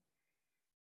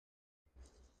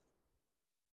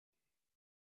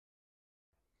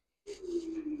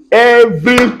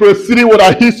 Every preceding word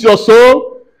that hits your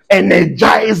soul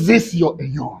energizes your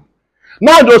eon.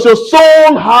 Now does your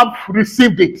soul have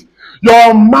received it?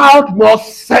 Your mouth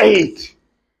must say it.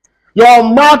 Your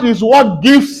mouth is what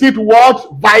gives it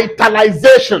what?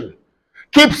 Vitalization.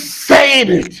 Keep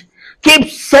saying it. Keep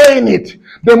saying it.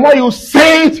 The more you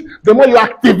say it, The more you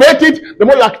activate it, the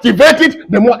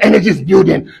more energy is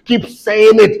building. Keep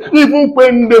saying it. Even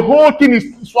when the whole thing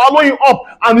is swallowing up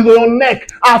and is on your neck,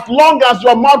 as long as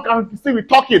your mouth can still be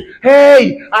talking,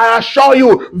 hey, I assure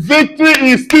you, victory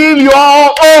is still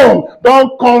your own.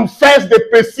 Don't confess the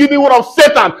preceding word of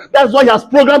Satan. That's why he has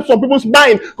programmed some people's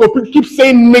mind to keep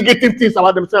saying negative things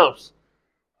about themselves.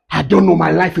 I don't know,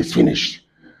 my life is finished.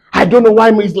 I don't know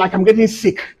why it's like I'm getting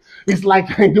sick. It's like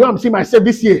the way I'm seeing myself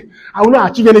this year, I will not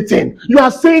achieve anything. You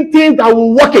are saying things that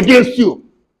will work against you.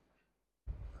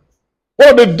 One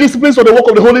of the disciplines of the work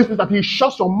of the Holy Spirit that He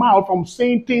shuts your mouth from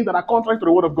saying things that are contrary to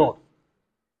the Word of God.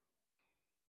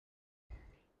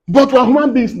 But we are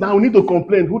human beings now. We need to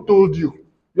complain. Who told you?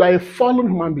 You are a fallen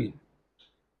human being.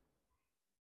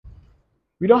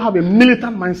 We don't have a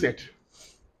militant mindset.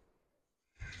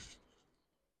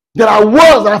 There are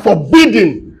words that are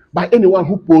forbidden by anyone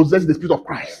who possesses the Spirit of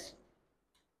Christ.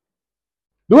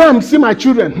 The way I'm seeing my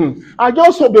children, I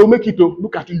just hope they will make it to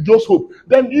look at you. Just hope.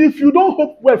 Then if you don't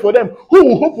hope well for them, who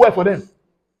will hope well for them?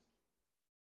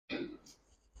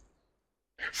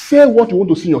 Say what you want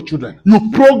to see in your children.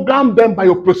 You program them by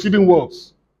your preceding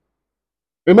words.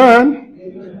 Amen?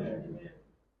 Amen.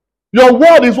 Your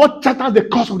word is what charters the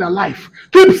course of their life.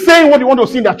 Keep saying what you want to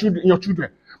see in your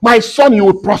children. My son, you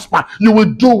will prosper. You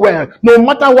will do well. No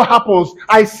matter what happens,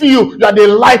 I see you. You are the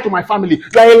light to my family.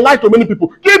 You are a light to many people.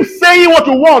 Keep saying what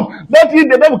you want. Let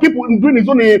the devil keep doing his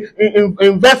own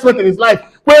investment in his life.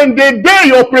 When the day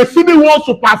your preceding words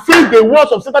supersede the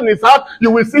words of Satan in his heart, you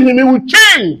will see him. He will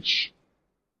change.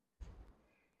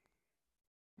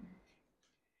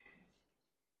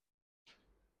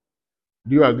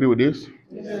 Do you agree with this?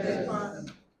 Yes.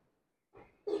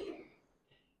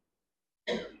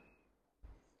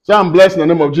 Say, I'm blessed in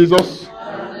the name of Jesus.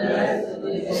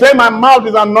 Say, my mouth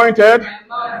is anointed.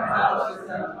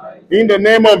 In the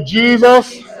name of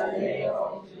Jesus,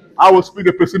 I will speak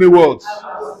the preceding words.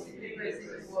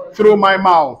 Through my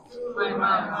mouth,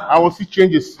 I will see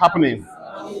changes happening.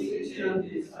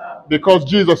 Because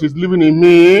Jesus is living in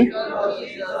me.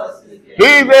 He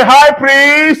is the high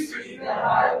priest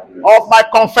of my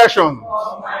confession.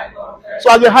 So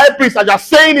as a high priest, as you're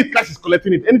saying it, Christ is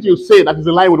collecting it. Anything you say that is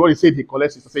in line with what he said, he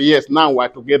collects it. I say, yes, now we're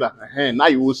together. Now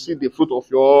you will see the fruit of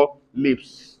your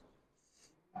lips.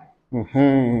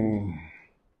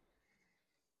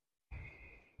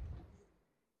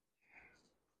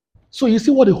 So you see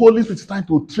what the Holy Spirit is trying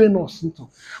to train us into.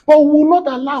 But we will not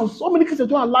allow. So many Christians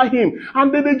don't allow him.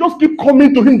 And they just keep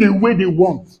coming to him the way they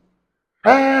want.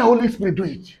 Holy Spirit, do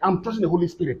it. I'm trusting the Holy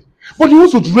Spirit. But he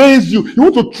wants to raise you. He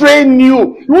wants to train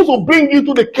you. He wants to bring you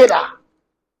to the Kedah.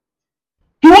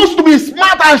 He wants to be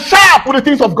smart and sharp with the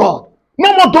things of God.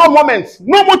 No more dull moments.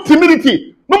 No more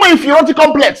timidity. No more inferiority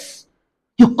complex.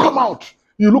 You come out.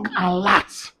 You look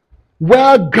alert.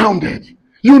 Well grounded.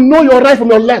 You know your right from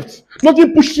your left.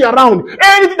 Nothing pushes you around.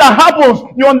 Anything that happens,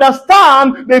 you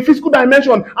understand the physical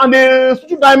dimension and the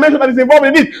spiritual dimension that is involved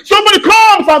in it. Somebody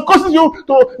comes and causes you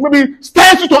to maybe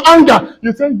stirs you to anger.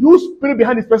 You say, you spirit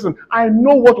behind this person, I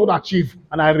know what would achieve,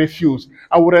 and I refuse.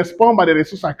 I will respond by the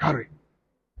resources I carry.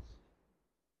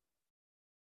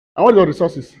 And what are your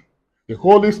resources? The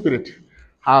Holy Spirit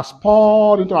has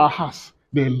poured into our hearts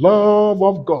the love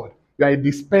of God. You are a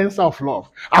dispenser of love.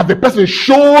 As the person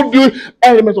showed you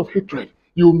elements of hatred,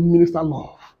 you minister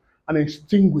love and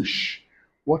extinguish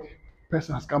what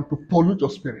person has come to pollute your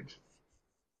spirit.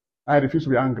 I refuse to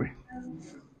be angry.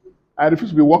 I refuse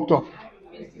to be worked up.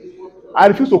 I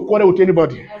refuse to quarrel with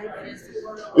anybody.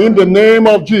 In the name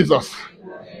of Jesus.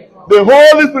 The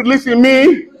Holy Spirit lives in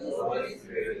me.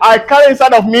 I carry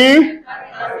inside of me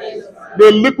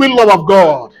the liquid love of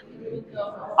God.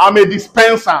 I'm a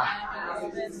dispenser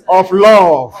of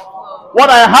love. What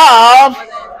I have,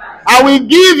 I will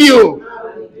give you.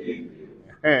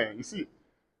 You see.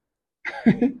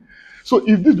 So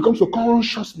if this becomes a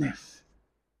consciousness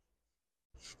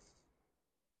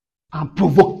and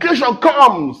provocation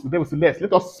comes, the devil says,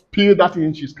 let us spill that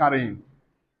thing she's carrying.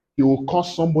 You will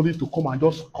cause somebody to come and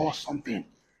just cause something.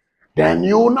 Then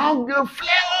you now get flare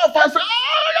off and say,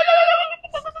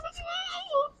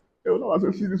 oh,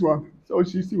 no, see this one. So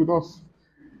she's still with us.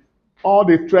 All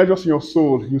the treasures in your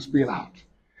soul, you spill out.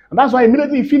 And that's why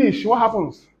immediately you finish, what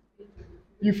happens?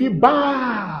 You feel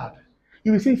bad.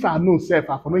 You will say, if I had known self,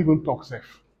 I could not even talk self.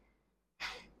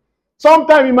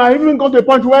 Sometimes you might even go to a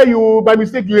point where you, by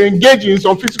mistake, you engage in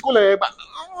some physical, you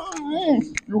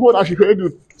hold as you heard you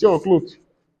tear your clothes.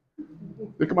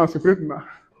 They come and separate now.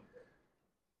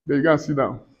 Then you go and sit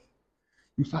down.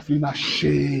 You start feeling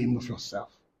ashamed of yourself.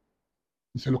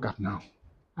 You say, look at now.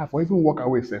 I have even walk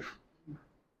away self.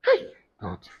 Hey,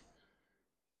 God.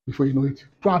 Before you know it,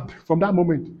 from that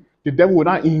moment, the devil will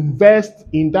now invest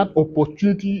in that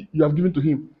opportunity you have given to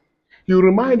him. He will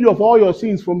remind you of all your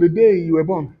sins from the day you were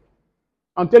born.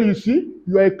 And tell you, see,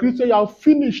 you are a Christian, you are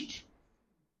finished.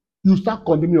 You start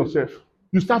condemning yourself.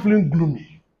 You start feeling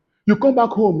gloomy. You come back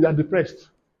home, you are depressed.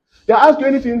 They ask you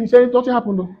anything, he says, nothing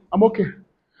happened though. I'm okay.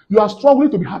 You are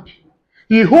struggling to be happy.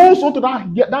 He holds on to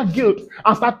that guilt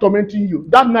and start tormenting you.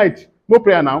 That night, no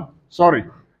prayer now. Sorry.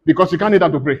 Because you can't need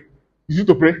that to pray. Is it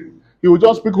to pray? He will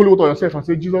just speak holy word on yourself and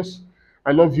say, Jesus,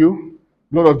 I love you.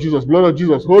 Blood of Jesus, blood of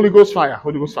Jesus. Holy Ghost fire,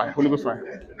 Holy Ghost fire, Holy Ghost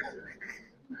fire.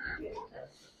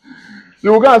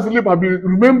 You will go and sleep and be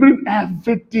remembering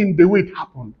everything the way it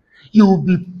happened. You will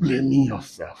be blaming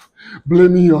yourself.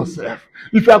 Blaming yourself.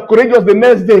 If you are courageous the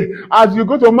next day, as you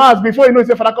go to Mass, before you know, you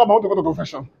say, Father, come, I want to go to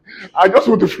confession. I just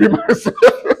want to free myself.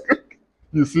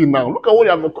 You see now, look at what you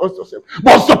have caused yourself.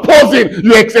 But supposing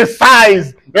you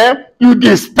exercise, you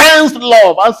dispense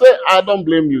love and say, I don't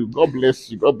blame you. God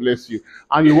bless you. God bless you.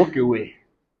 And you walk away.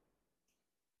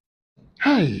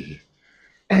 Hey.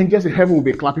 Angels in heaven will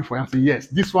be clapping for you and say, yes,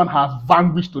 this one has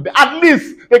vanquished today. At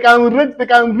least they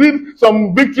can read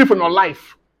some victory from your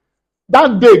life.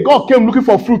 That day, God came looking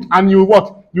for fruit, and you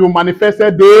what? You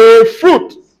manifested the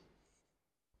fruit.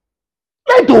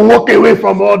 Learn to walk away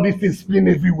from all these things spilling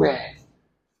everywhere.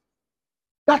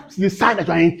 That's the sign that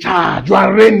you are in charge. You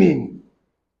are reigning.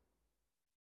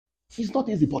 It's not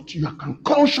easy, but you can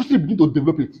consciously begin to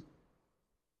develop it.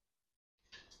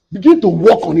 Begin to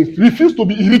work on it. Refuse to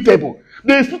be irritable.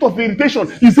 The spirit of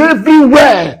irritation is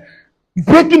everywhere,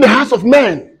 breaking the hearts of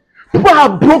men. People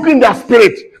have broken their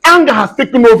spirit. Anger has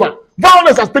taken over.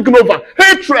 Violence has taken over.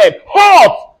 Hatred,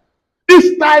 hurt.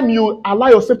 Each time you allow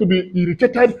yourself to be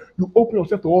irritated, you open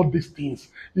yourself to all these things.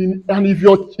 And if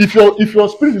your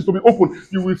spirit is to be open,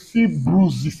 you will see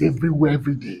bruises everywhere,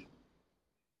 every day.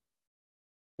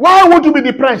 Why would you be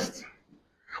depressed?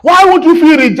 Why would you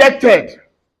feel rejected?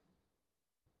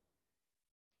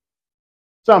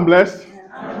 So I'm blessed.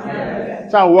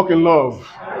 So I walk in love.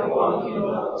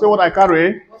 So what I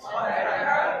carry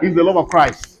is the love of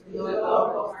Christ.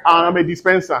 And I'm a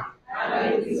dispenser.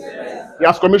 He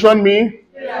has commissioned me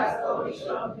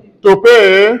to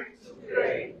pay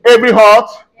every hurt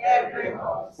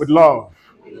with love.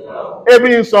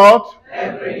 Every insult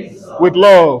with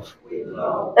love.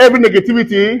 Every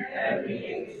negativity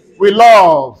with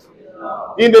love.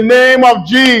 In the name of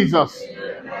Jesus.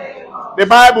 The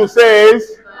Bible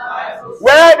says,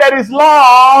 where there is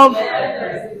love,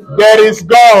 there is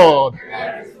God.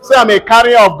 Say, I'm a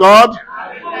carrier of God.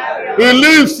 He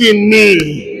lives in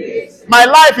me. My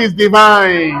life is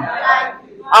divine.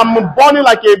 I'm burning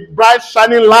like a bright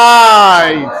shining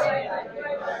light.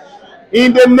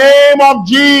 In the name of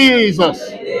Jesus.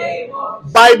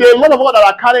 By the love of God that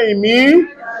are carrying me.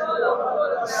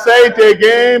 Say it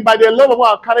again. By the love of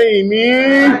God carrying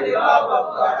me,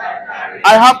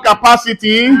 I have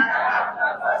capacity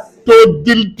to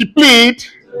deplete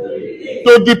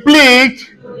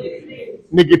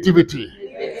negativity,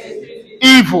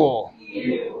 evil,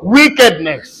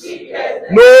 wickedness.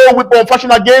 No weapon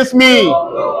fashioned against me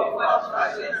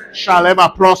shall ever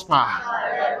prosper.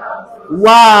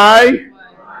 Why?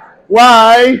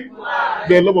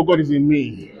 The love of God is in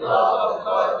me.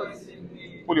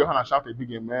 Put your hand and shout a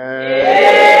big amen.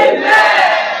 Amen.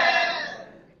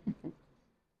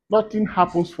 Nothing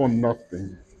happens for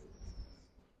nothing.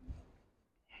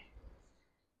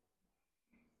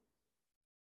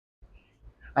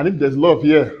 And if there's love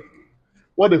here,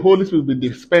 what the Holy Spirit will be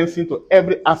dispensing to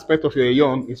every aspect of your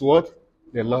eon is what?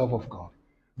 The love of God.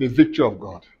 The victory of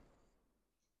God.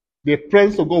 The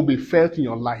presence of God will be felt in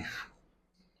your life.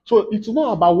 So it's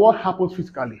not about what happens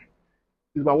physically.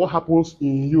 It's about what happens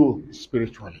in you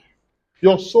spiritually.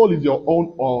 Your soul is your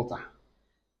own altar.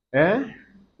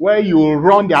 Where you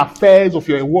run the affairs of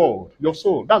your world. Your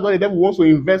soul. That's why the devil wants to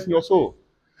invest in your soul.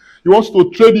 He wants to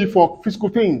trade it for physical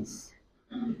things.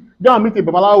 Go and meet a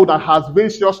babalawo that has very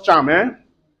serious charm,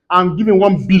 and give him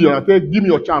 1 billion and say, give me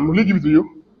your charm. Will he give it to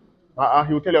you?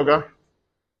 He will tell you, okay,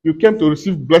 you came to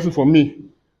receive blessing from me.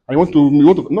 And you want to.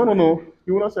 No.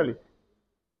 He will not sell it.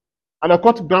 And a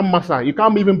court grandmaster, you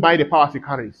can't even buy the powers he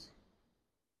carries.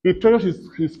 He treasures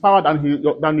his power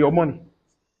than your money.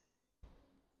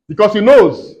 Because he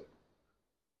knows.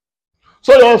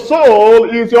 So your soul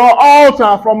is your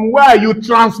altar from where you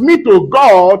transmit to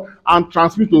God and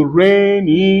transmit to reign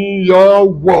in your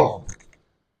world.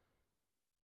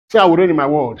 Say, I will reign in my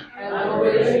world.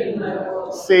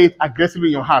 Say it aggressively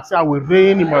in your heart. Say, I will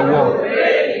reign in my world.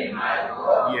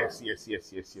 Yes.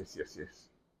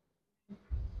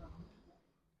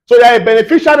 So you are a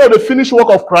beneficiary of the finished work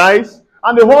of Christ,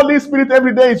 And the Holy Spirit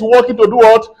every day is working to do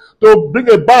what? To bring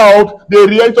about the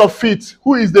reality of it,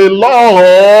 who is the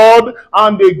Lord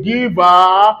and the giver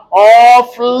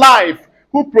of life,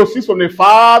 who proceeds from the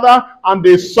Father and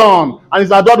the Son, and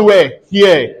is adored where?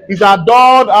 Here. Is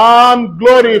adored and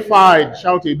glorified.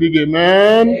 Shout a big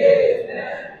amen.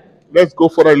 Amen. Let's go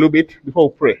further a little bit before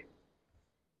we pray.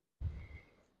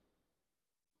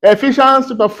 Ephesians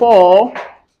chapter 4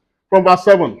 from verse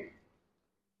 7.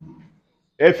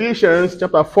 Ephesians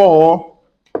chapter 4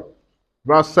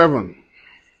 verse 7.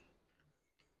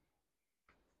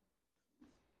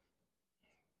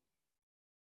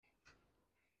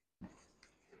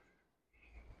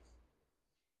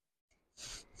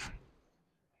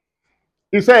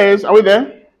 He says, are we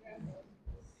there?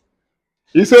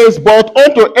 He says, but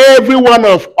unto every one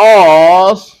of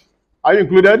us, are you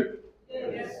included?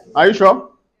 Yes. Are you sure?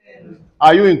 Yes.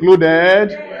 Are you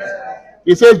included? Yes.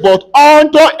 He says, but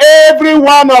unto every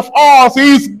one of us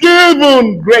is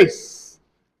given grace.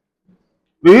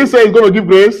 Did he say he's going to give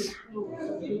grace?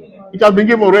 It has been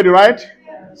given already, right?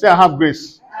 Say, I have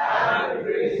grace. I have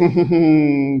grace.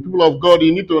 People of God,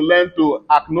 you need to learn to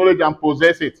acknowledge and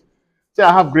possess it. Say,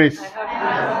 I have grace. I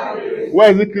have grace.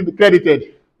 Where is it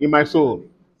credited? In my soul.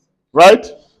 Right?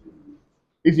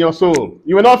 It's in your soul.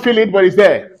 You will not feel it, but it's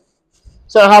there.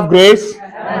 Say, I have grace. I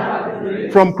have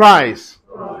grace. From Christ.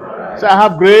 Say, I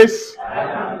have grace. I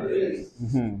have grace.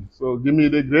 So give me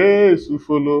the grace to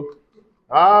follow.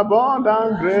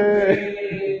 Abundant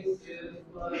grace.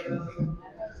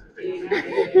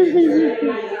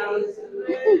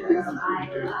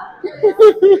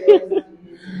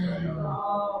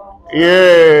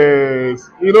 Yes.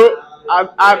 You know,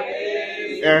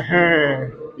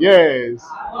 yes.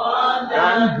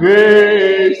 And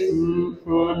grace to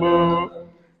follow.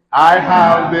 I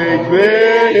have the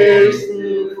grace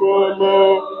to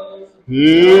follow.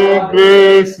 His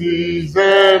grace is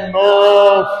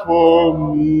enough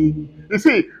for me. You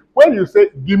see, when you say,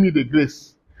 give me the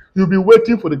grace, you'll be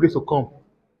waiting for the grace to come.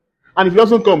 And if it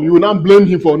doesn't come, you will not blame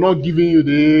him for not giving you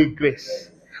the grace.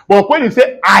 But when you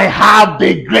say, I have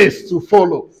the grace to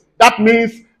follow, that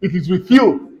means it is with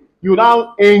you. You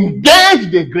now engage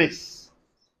the grace.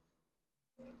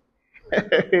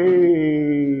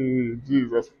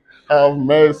 Jesus, have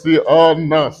mercy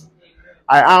on us.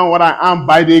 I am what I am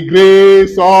by the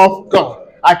grace of God.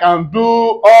 I can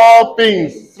do all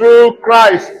things through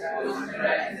Christ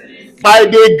by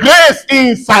the grace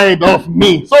inside of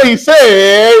me. So he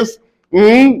says,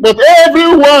 but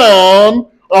every one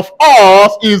of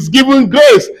us is given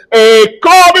grace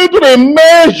according to the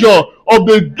measure of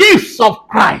the gifts of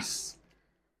Christ.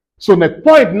 So the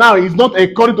point now is not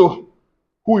according to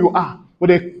who you are, but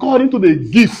according to the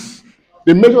gifts,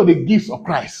 the measure of the gifts of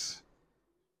Christ.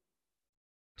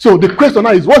 So the question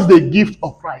now is, what's the gift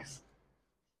of Christ?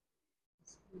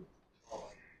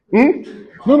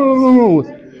 No.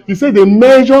 He said the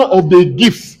measure of the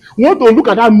gifts. We want to look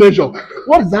at that measure.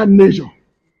 What is that measure?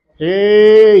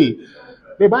 Hey,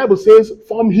 the Bible says,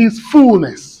 from his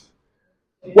fullness,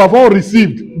 we have all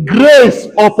received grace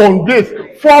upon grace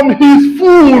from his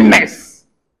fullness.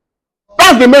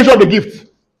 That's the measure of the gift.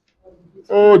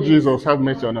 Oh, Jesus, have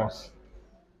mercy on us.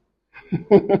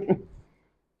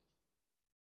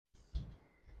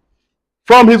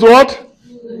 From his what?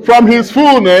 From his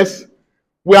fullness,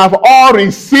 we have all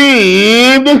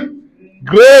received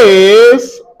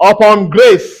grace upon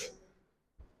grace.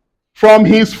 From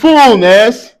his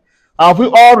fullness, have we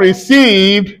all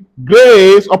received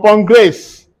grace upon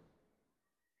grace.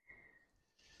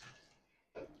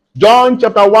 John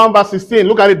chapter 1 verse 16.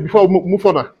 Look at it before we move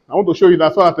further. I want to show you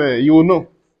that so that you will know.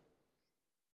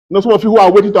 You know, some of you who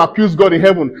are waiting to accuse God in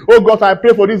heaven. Oh God, I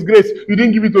pray for this grace. You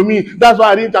didn't give it to me. That's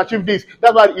why I didn't achieve this.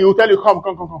 That's why he will tell you, come.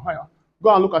 Go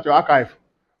and look at your archive.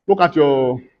 Look at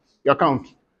your account.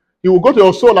 He will go to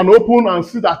your soul and open and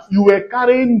see that you were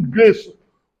carrying grace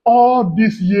all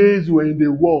these years you were in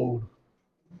the world.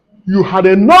 You had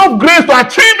enough grace to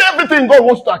achieve everything God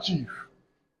wants to achieve.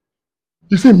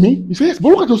 You say, me? You say, yes, but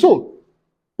look at your soul.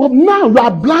 But now you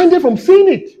are blinded from seeing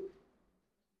it.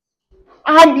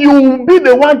 And you will be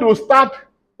the one to start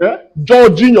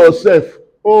judging yourself.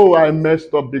 Oh, I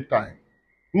messed up big time.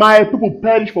 My people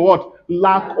perish for what?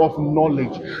 Lack of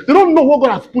knowledge. They don't know what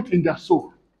God has put in their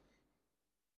soul.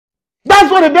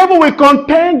 That's why the devil will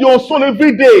contend your soul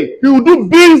every day. He will do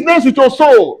business with your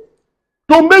soul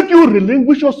to make you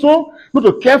relinquish your soul, not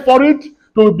to care for it,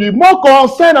 to be more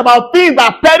concerned about things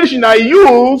that perish in our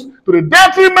use, to the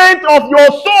detriment of your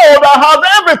soul that has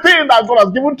everything that God has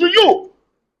given to you.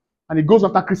 And he goes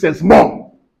after Christians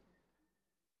more.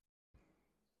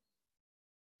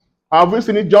 Have we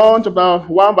seen it? John chapter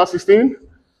 1 verse 16?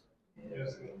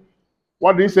 Yes.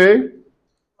 What did he say?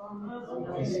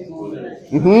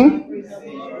 Mhm.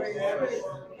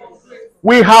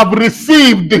 We have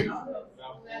received.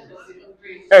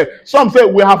 Some say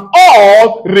we have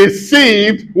all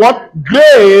received what?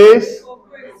 Grace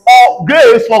or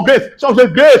grace for grace. Some say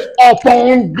grace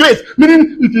upon grace.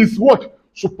 Meaning it is what?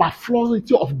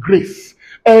 Superfluity of grace.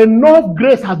 Enough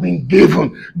grace has been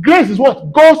given. Grace is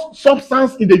what? God's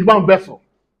substance in the human vessel.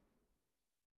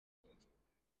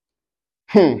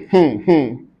 Thank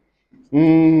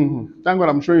God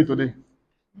I'm showing you today.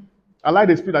 I like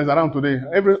the spirit that is around today.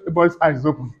 Everybody's eyes is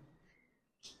open.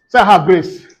 Say I have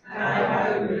grace.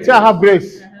 Say I have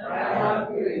grace.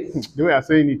 The way I'm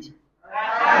saying it.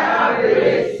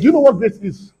 Do you know what grace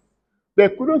is? The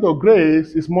equivalent of grace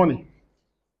is money.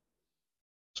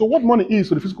 So what money is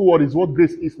to the physical world is what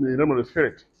grace is in the realm of the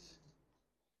spirit.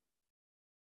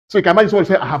 So you can imagine someone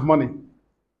say, I have money.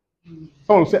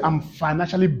 Someone will say, I'm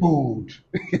financially bold.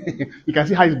 You can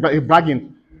see how he's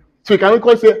bragging. So you can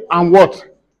equally say, I'm what?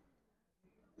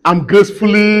 I'm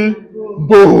gracefully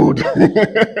bold.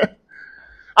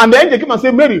 And then they come and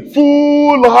say, Mary,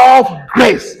 full of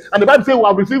grace. And the Bible says we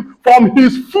have received from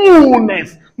his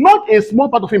fullness. Not a small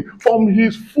part of him. From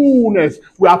his fullness.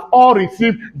 We have all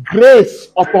received grace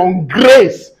upon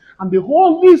grace. And the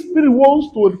Holy Spirit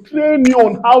wants to train you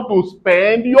on how to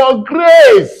spend your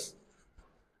grace.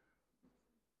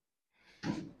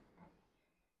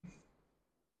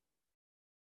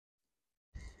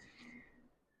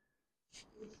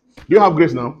 Do you have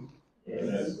grace now?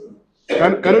 Yes.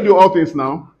 Can you do all things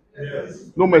now?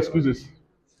 Yes. No more excuses.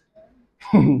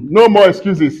 No more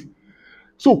excuses.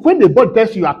 So when the body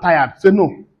tells you are tired, say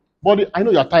no. Body, I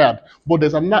know you are tired, but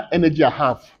there's enough energy I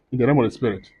have in the realm of the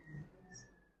spirit.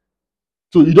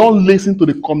 So you don't listen to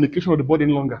the communication of the body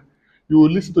any longer. You will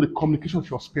listen to the communication of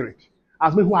your spirit.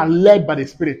 As many who are led by the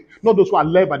spirit, not those who are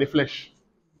led by the flesh.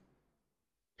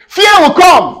 Fear will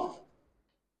come.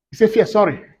 You say, fear,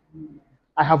 sorry.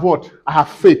 I have what? I have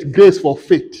faith, grace for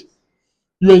faith.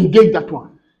 You engage that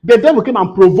one. The devil came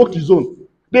and provoked his own.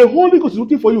 The Holy Ghost is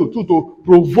looking for you too to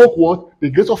provoke what? The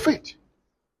grace of faith.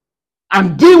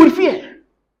 And deal with fear.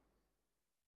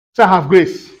 So I have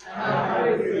grace.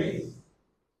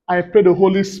 I pray the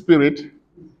Holy Spirit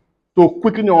to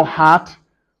quicken your heart,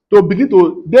 to begin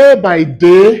to, day by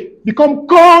day, become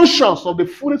conscious of the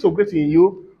fullness of grace in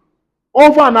you,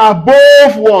 over and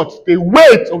above what? The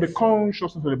weight of the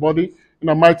consciousness of the body, in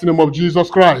the mighty name of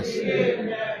Jesus Christ. Amen.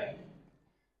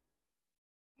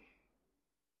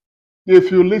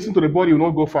 If you listen to the body, you will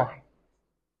not go far.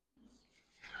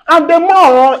 And the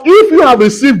more, if you have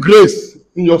received grace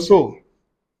in your soul,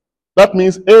 that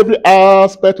means every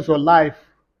aspect of your life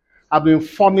have been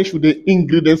furnished with the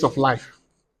ingredients of life.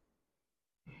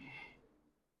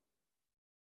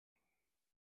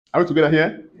 Are we together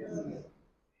here?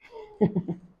 Yes.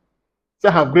 Say,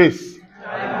 I have grace.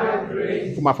 I have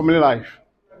grace for my family life.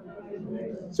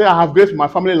 Say, I have grace for my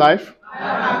family life. I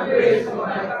have grace for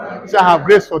my family. Say, I have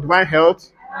grace for divine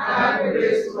health. I have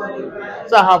grace for divine health.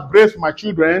 Say, I have grace for my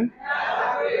children. I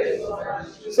have grace for my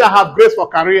children. Say, I have grace for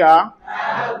career. I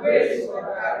have grace for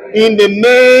career. In the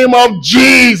name of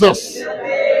Jesus. In the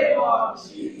name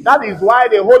of Jesus. That is why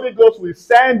the Holy Ghost will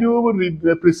send you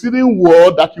the preceding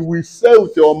word that you will say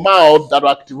with your mouth that will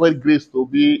activate grace to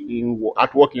be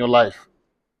at work in your life.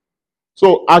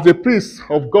 So, as a priest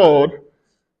of God,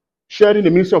 sharing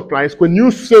the ministry of Christ, when you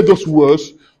say those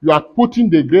words, you are putting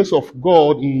the grace of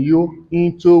God in you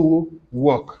into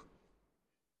work.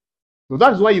 So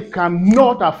that is why you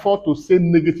cannot afford to say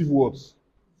negative words,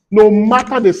 no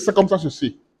matter the circumstance you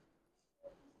see.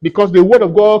 Because the word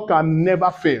of God can never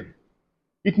fail.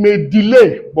 It may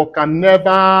delay, but can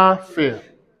never fail.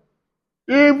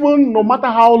 Even no matter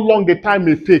how long the time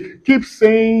may take, keep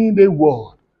saying the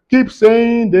word. Keep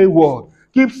saying the word.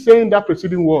 Keep saying that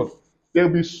preceding word. There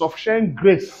will be sufficient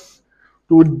grace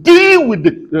to deal with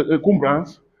the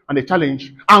encumbrance and the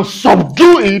challenge and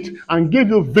subdue it and give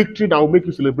you victory that will make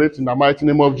you celebrate in the mighty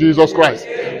name of Jesus Christ.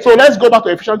 So let's go back to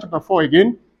Ephesians chapter 4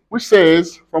 again, which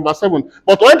says from verse 7,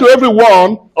 but unto every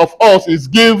one of us is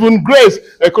given grace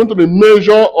according to the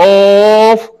measure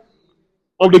of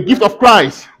the gift of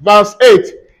Christ. Verse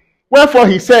 8, wherefore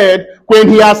he said, when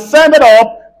he ascended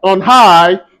up on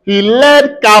high, he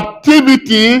led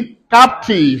captivity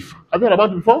captive. Have you heard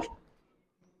about it before?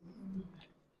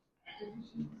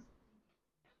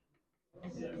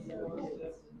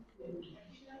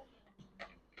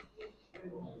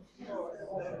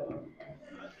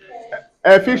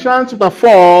 Ephesians chapter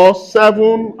 4,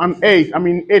 7 and 8.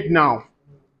 8 now.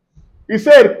 He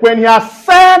said, when he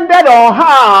ascended on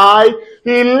high,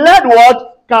 he led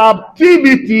what?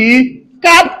 Captivity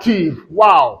captive.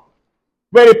 Wow.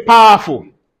 Very powerful.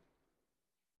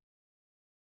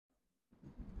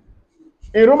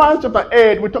 In Romans chapter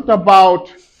 8, we talked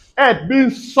about earth being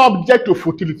subject to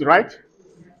fertility, right?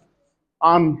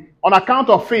 And on account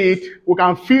of it, we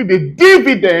can feel the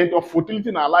dividend of fertility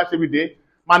in our lives every day,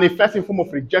 manifesting in form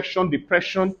of rejection,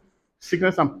 depression,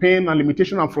 sickness and pain, and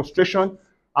limitation and frustration,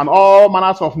 and all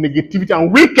manners of negativity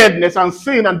and wickedness and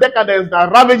sin and decadence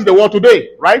that ravage the world today,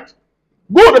 right?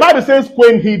 Good. The Bible says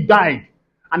when he died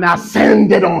and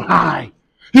ascended on high,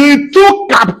 he took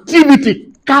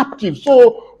captivity captive.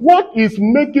 So what is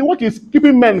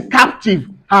keeping men captive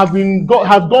has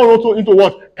gone also into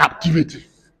what? Captivity.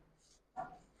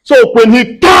 So when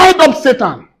he tied up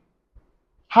Satan,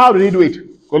 how did he do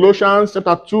it? Colossians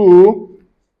chapter 2,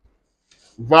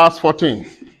 verse 14.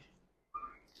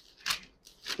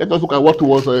 Let us look at what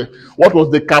was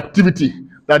the captivity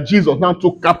that Jesus now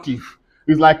took captive.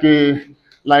 It's like a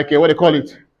what they call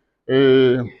it?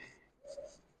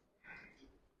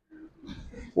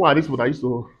 Who are these people that used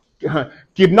to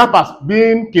kidnappers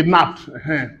being kidnapped?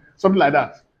 Something like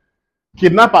that.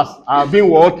 Kidnappers are being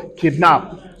what?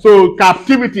 Kidnapped. So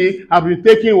captivity have been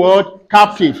taken what?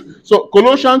 Captive. So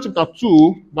Colossians chapter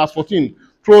 2, verse 14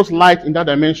 throws light in that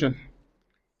dimension.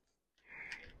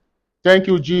 Thank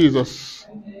you, Jesus.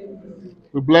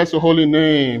 We bless your holy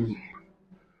name.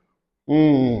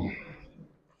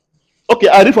 Okay,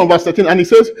 I read from verse 13, and it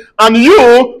says, and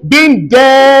you, being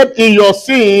dead in your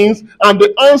sins and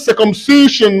the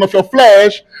uncircumcision of your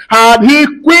flesh, had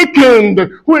he quickened.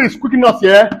 Who is quickening us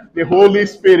here? The Holy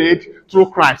Spirit through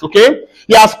Christ, okay?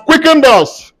 He has quickened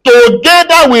us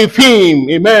together with him.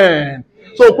 Amen.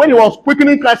 So when he was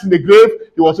quickening Christ in the grave,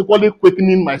 he was equally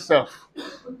quickening myself.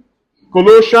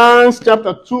 Colossians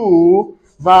chapter 2,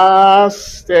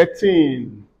 verse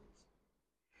 13.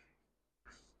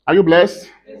 Are you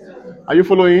blessed? Are you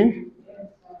following?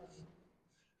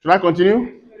 Should I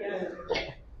continue?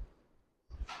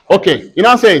 Okay, it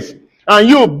now says, and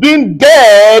you being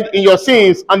dead in your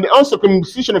sins and the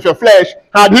uncircumcision of your flesh,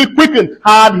 had he quickened. Say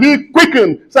I've been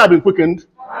quickened. Say I've been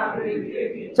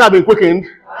quickened.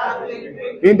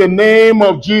 In the name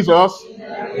of Jesus,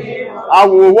 I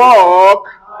will walk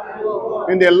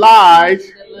in the light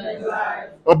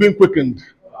of being quickened.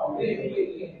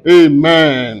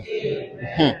 Amen.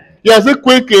 He has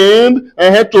quickened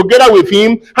together with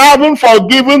him, having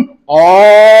forgiven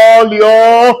all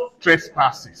your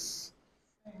trespasses.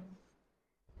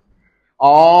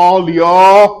 All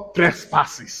your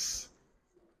trespasses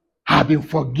have been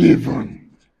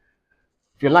forgiven.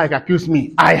 If you like, accuse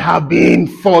me. I have been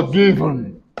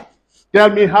forgiven. Tell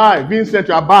me, hi, Vincent,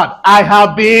 you are bad. I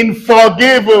have been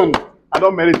forgiven. I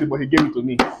don't merit it, but he gave it to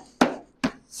me.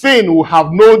 Sin will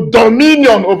have no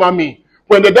dominion over me.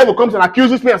 When the devil comes and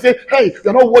accuses me and says, hey,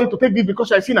 you're not worthy to take this because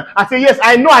you're a sinner, I say, yes,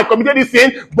 I know I committed this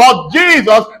sin, but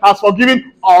Jesus has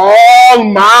forgiven all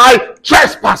my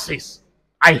trespasses.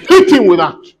 I hit him with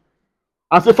that.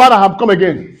 I say, Father, I have come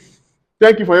again.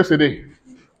 Thank you for yesterday.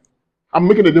 I'm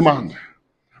making a demand.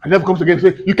 And the devil comes again and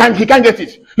says, he can't get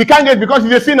it. He can't get it because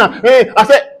he's a sinner. Hey, I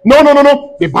said,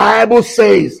 no. The Bible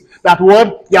says that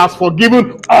what? He has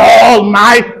forgiven all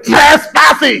my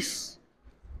trespasses.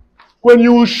 When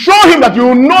you show him that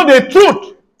you know the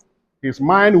truth, his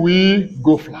mind will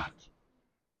go flat.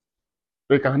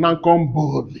 So he can now come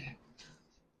boldly.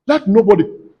 Let nobody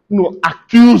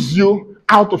accuse you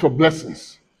out of your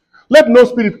blessings. Let no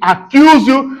spirit accuse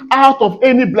you out of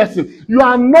any blessing. You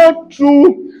are not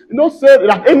true. Don't say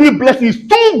that any blessing is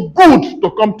too good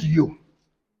to come to you.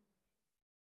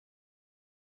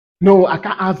 No, I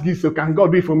can't ask this, so can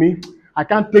God do it for me? I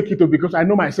can't take it because I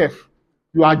know myself.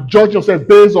 You are judging yourself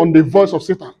based on the voice of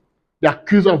Satan, the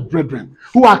accuser of brethren,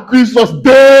 who accuses us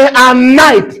day and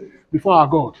night before our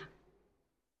God.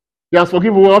 He has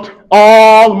forgiven what?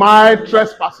 All my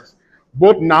trespasses.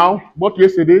 Both now, both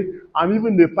yesterday, and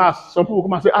even the past. Some people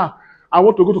come and say, I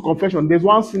want to go to confession. There's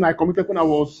one sin I committed when I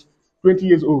was 20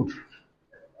 years old.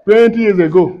 20 years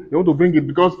ago, they want to bring it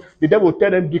because the devil will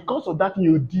tell them, because of that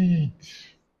you did.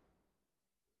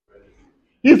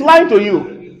 He's lying to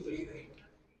you.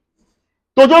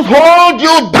 To just hold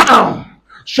you down.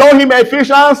 Show him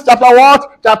Ephesians chapter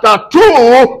what? Chapter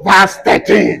 2, verse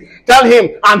 13. Tell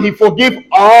him, and he forgive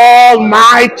all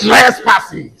my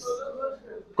trespasses.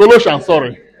 Colossians,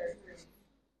 sorry.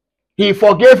 He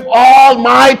forgave all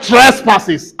my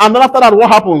trespasses. And then after that, what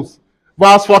happens?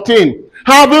 Verse 14.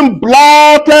 Having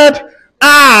blotted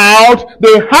out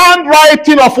the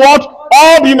handwriting of what?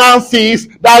 Ordinances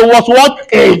that was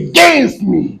what? Against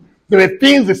me. There were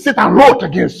things that Satan wrote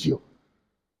against you.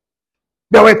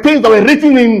 There were things that were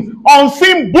written in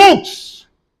unseen books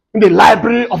in the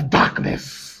library of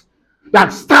darkness.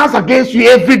 that stands against you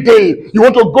every day. You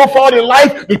want to go forward in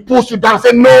life, it pulls you down.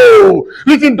 Say, no.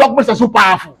 Written documents are so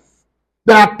powerful.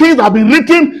 There are things that have been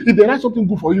written. If they write something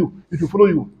good for you, it will follow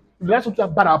you. If they write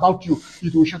something bad about you,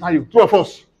 it will shatter you. True or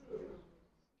false?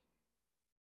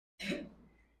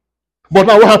 But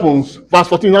now what happens? Verse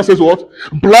 14 now says what?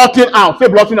 Blotting out. Say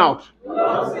blotting out.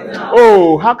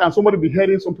 Oh, how can somebody be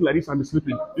hearing something like this and be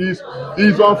sleeping? He's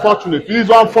unfortunate. He's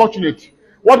unfortunate.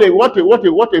 What a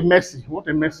mercy. What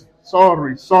a mercy.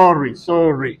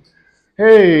 Sorry.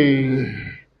 Hey,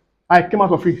 I came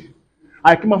out of it.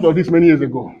 I came out of this many years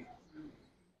ago.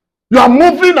 You are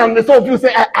moving and some of you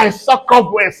say, I saw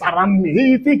cobwebs around me.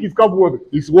 You think it's cobweb.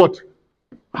 It's what?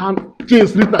 And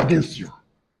things written against you.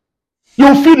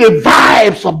 You feel the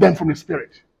vibes of them from the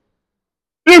spirit.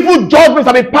 Evil judgments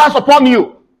have been passed upon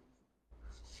you.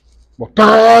 But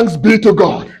thanks be to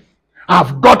God.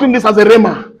 I've gotten this as a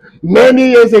rhema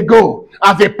many years ago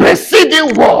as a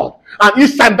preceding word. And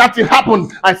each time that it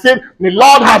happened, I said, the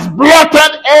Lord has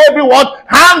blotted everyone's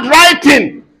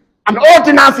handwriting and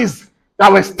ordinances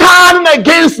that were standing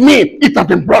against me. It has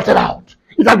been blotted out.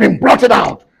 It has been blotted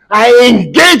out. I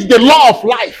engage the law of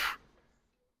life.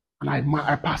 And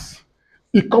I pass.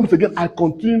 It comes again. I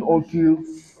continue until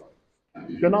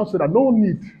you now say that no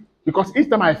need. Because each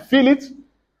time I feel it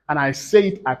and I say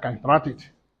it, I can counteract it.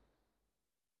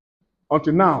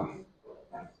 Until now,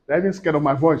 they're even scared of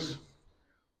my voice.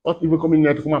 Not even coming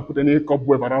here to come and put any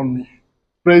cobweb around me.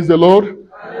 Praise the Lord.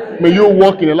 Amen. May you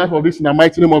walk in the life of this in the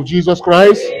mighty name of Jesus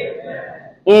Christ.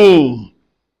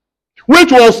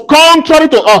 Which was contrary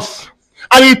to us.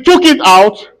 And he took it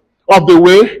out of the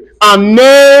way and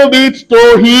nailed it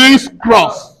to his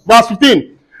cross. Verse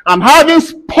 15. And having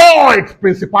spoiled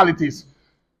principalities.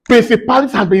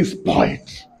 Principalities have been spoiled.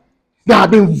 They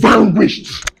have been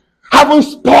vanquished. Having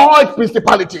spoiled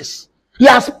principalities. He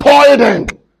has spoiled them.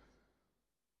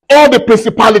 All the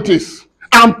principalities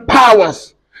and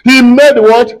powers. He made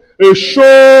what? A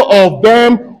show of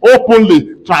them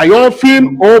openly,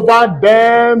 triumphing over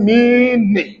them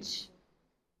in it.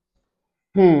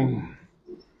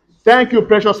 Thank you,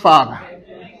 precious Father.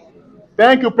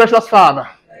 Thank you, precious Father.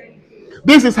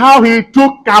 This is how he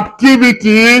took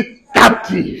captivity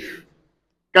captive.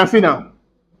 Can see now.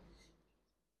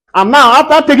 And now,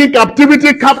 after taking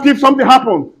captivity captive, something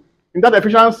happened. In that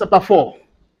Ephesians chapter 4.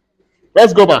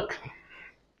 Let's go back.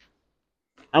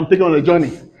 I'm taking on a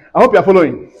journey. I hope you are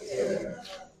following.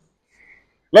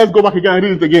 Let's go back again and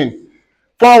read it again.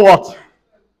 4 what?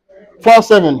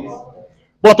 4:7.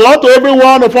 But unto every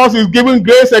one of us is given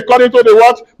grace according to the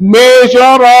what?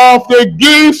 Measure of the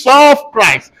gifts of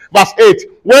Christ. Verse 8.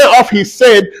 Whereof he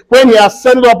said, when he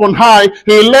ascended up on high,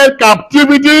 he led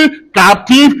captivity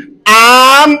captive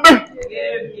and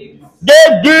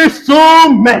gave gifts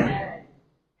to men.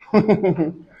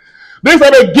 These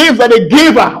are the gifts that the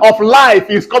giver of life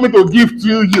is coming to give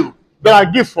to you. There are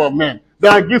gifts for men.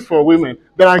 There are gifts for women.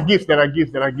 There are gifts.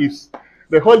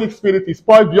 The Holy Spirit is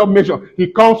spoiled beyond measure. He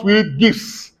comes with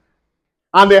gifts.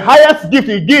 And the highest gift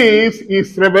he gives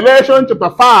is Revelation chapter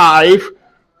 5.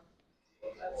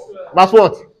 That's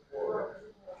what?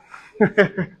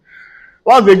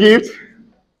 What's the gift?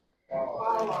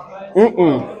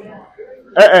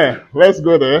 Let's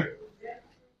go there.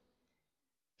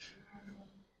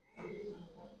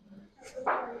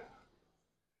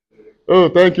 Oh,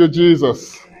 thank you,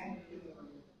 Jesus.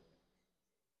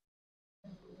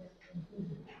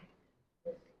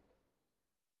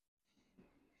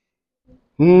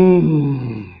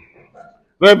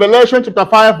 Revelation chapter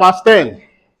 5, verse 10.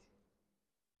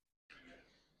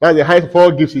 That's the highest of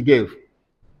all gifts he gave.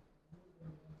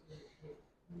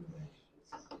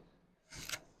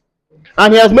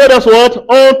 And he has made us what?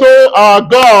 Unto our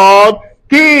God,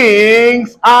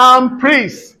 kings and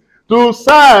priests, to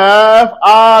serve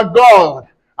our God.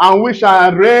 And we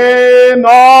shall reign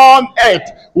on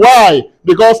earth. Why?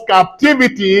 Because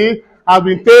captivity has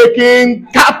been taken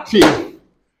captive.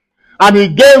 And he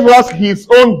gave us his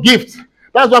own gift.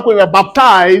 That's why when we were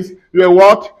baptized, you were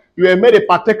what? You were made a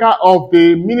partaker of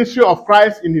the ministry of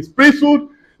Christ in his priesthood,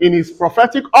 in his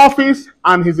prophetic office,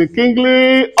 and his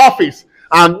kingly office.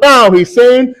 And now he's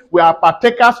saying we are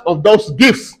partakers of those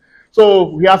gifts.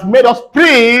 So he has made us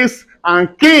priests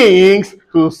and kings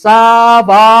to serve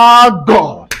our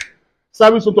God.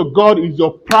 Service unto God is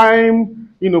your prime,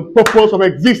 purpose of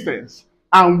existence.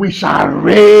 And we shall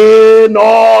reign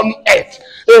on earth.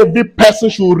 Every person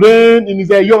should reign in his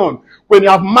aeon. When you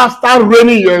have mastered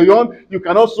reigning your aeon, you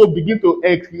can also begin to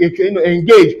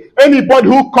engage anybody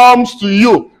who comes to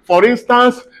you. For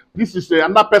instance, this is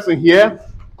another person here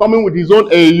coming with his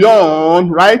own aeon,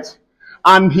 right?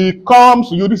 and he comes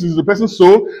to you. This is the person's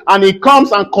soul, and he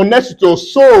comes and connects with your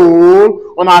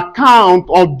soul on account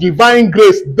of divine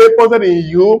grace deposited in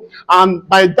you. And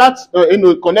by that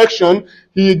connection,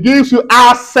 he gives you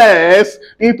access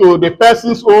into the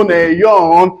person's own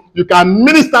eon. You can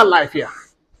minister life here.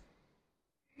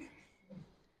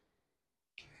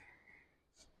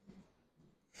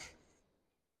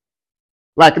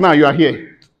 Like now, you are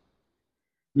here.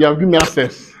 You have given me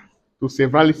access to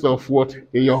several of what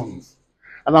eons.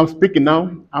 As I'm speaking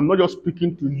now, I'm not just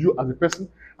speaking to you as a person.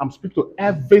 I'm speaking to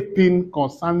everything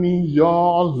concerning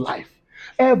your life.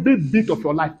 Every bit of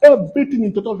your life, everything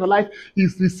in total of your life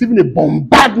is receiving a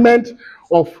bombardment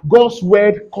of God's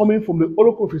word coming from the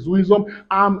oracle of his wisdom.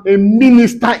 I'm a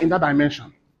minister in that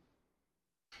dimension.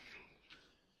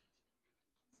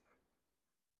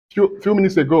 Few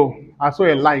minutes ago, I saw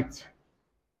a light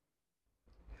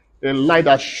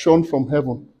that shone from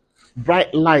heaven.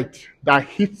 Bright light that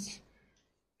hit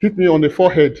me on the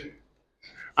forehead.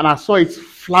 And I saw it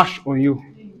flash on you.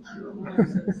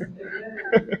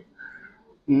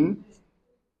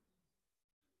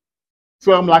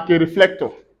 So I'm like a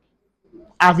reflector.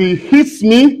 As it hits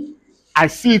me, I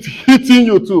see it hitting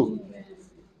you too.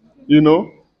 You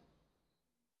know?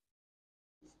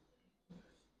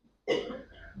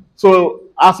 So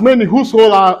as many whose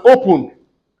souls are open,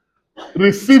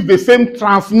 receive the same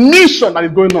transmission that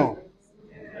is going on.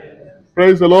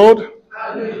 Praise the Lord.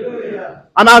 Hallelujah.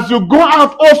 And as you go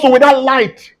out also with that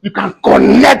light, you can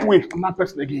connect with that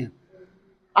person again.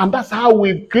 And that's how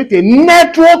we create a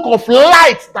network of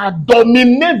light that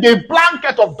dominates the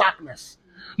blanket of darkness.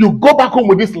 You go back home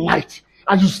with this light.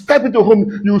 As you step into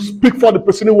home, you speak for the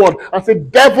preceding word and say,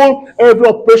 devil, every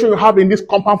operation you have in this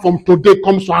compound from today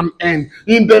comes to an end.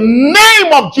 In the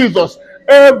name of Jesus,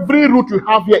 every root you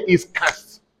have here is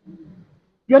cast.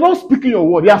 You are not speaking your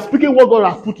word. You are speaking what God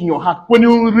has put in your heart. When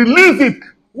you release it,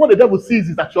 what the devil sees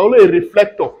is that you're only a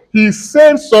reflector. He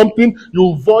says something,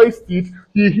 you voiced it.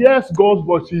 He hears God's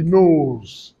voice. He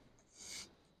knows.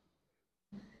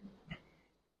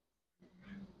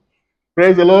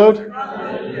 Praise the Lord.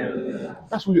 Hallelujah.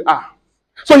 That's who you are.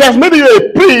 So he has made you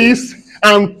a priest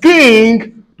and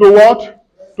king to what?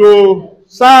 To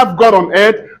serve God on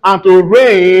earth and to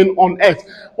reign on earth.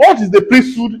 What is the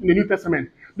priesthood in the New Testament?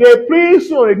 The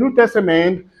priesthood in the New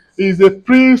Testament is the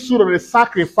priesthood of the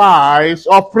sacrifice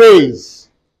of praise.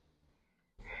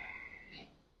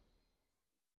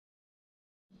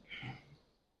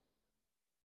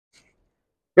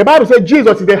 The Bible says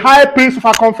Jesus is the high priest of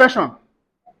our confession.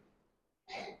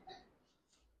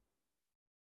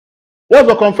 What's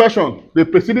the confession? The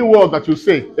preceding words that you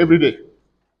say every day.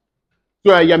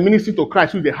 So you are ministering to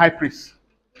Christ, who is the high priest.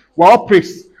 We're all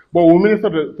priests, but we minister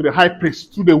to the high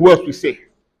priest through the words we say.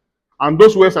 And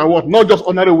those words are what? Not just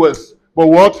ordinary words, but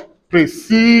what?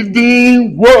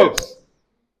 Preceding words.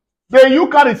 The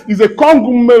Eucharist is a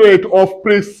conglomerate of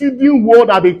preceding words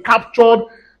that have been captured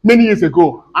many years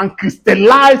ago and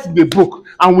crystallized in the book,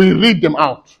 and we read them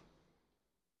out.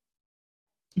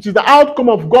 It is the outcome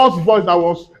of God's voice that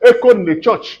was echoed in the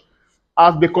church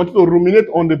as they continue to ruminate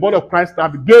on the body of Christ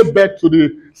that gave birth to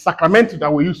the sacrament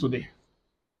that we use today.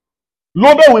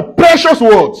 Loaded with precious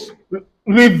words,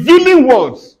 revealing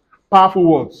words, powerful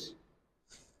words.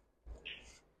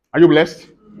 Are you blessed?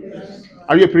 Yes.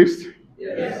 Are you a priest?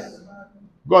 Yes.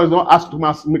 God is not asked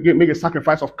to make a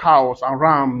sacrifice of cows and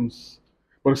rams,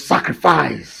 but a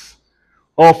sacrifice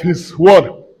of his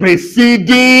word,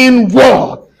 preceding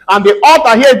word. And the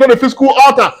altar here is not a physical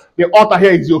altar. The altar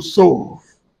here is your soul.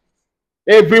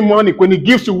 Every morning when he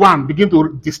gives you one, begin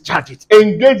to discharge it.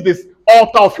 Engage this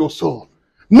altar of your soul.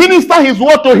 Minister his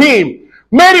word to him.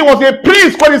 Mary was a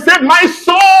priest when he said, my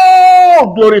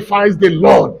soul glorifies the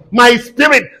Lord. My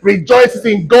spirit rejoices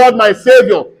in God, my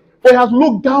Savior. For he has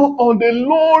looked down on the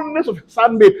loneliness of his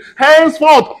handmaid.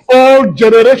 Henceforth, all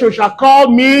generations shall call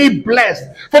me blessed.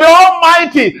 For the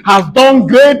Almighty has done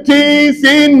great things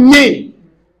in me.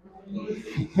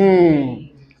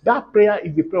 That prayer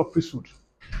is the prayer of priesthood.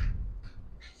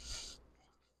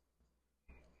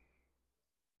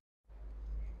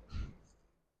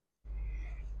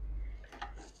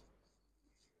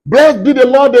 Blessed be the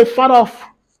Lord, the Father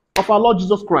of our Lord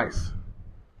Jesus Christ,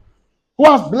 who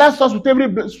has blessed us with every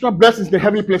blessing in the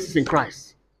heavenly places in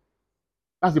Christ.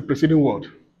 That's the preceding word.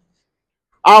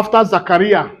 After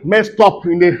Zachariah messed up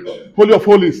in the Holy of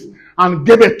Holies and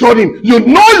Gabriel told him, you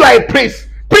know you are a priest.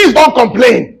 Please don't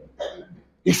complain.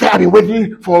 He said, I've been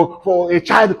waiting for a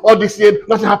child all this year.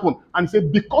 Nothing happened. And he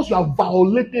said, because you have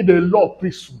violated the law of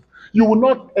priesthood, you will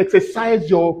not exercise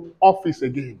your office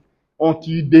again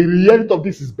until the reality of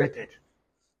this is bettered.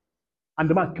 And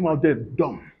the man came out there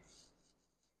dumb.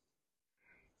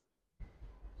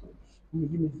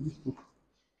 Give me this book.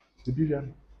 The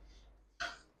Bible.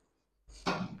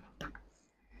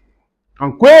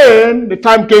 And when the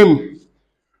time came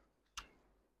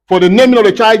for the naming of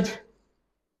the child,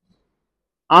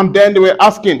 and then they were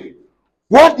asking,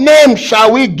 what name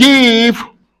shall we give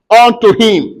unto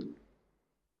him?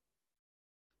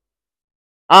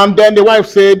 And then the wife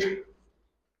said,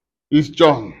 it's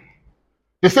John.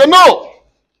 They said, no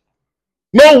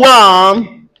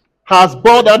one has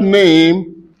brought that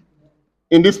name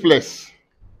in this place.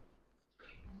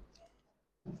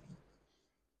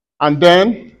 And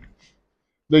then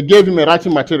they gave him a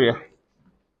writing material.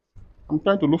 I'm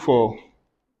trying to look for.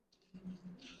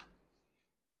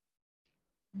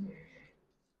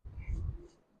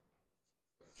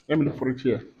 Let me look for it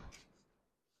here.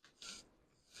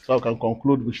 So I can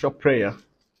conclude with short prayer.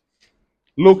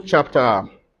 Luke chapter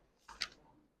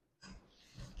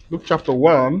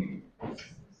 1.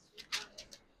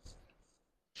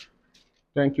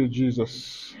 Thank you,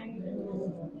 Jesus.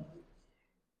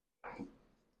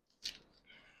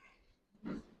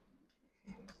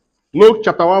 Luke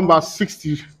chapter 1, verse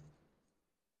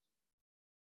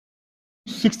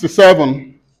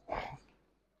 67.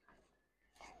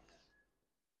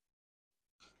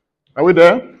 Are we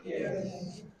there?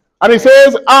 Yes. And it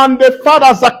says, and the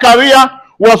father Zachariah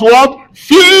was what?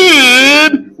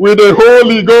 Filled with the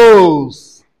Holy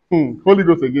Ghost. Holy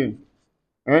Ghost again.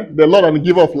 The Lord and the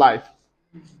giver of life.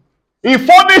 He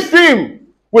furnished him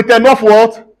with enough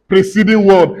what? Preceding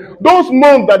word. Those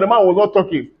months that the man was not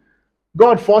talking,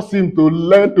 God forced him to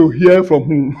learn to hear from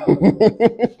him.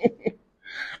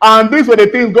 And these were the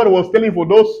things God was telling for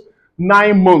those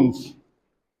 9 months.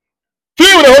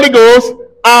 Filled with the Holy Ghost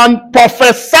and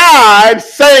prophesied,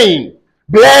 saying,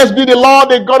 blessed be the Lord,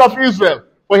 the God of Israel,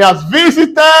 for he has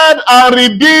visited and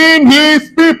redeemed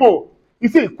his people. You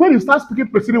see, when you start speaking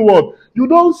preceding word, you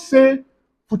don't say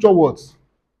future words.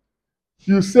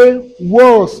 You say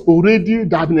words already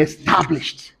that have been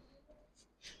established.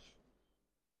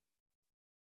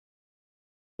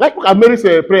 Like look at Mary's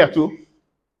prayer too.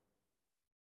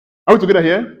 Are we together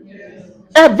here? Yes.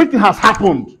 Everything has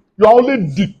happened. You are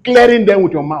only declaring them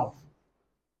with your mouth.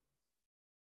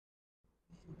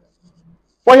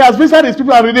 For he has visited his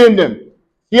people and redeemed them.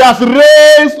 He has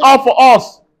raised up for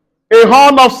us a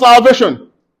horn of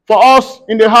salvation for us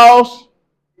in the house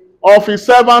of his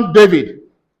servant David,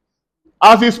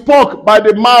 as he spoke by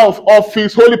the mouth of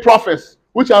his holy prophets,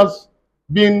 which has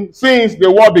been since the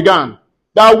world began,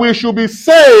 that we should be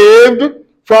saved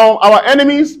from our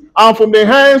enemies and from the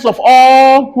hands of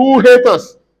all who hate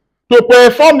us, to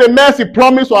perform the mercy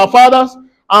promised to our fathers,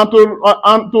 and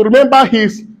to remember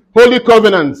his holy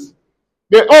covenants,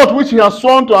 the oath which he has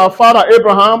sworn to our father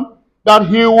Abraham, that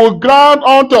he will grant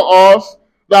unto us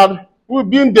that we,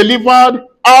 being delivered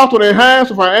out of the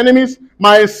hands of our enemies,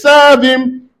 might serve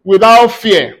him without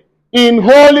fear, in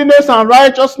holiness and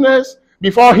righteousness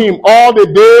before him all the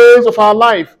days of our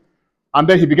life. And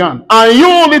then he began, and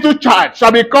you, little child,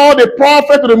 shall be called a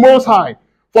prophet to the Most High,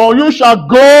 for you shall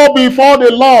go before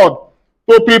the Lord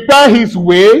to prepare his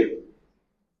way,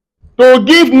 to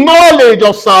give knowledge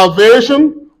of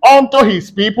salvation unto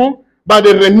his people by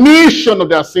the remission of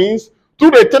their sins,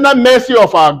 through the eternal mercy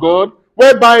of our God,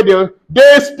 whereby the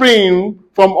day spring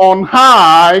from on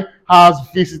high has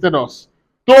visited us,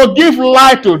 to give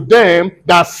light to them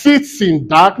that sits in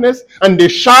darkness and the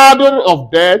shadow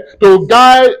of death, to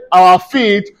guide our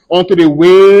feet unto the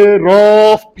way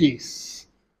of peace.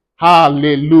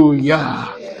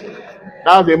 Hallelujah.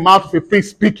 That's the mouth of a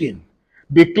priest speaking,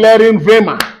 declaring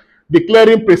rhema,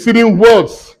 declaring preceding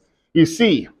words. You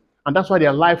see, and that's why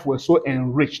their life was so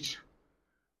enriched.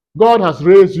 God has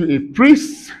raised you a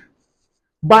priest.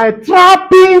 By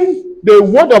trapping the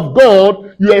word of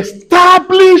God, you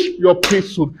establish your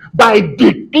priesthood. By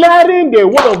declaring the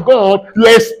word of God, you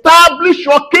establish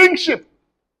your kingship.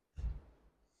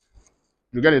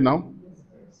 You get it now?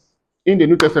 In the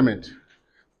New Testament,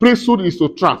 priesthood is to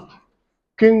trap.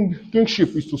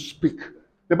 Kingship is to speak.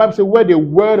 The Bible says where the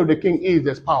word of the king is,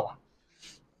 there's power.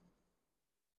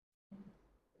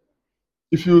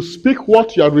 If you speak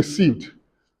what you have received,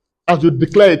 as you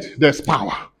declare it, there's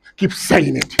power. Keep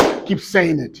saying it. Keep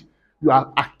saying it. You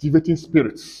are activating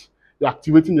spirits. You're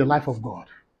activating the life of God.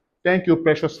 Thank you,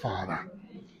 precious Father.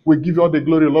 We give you all the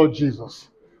glory, Lord Jesus.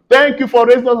 Thank you for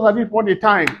raising us at this point in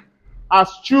time as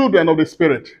children of the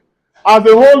Spirit. As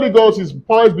the Holy Ghost is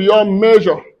poised beyond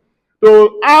measure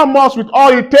to arm us with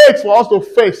all it takes for us to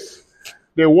face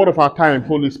the word of our time,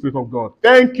 Holy Spirit of God.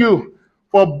 Thank you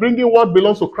for bringing what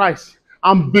belongs to Christ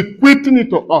and bequeathing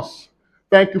it to us.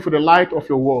 Thank you for the light of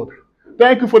your word.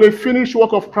 Thank you for the finished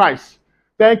work of Christ.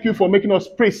 Thank you for making us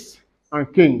priests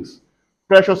and kings.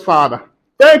 Precious Father,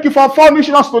 thank you for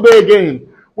furnishing us today again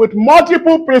with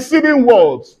multiple preceding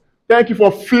words. Thank you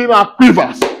for filling our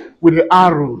quivers with the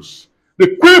arrows,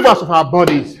 the quivers of our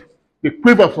bodies, the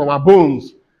quivers of our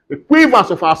bones, the quivers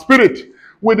of our spirit,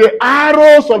 with the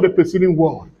arrows of the preceding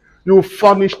word. You've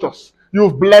furnished us.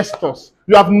 You've blessed us.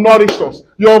 You have nourished us.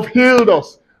 You have healed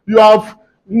us. You have,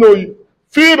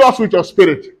 filled us with your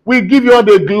spirit. We give you all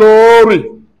the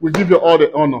glory. We give you all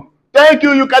the honor. Thank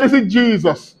you, Eucharistic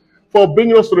Jesus, for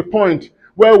bringing us to the point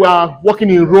where we are walking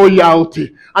in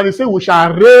royalty. And you say we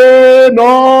shall reign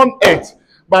on earth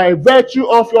by virtue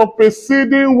of your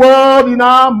preceding word in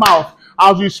our mouth.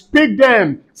 As we speak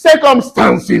them,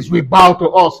 circumstances will bow to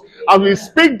us. As we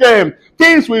speak them,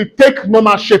 things will take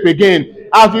normal shape again.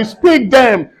 As we speak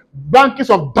them, blankets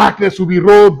of darkness will be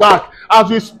rolled back. As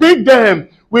we speak them,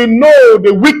 we know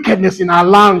the wickedness in our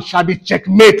land shall be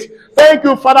checkmate. Thank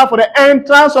you, Father, for the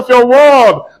entrance of your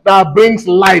word that brings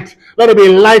light. Let it be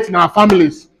light in our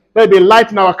families. Let it be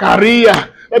light in our career.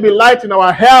 Let it be light in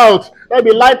our health. Let it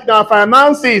be light in our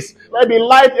finances. Let it be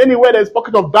light anywhere there's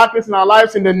pocket of darkness in our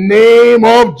lives, in the name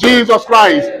of Jesus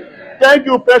Christ. Thank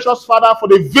you, precious Father, for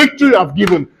the victory you have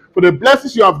given, for the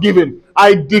blessings you have given.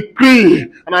 I decree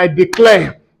and I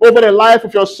declare over the life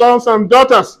of your sons and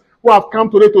daughters who have come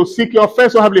today to seek your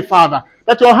face, O Heavenly Father,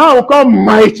 that your hand will come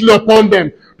mightily upon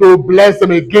them to bless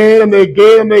them again and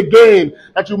again and again,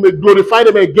 that you may glorify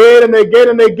them again and again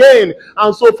and again.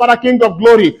 And so, Father, King of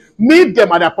glory, meet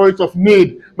them at their point of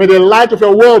need. May the light of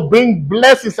your word bring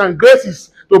blessings and graces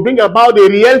to bring about the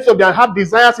reality of their heart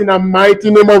desires in the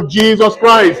mighty name of Jesus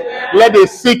Christ. Let the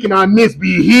sick in our midst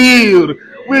be healed.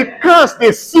 We curse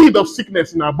the seed of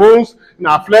sickness in our bones, in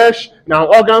our flesh, in our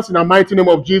organs, in the mighty name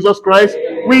of Jesus Christ.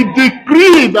 We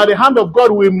decree that the hand of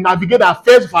God will navigate the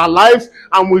affairs of our lives,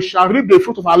 and we shall reap the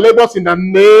fruit of our labors in the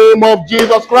name of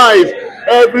Jesus Christ.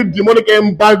 Every demonic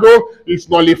embargo is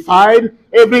nullified.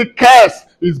 Every curse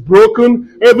is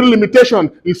broken. Every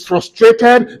limitation is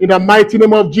frustrated in the mighty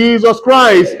name of Jesus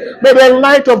Christ. May the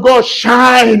light of God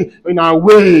shine in our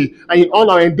way and in all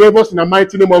our endeavors in the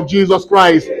mighty name of Jesus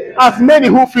Christ. As many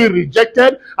who feel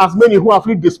rejected, as many who are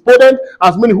feeling despondent,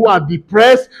 as many who are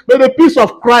depressed, may the peace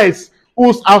of Christ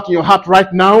ooze out in your heart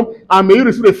right now, and may you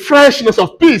receive the freshness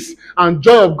of peace and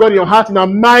joy of God in your heart in the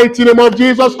mighty name of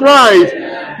Jesus Christ.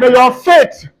 May your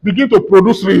faith begin to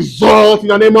produce results in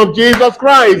the name of Jesus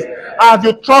Christ. As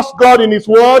you trust God in His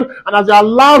word, and as you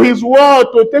allow His word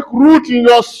to take root in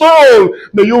your soul,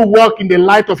 may you walk in the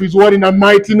light of His word in the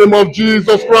mighty name of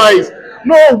Jesus Christ.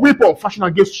 No weapon fashioned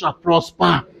against you shall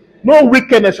prosper. No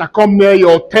wickedness shall come near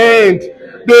your tent.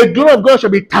 The glory of God shall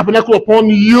be tabernacle upon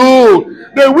you.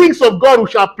 The wings of God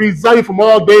shall preserve you from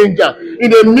all danger. In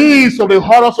the midst of the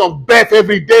horrors of death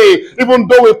every day, even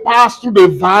though we pass through the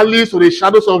valleys or the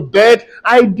shadows of death,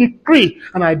 I decree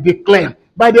and I declare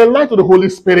by the light of the Holy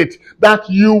Spirit that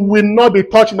you will not be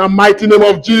touched in the mighty name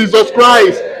of Jesus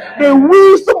Christ. The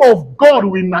wisdom of God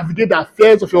will navigate the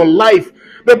affairs of your life.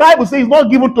 The Bible says it's not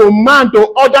given to man to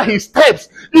order his steps.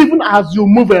 Even as you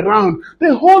move around,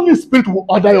 the Holy Spirit will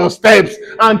order your steps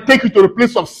and take you to the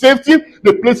place of safety,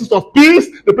 the places of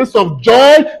peace, the places of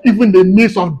joy, even the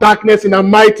midst of darkness in the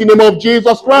mighty name of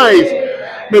Jesus Christ.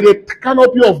 May the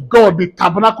canopy of God be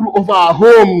tabernacle over our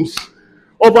homes.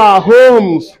 Over our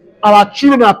homes. Our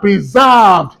children are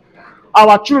preserved.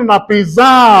 Our children are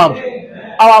preserved.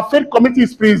 Our faith community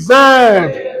is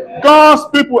preserved. God's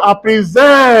people are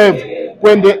preserved.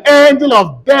 When the angel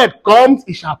of death comes,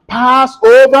 it shall pass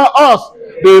over us.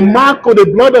 The mark of the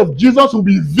blood of Jesus will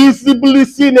be visibly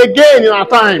seen again in our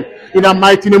time. In the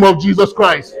mighty name of Jesus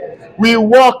Christ. We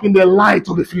walk in the light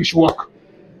of the finished work.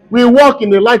 We walk in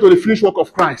the light of the finished work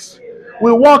of Christ.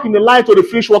 We walk in the light of the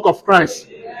finished work of Christ.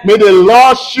 May the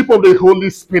lordship of the Holy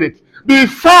Spirit be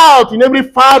felt in every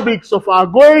fabrics of our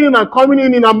going in and coming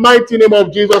in the mighty name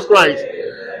of Jesus Christ.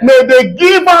 May the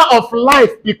giver of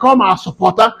life become our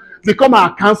supporter, become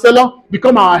our counselor,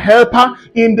 become our helper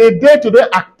in the day-to-day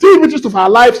activities of our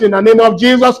lives in the name of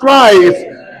Jesus Christ.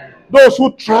 Those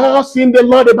who trust in the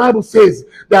Lord, the Bible says,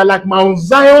 they are like Mount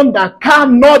Zion that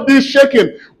cannot be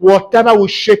shaken. Whatever will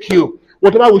shake you,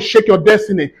 whatever will shake your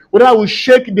destiny, whatever will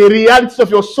shake the realities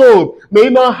of your soul, may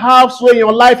it not have sway in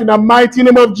your life in the mighty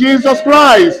name of Jesus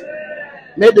Christ.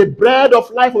 May the bread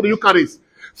of life of the Eucharist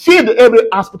feed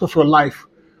every aspect of your life.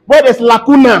 Where there's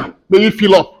lacuna, may it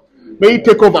fill up. May He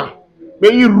take over.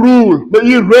 May He rule. May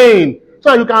He reign. So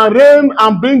that you can reign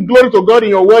and bring glory to God in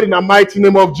your word in the mighty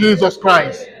name of Jesus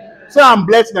Christ. So I'm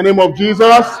blessed in the name of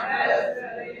Jesus.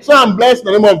 So I'm blessed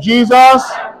in the name of Jesus.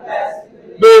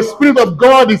 The Spirit of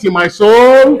God is in my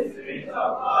soul,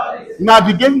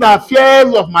 navigating the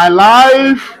affairs of my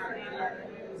life.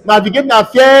 navigating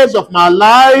affairs of my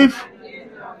life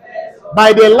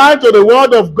by the light of the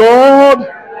word of God.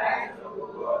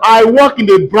 I walk in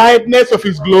the brightness of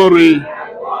his glory.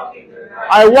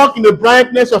 I walk in the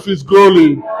brightness of his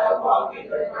glory.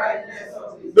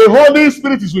 The Holy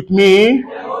Spirit is with me,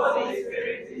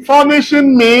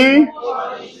 furnishing me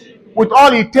with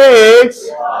all it takes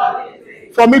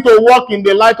for me to walk in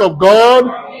the light of God,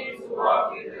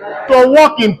 to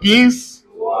walk in peace,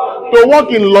 to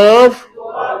walk in love,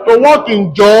 to walk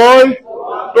in joy,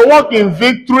 to walk in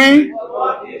victory.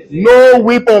 No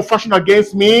weapon fashioned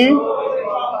against me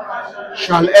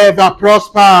shall ever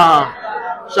prosper.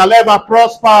 Shall ever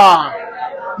prosper.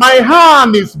 My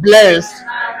hand is blessed.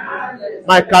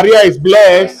 My career is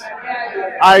blessed.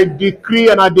 I decree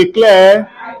and I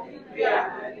declare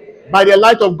by the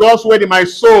light of God's word in my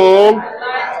soul,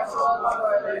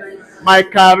 my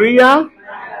career,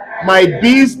 my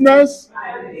business,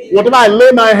 whatever I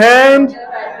lay my hand,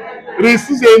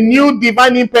 receives a new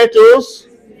divine impetus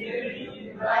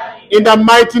in the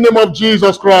mighty name of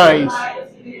Jesus Christ.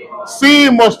 See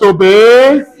must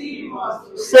obey.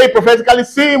 Say prophetically,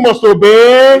 see must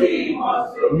obey.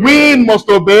 We must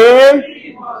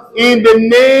obey. In the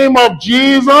name of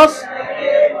Jesus,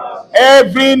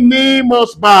 every knee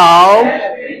must bow.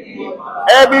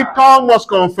 Every tongue must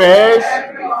confess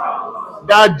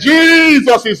that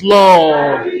Jesus is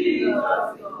Lord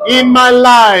in my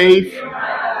life,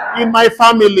 in my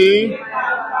family,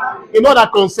 in all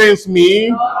that concerns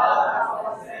me.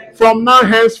 From now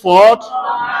henceforth,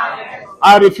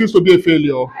 I refuse to be a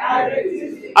failure.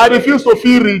 I refuse to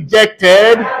feel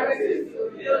rejected.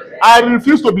 I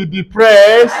refuse to be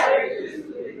depressed.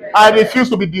 I refuse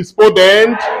to be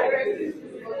despondent.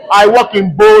 I walk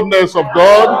in boldness of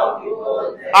God.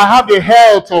 I have the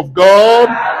health of God.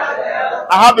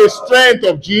 I have the strength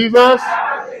of Jesus.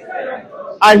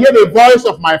 I hear the voice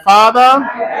of my Father.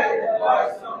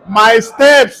 My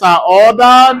steps are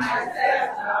ordered.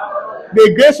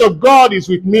 The grace of God is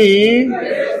with me.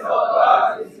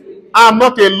 I'm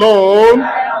not alone.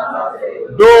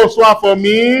 Those who are for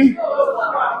me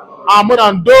are more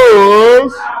than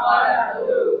those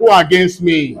who are against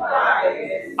me.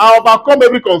 I overcome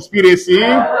every conspiracy.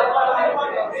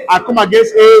 I come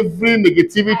against every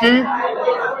negativity.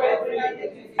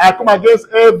 I come against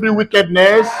every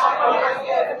wickedness.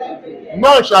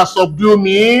 None shall subdue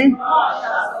me.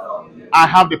 I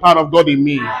have the power of God in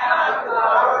me.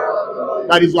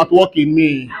 That is what works in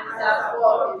me.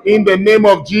 In the name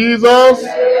of Jesus,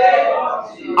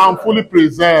 I'm fully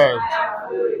preserved.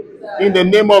 In the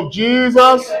name of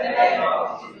Jesus,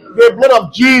 the blood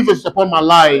of Jesus is upon my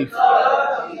life.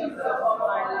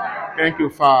 Thank you,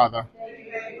 Father.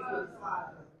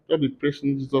 Just be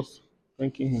praising Jesus,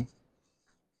 thanking him.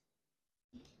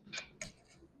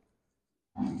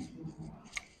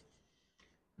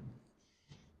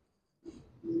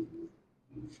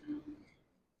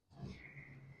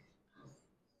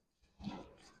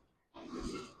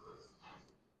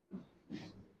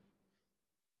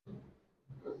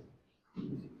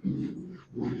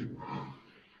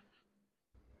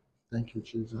 Thank you,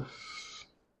 Jesus.